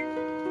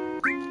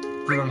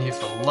 put it on here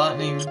for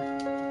lightning,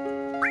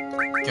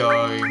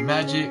 go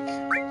magic,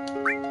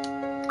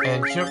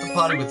 and cure up the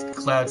party with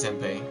Cloud's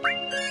MP.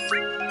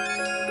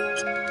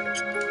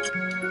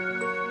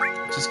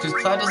 Just because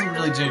Cloud doesn't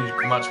really do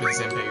much with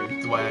his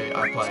MP the way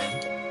I play him.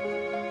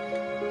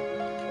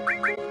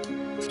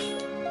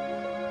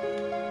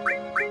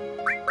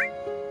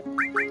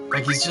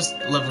 Like, he's just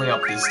leveling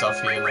up this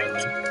stuff here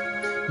mainly.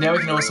 Now we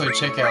can also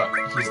check out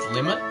his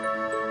limit.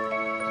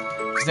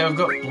 Because now we've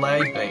got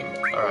Blade Beam.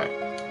 Alright.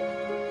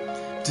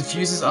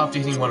 Diffuses after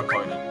hitting one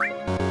opponent.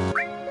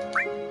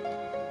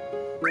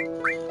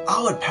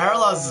 Oh, it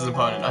paralyzes an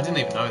opponent. I didn't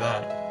even know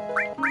that.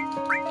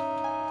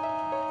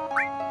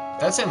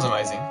 That sounds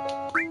amazing.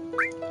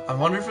 I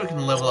wonder if it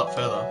can level up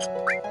further.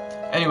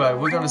 Anyway,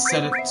 we're going to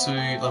set it to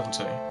level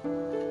 2.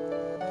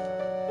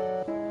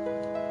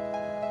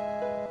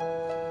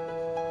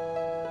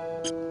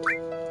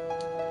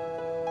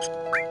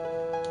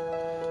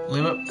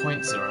 Limit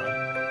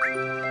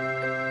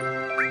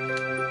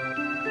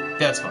 0.0.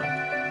 That's fine.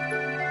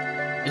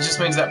 It just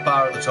means that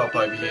bar at the top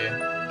over here,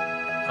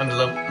 under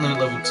limit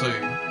level 2,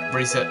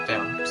 reset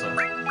down, so.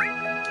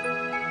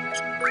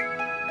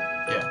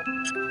 Yeah,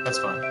 that's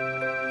fine.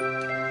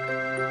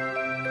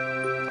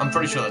 I'm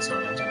pretty sure that's what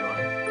I meant anyway.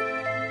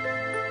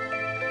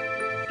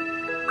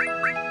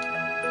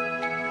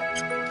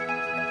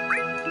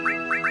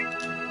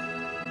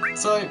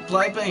 So,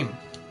 Blade Beam.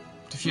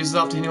 Diffuses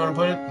after hitting one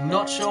opponent.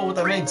 Not sure what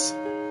that means.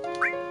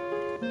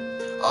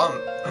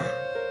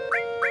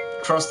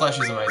 Cross Slash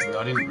is amazing.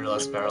 I didn't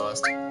realise it's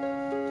paralysed.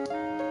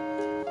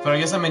 But I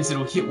guess that means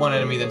it'll hit one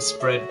enemy, then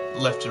spread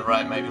left and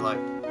right, maybe like...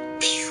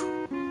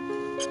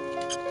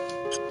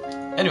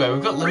 Anyway,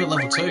 we've got limit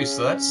level 2,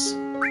 so that's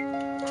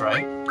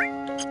great.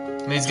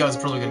 And these guys are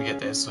probably going to get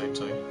there soon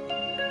too.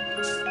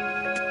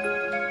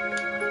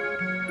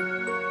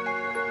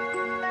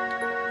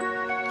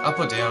 Up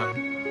or down?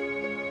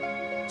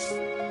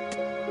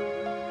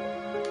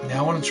 Now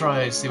I want to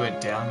try and see where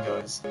down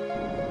goes.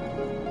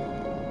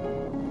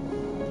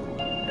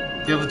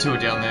 The other two are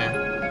down there.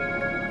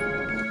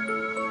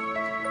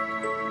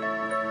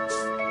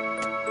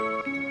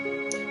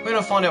 We're going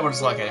to find out what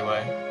it's like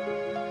anyway.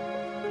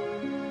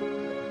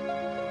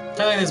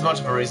 Don't think there's much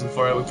of a reason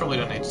for it. We probably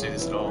don't need to do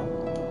this at all.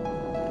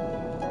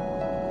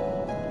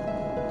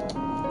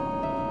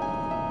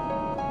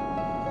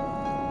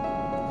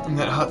 And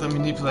that hut that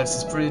manipulates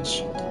this bridge.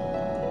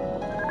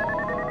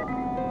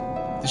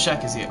 The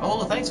shack is here.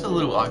 Oh, thanks for the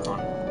little icon.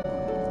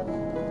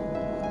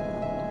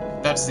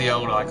 That's the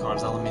old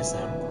icons, I'll miss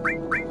them.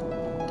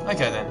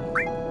 Okay then.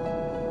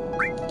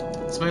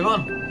 Let's move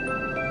on.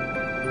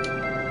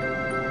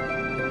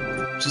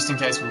 Just in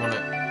case we want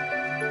it.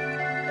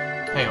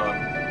 Hang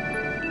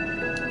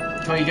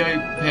on. Can we go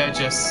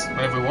PHS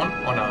whenever we want,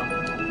 or no?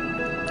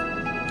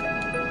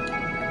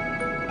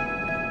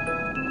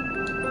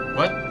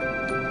 What?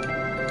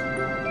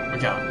 We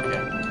can't,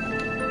 okay.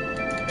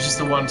 It's just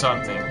a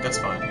one-time thing, that's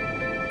fine.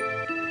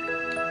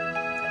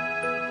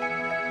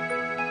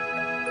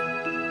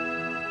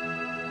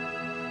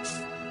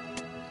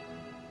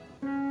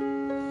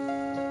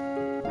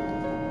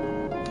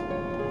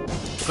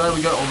 Glad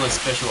we got all those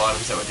special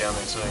items that were down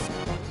there too.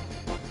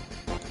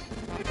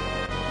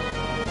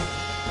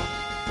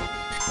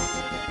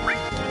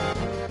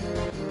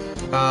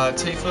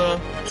 Tifa,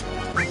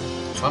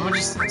 why am I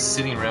just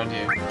sitting around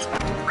here?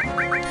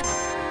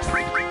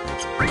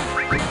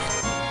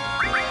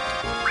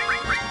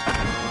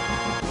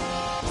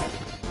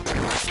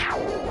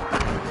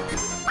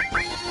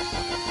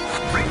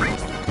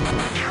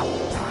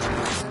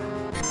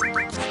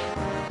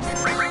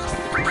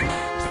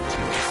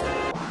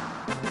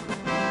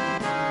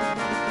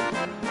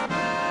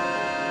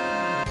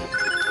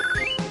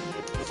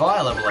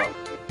 Fire level up.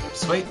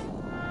 Sweet.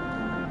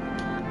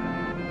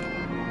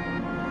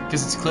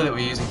 Because it's clear that we're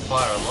using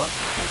fire a lot.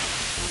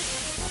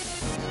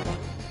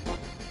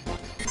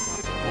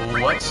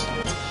 What?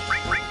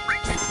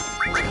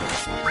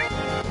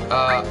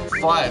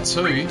 Fire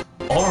 2?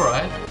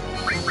 Alright.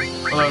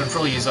 Although it would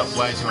probably use up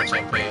way too much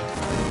AP.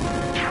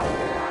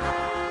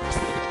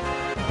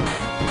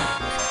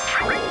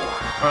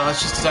 Alright,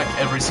 let's just attack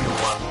every single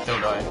one.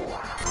 They'll die.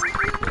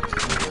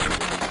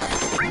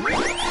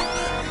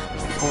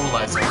 Full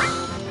laser.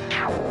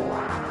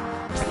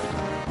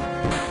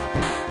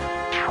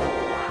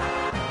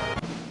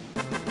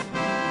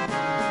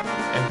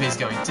 MP's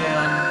going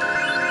down.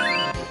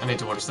 I need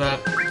to watch that.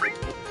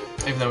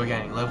 Even though we're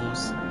gaining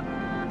levels.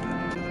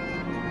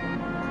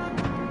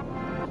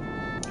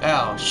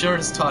 Ow, sure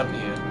it's tight in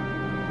here.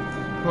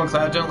 Come on,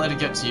 Cloud, don't let it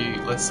get to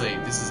you. Let's see,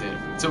 this is it.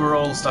 So we're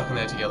all stuck in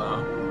there together,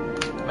 huh?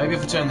 Maybe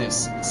if we turn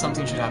this,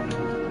 something should happen.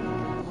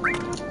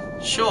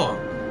 Sure.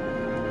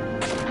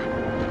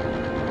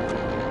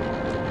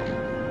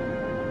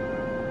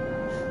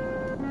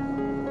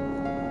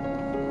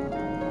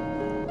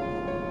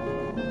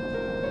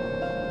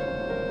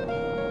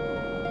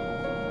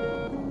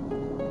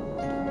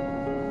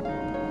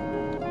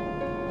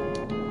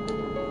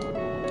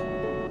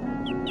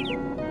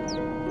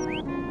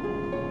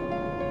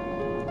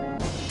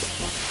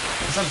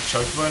 Is that a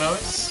chocobo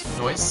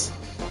noise?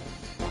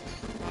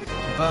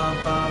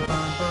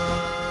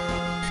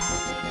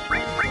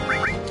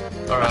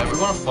 Alright, we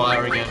want to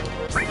fire again.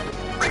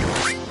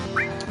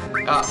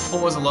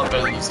 4 is a lot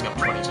better than using up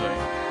 22.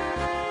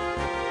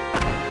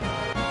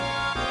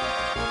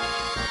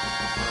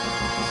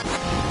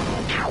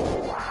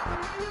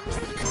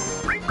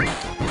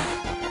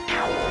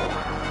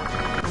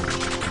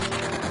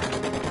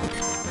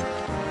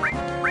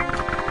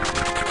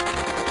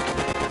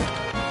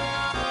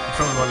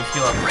 Probably want to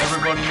heal up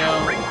everybody now.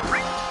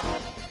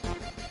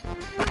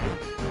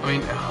 I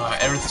mean,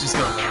 Aerith's just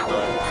gonna let it go.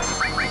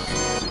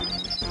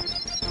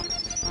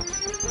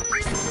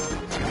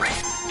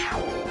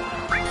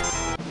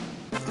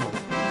 Cool.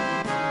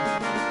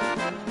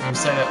 I'm gonna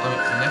save that limit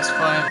for the next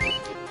fight.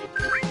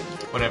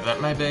 Whatever that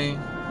may be.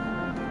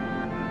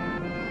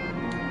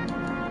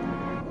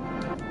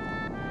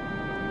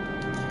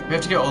 We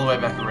have to go all the way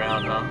back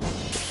around, huh?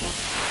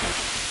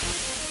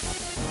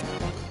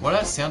 What did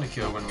that sound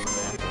occur when we were there?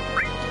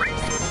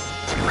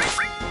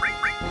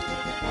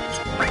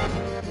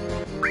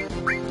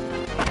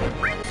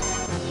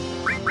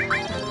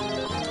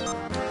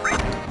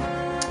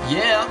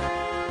 Yeah!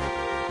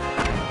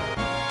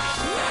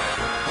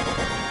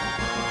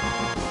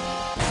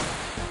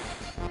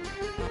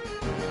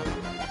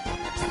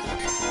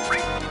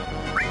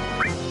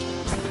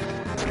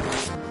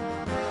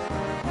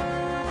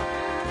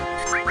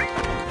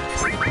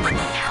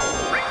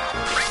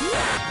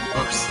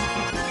 Oops.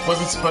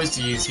 Wasn't supposed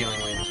to use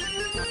Healing Wind.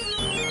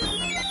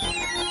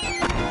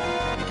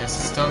 Guess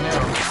it's done now.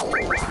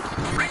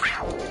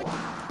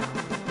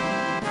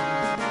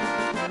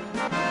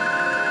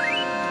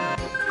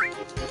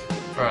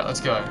 Alright,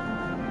 let's go.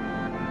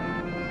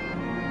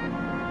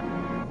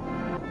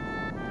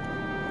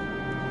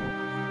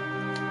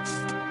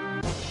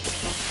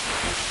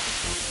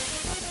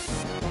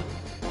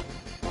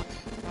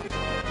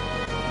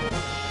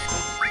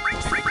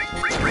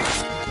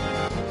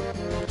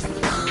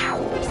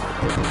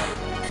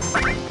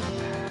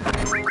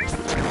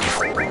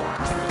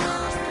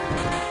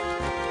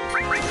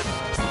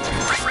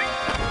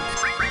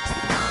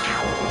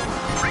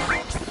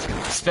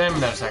 Spam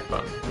that attack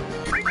button.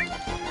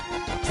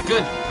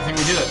 Good, I think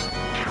we did it.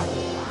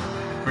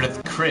 Rid of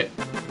the crit.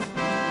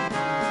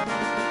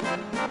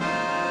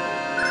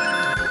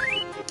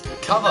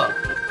 Cover.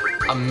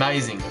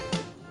 Amazing.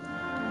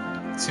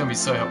 It's gonna be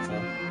so helpful.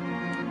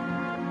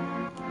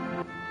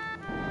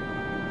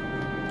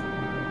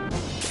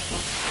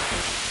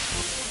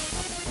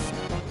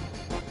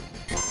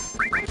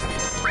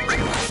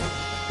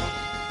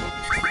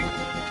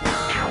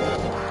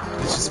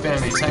 Let's just spam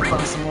the attack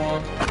button some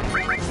more.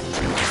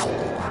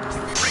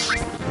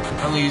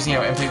 Only using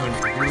our MP when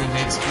it really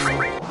needs to.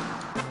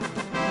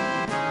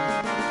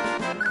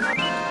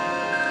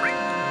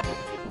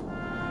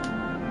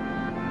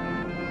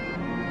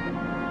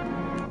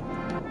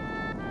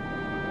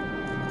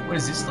 What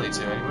does this lead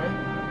to anyway?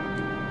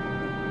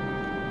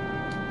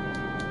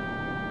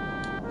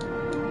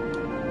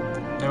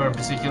 Nowhere in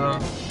particular?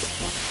 Of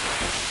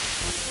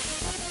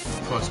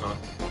course not.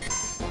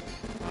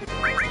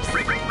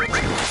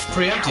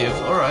 Preemptive,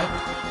 alright.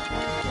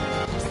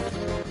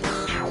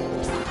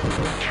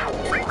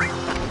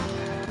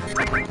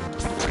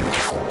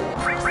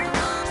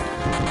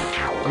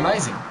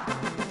 Amazing.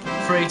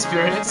 Free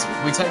experience,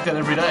 we take that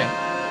every day.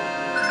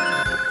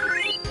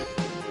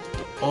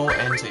 All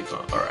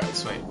Antifa, alright,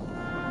 sweet.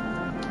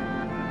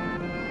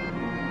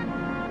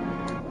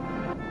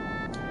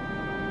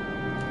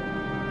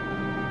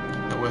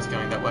 Not worth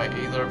going that way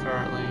either,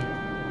 apparently.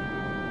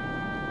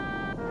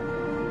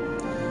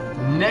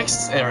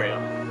 Next area.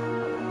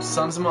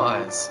 Sons of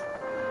my eyes.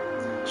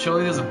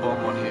 Surely there's a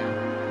bomb on here.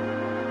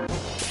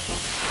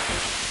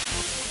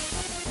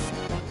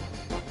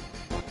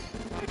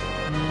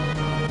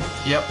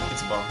 Yep,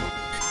 it's a bomb.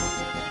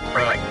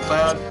 Alright,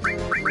 Cloud.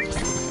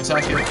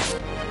 Attack it.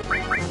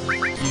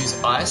 Use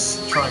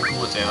ice, try and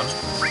cool it down.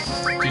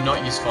 Do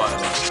not use fire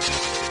though.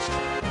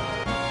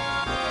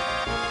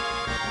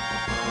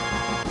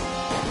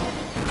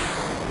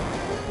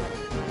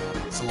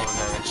 It's a lot of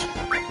damage.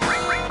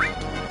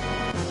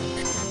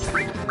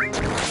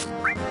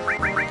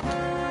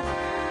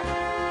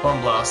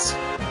 Bomb blast.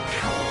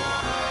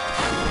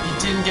 You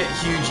didn't get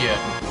huge yet.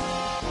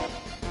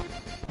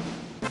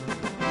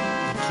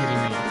 You're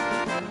kidding me.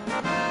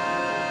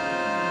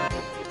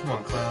 Come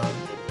on, Cloud.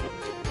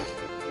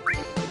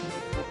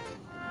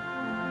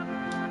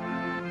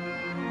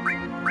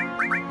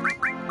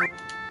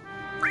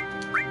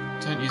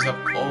 Don't use up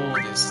all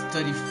this.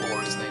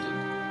 34 is needed.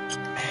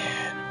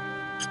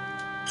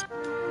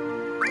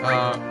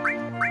 Man.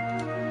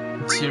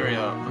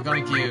 Interior. We're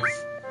gonna give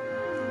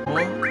 4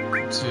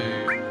 to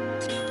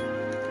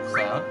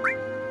Cloud.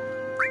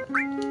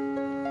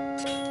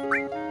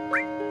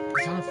 We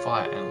can't have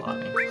fire and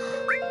lightning.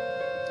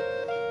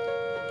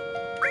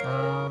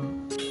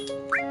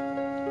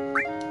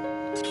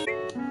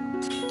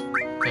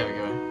 There we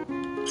go.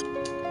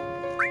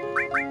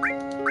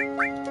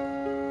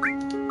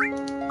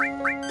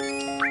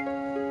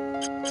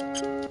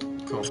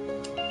 Cool.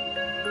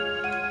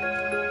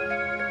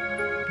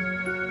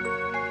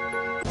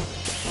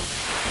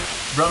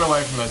 Run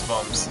away from those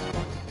bombs.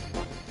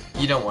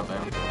 You don't want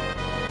them.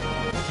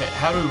 Okay,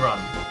 how do we run?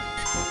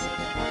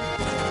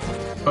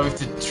 Both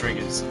the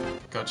triggers.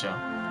 Gotcha.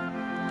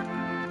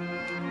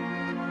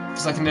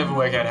 Because I can never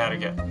work out how to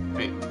get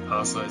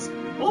past those.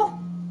 Oh!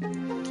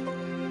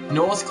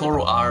 North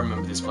Coral, I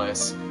remember this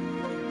place.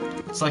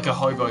 It's like a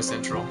hobo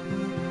central.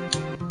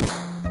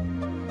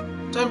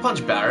 Don't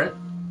punch Barrett.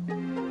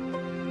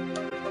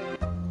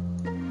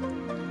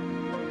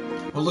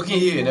 Well, looking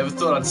here, never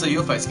thought I'd see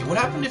your face again. What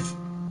happened if...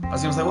 I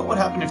was gonna say, what would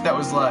happen if that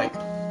was like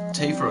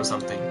Tifa or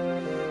something?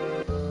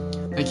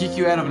 They kick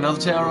you out of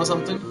another tower or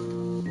something?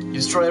 You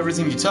destroy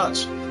everything you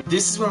touch.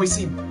 This is when we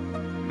see...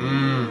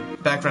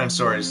 background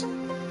stories.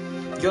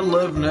 You got a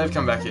lot of nerve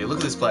come back here. Look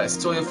at this place.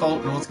 It's all your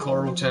fault. North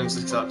Coral turns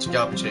to such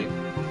garbage heap.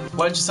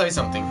 Why did you say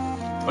something?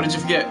 Why did you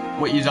forget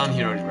what you've done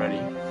here already?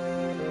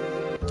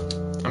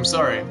 I'm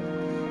sorry.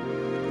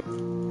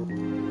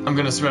 I'm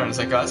gonna swear and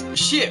say, guys,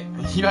 shit!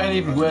 You ain't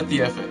even worth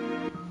the effort.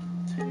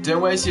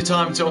 Don't waste your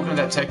time talking to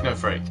that techno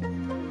freak.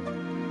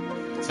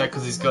 Is that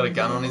because he's got a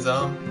gun on his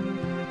arm?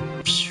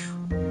 Phew.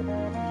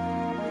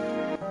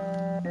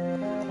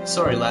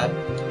 Sorry, lad.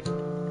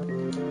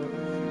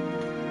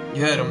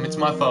 You heard him, it's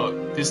my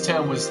fault. This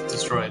town was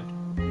destroyed.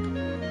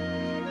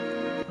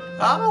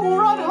 I will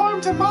run home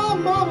to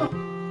Mama!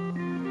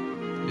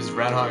 Just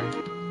ran home.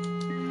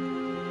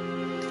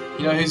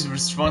 You know who's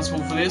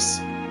responsible for this?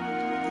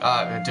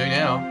 I do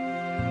now.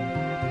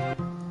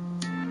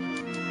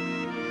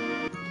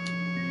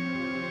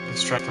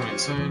 Extract coming in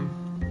soon.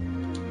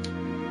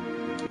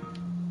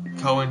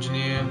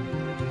 Co-engineer.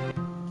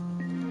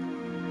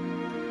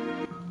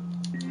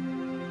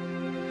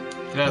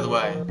 Get out of the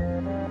way.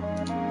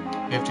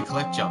 We have to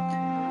collect junk.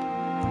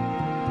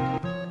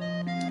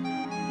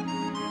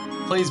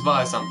 Please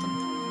buy something.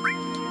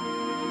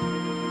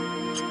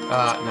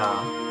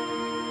 Nah.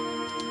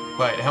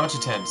 Wait, how much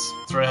are tents?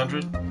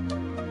 300?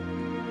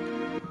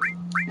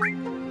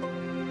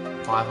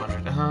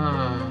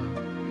 500.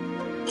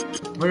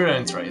 We're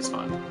in 3, it's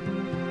fine.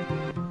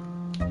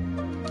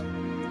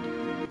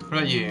 What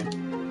about you?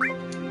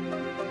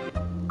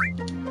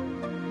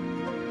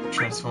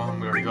 Transform,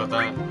 we already got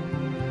that.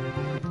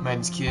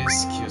 Maiden's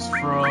Kiss, Cures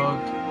Frog,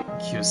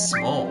 Cures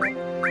Small. We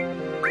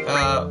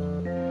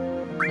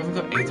haven't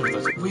got either of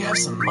those. We have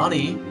some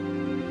money.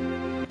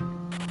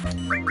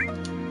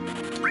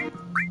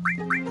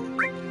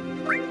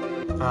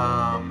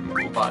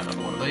 We'll buy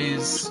another one of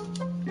these.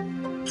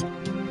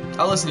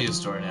 I'll listen to your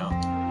story now.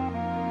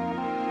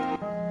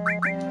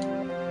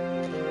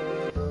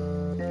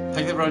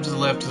 Take the road to the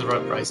left to the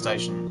rope race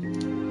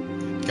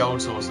station.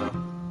 Gold saucer.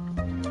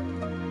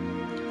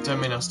 Don't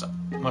mean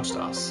much to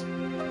us.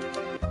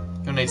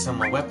 Gonna need some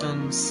more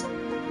weapons.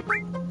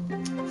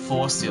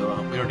 Force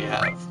Stealer, we already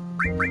have.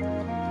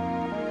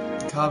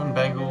 Carbon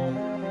Bangle.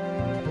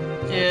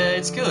 Yeah,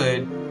 it's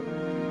good.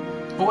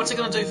 But what's it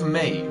gonna do for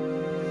me?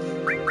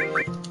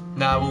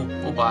 Nah,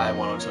 we'll buy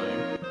one or two.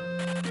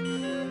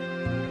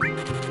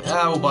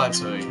 We'll buy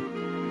two.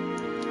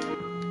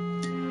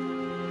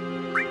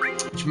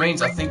 Which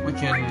means I think we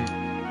can...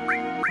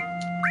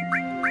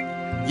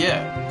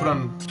 yeah, put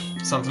on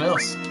something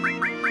else.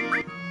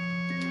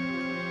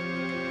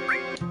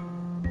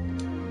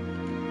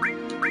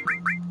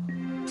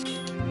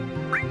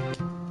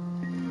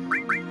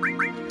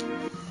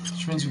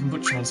 Which means we can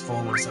put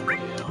Transform on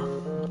somebody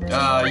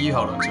now. You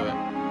hold on to it.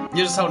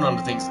 You're just holding on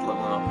to things leveling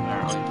up,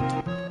 apparently.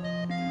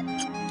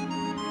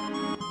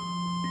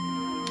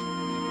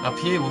 Up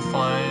here we'll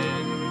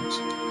find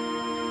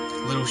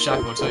a little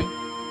shack or two.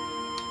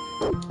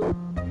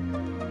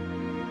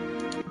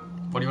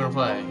 What do you want to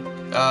play?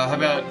 How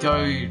about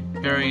go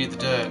bury the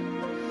dirt?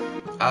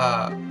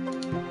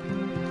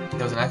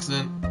 There was an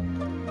accident.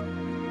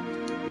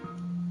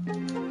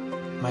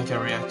 Mako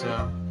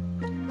reactor.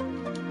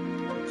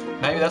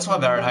 Maybe that's why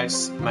Barrett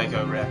hates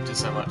Mako reactors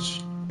so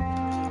much.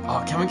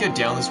 Oh, can we go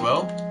down this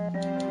well?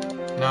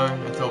 No,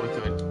 I thought we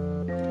could.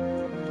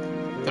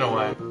 Don't know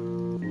why.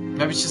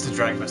 Maybe it's just a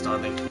Dragon Quest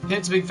 9 thing.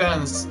 Hit a big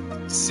fan of this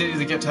city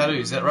that get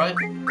tattoos, is that right?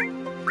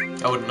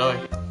 I wouldn't know.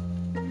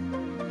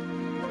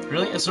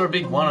 Really? I saw a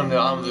big one on the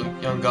arm of the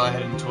young guy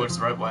heading towards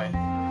the ropeway.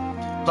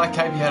 Black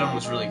cape he had on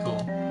was really cool.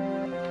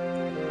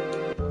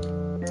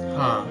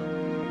 Huh.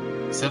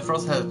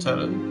 Sephiroth had a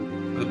tattoo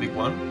with a big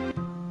one.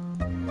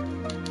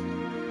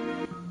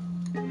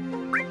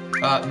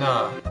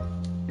 Nah.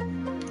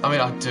 I mean,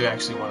 I do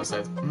actually want to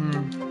stay.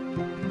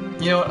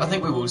 You know what? I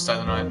think we will stay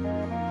the night.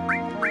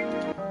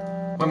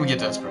 When we get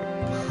desperate.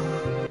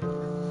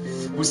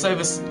 We'll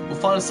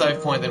find a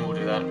save point, then we'll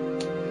do that.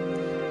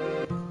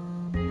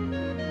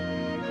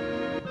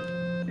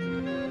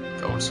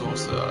 Gold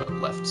source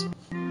left.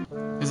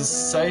 There's a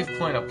save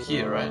point up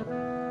here, right?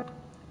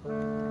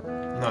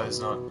 No, there's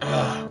not.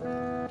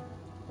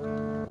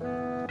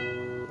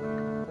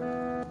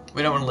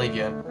 We don't want to leave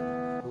yet.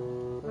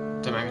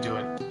 Don't make me do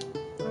it.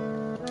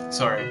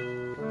 Sorry.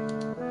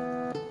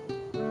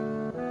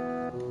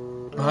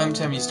 My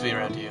hometown used to be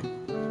around here.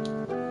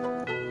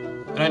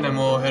 I don't know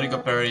more, heard it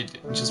got buried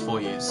in just 4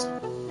 years.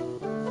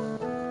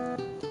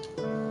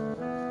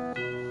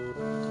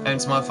 And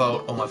it's my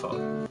fault, or my fault.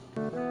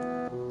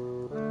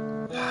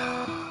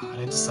 I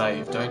need to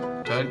save,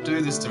 don't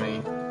do this to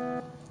me.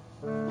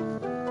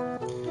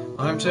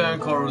 My hometown,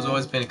 Coral, has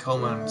always been a coal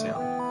mining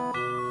town.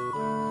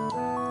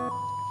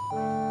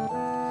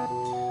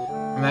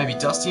 It may be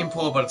dusty and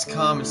poor, but it's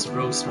calm, it's a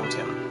real small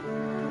town.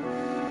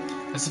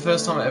 That's the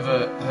first time I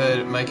ever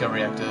heard Mako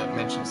Reactor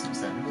mentioned since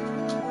then.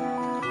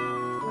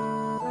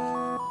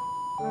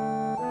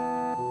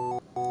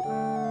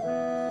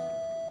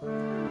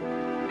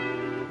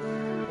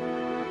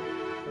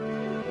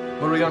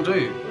 What are we gonna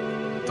do?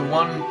 The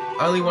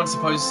only one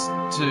supposed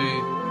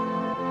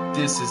to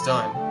this is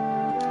done.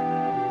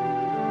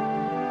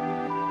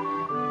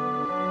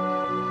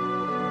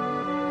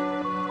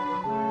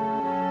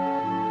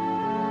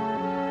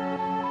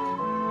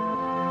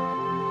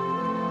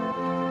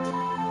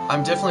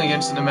 I'm definitely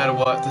against it no matter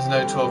what. There's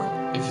no talk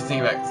if you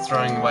think about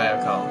throwing away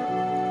our coal.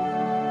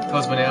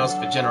 Coal's been ours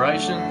for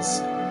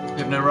generations. We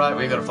have no right,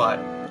 we've got to fight.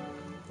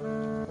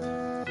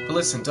 But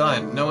listen,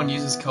 Diane, no one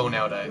uses coal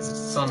nowadays. It's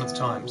the sign of the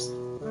times.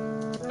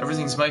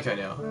 Everything's Mako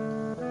now.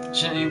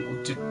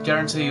 Shouldn't you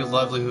guarantee your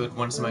livelihood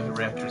once the Mako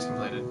reactor is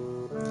completed?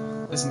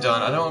 Listen,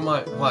 Diane, I don't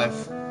want my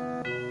wife,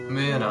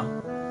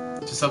 Myrna,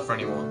 to suffer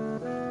anymore.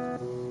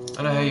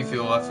 I know how you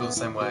feel, I feel the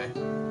same way.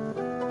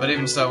 But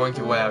even so, I won't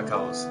give away our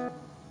coals.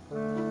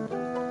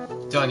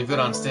 Diane, you've got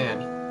to understand.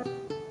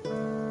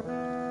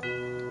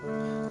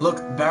 Look,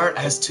 Barrett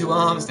has 2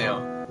 arms now.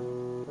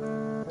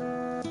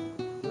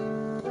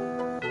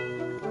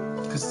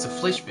 Because it's a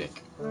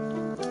fleshpick.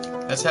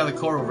 That's how the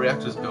coral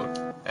reactor is built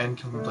and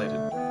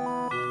completed.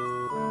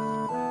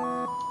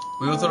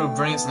 We all thought it would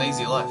bring us an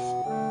easier life.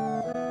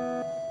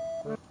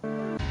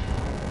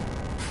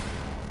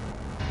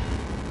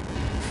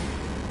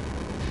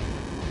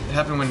 It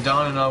happened when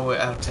Don and I were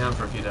out of town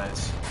for a few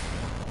days.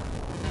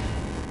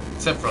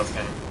 Sephiroth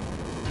came.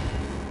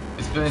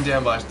 It's burned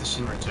down by the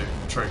Shinra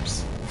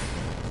troops.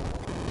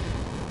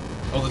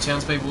 All the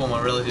townspeople, all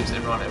my relatives,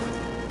 everyone,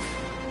 everything.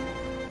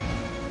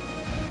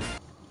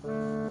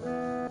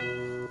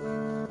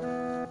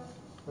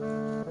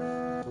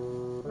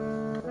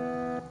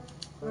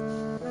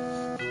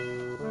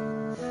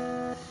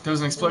 There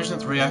was an explosion at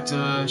the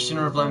reactor.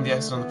 Shinra blamed the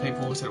accident on the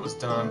people, said it was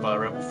done by a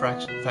rebel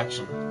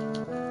faction.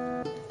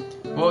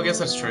 Well, I guess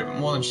that's true, but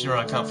more than Shinra,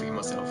 I can't forgive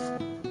myself.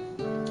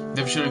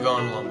 Never should have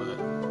gone along with it.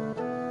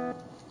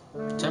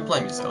 Don't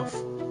blame yourself.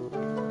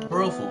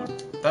 We're all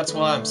flawed. That's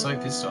why I'm so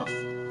pissed off.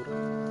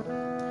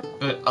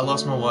 But I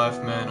lost my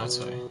wife, man, I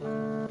too.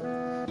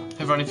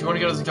 Hey, everyone, if you want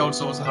to go to the gold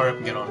source, hurry up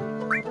and get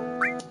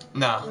on.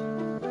 Nah.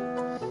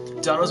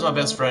 Dana was my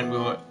best friend. We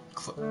were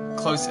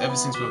close ever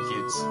since we were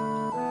kids.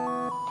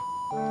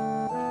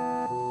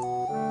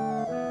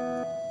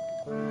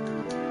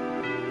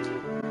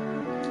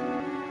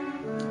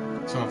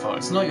 It's not my fault.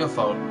 It's not your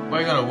fault.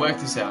 We're gonna work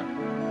this out.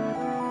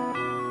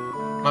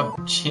 My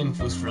chin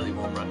feels really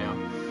warm right now.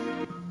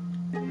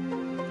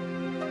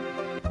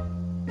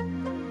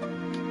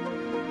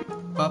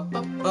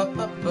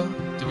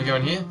 Did we go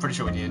in here? Pretty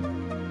sure we did.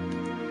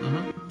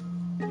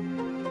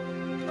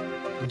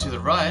 And to the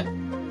right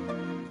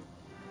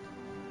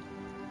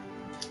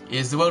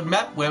is the world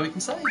map where we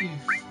can save.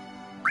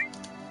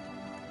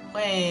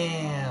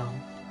 Wow.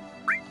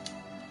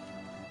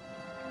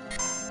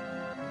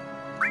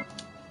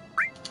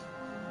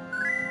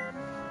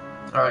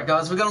 Alright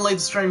guys, we're gonna leave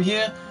the stream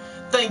here.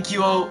 Thank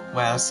you all.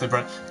 Wow, so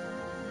bright.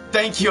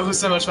 Thank you all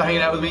so much for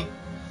hanging out with me.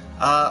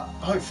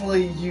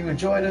 Hopefully you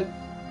enjoyed it.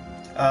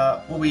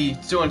 We'll be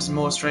doing some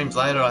more streams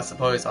later, I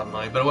suppose, I don't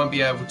know, but I won't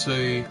be able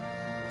to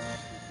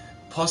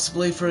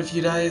possibly for a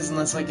few days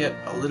unless I get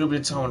a little bit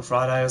of time on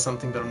Friday or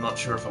something, but I'm not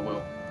sure if I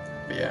will.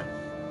 But yeah.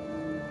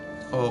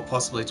 Or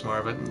possibly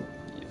tomorrow, but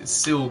it's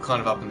still kind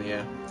of up in the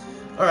air.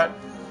 Alright,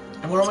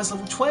 and we're almost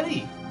level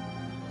 20!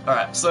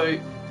 Alright, so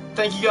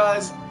thank you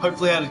guys,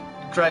 hopefully you had a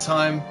great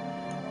time.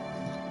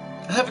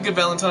 Have a good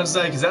Valentine's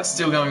Day, because that's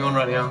still going on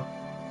right now.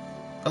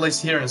 At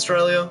least here in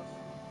Australia.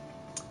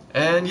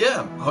 And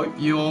yeah, hope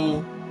you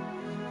all,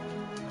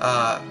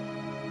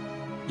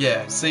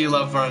 yeah, see your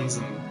loved ones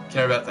and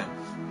care about them.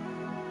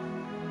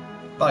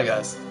 Bye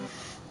guys.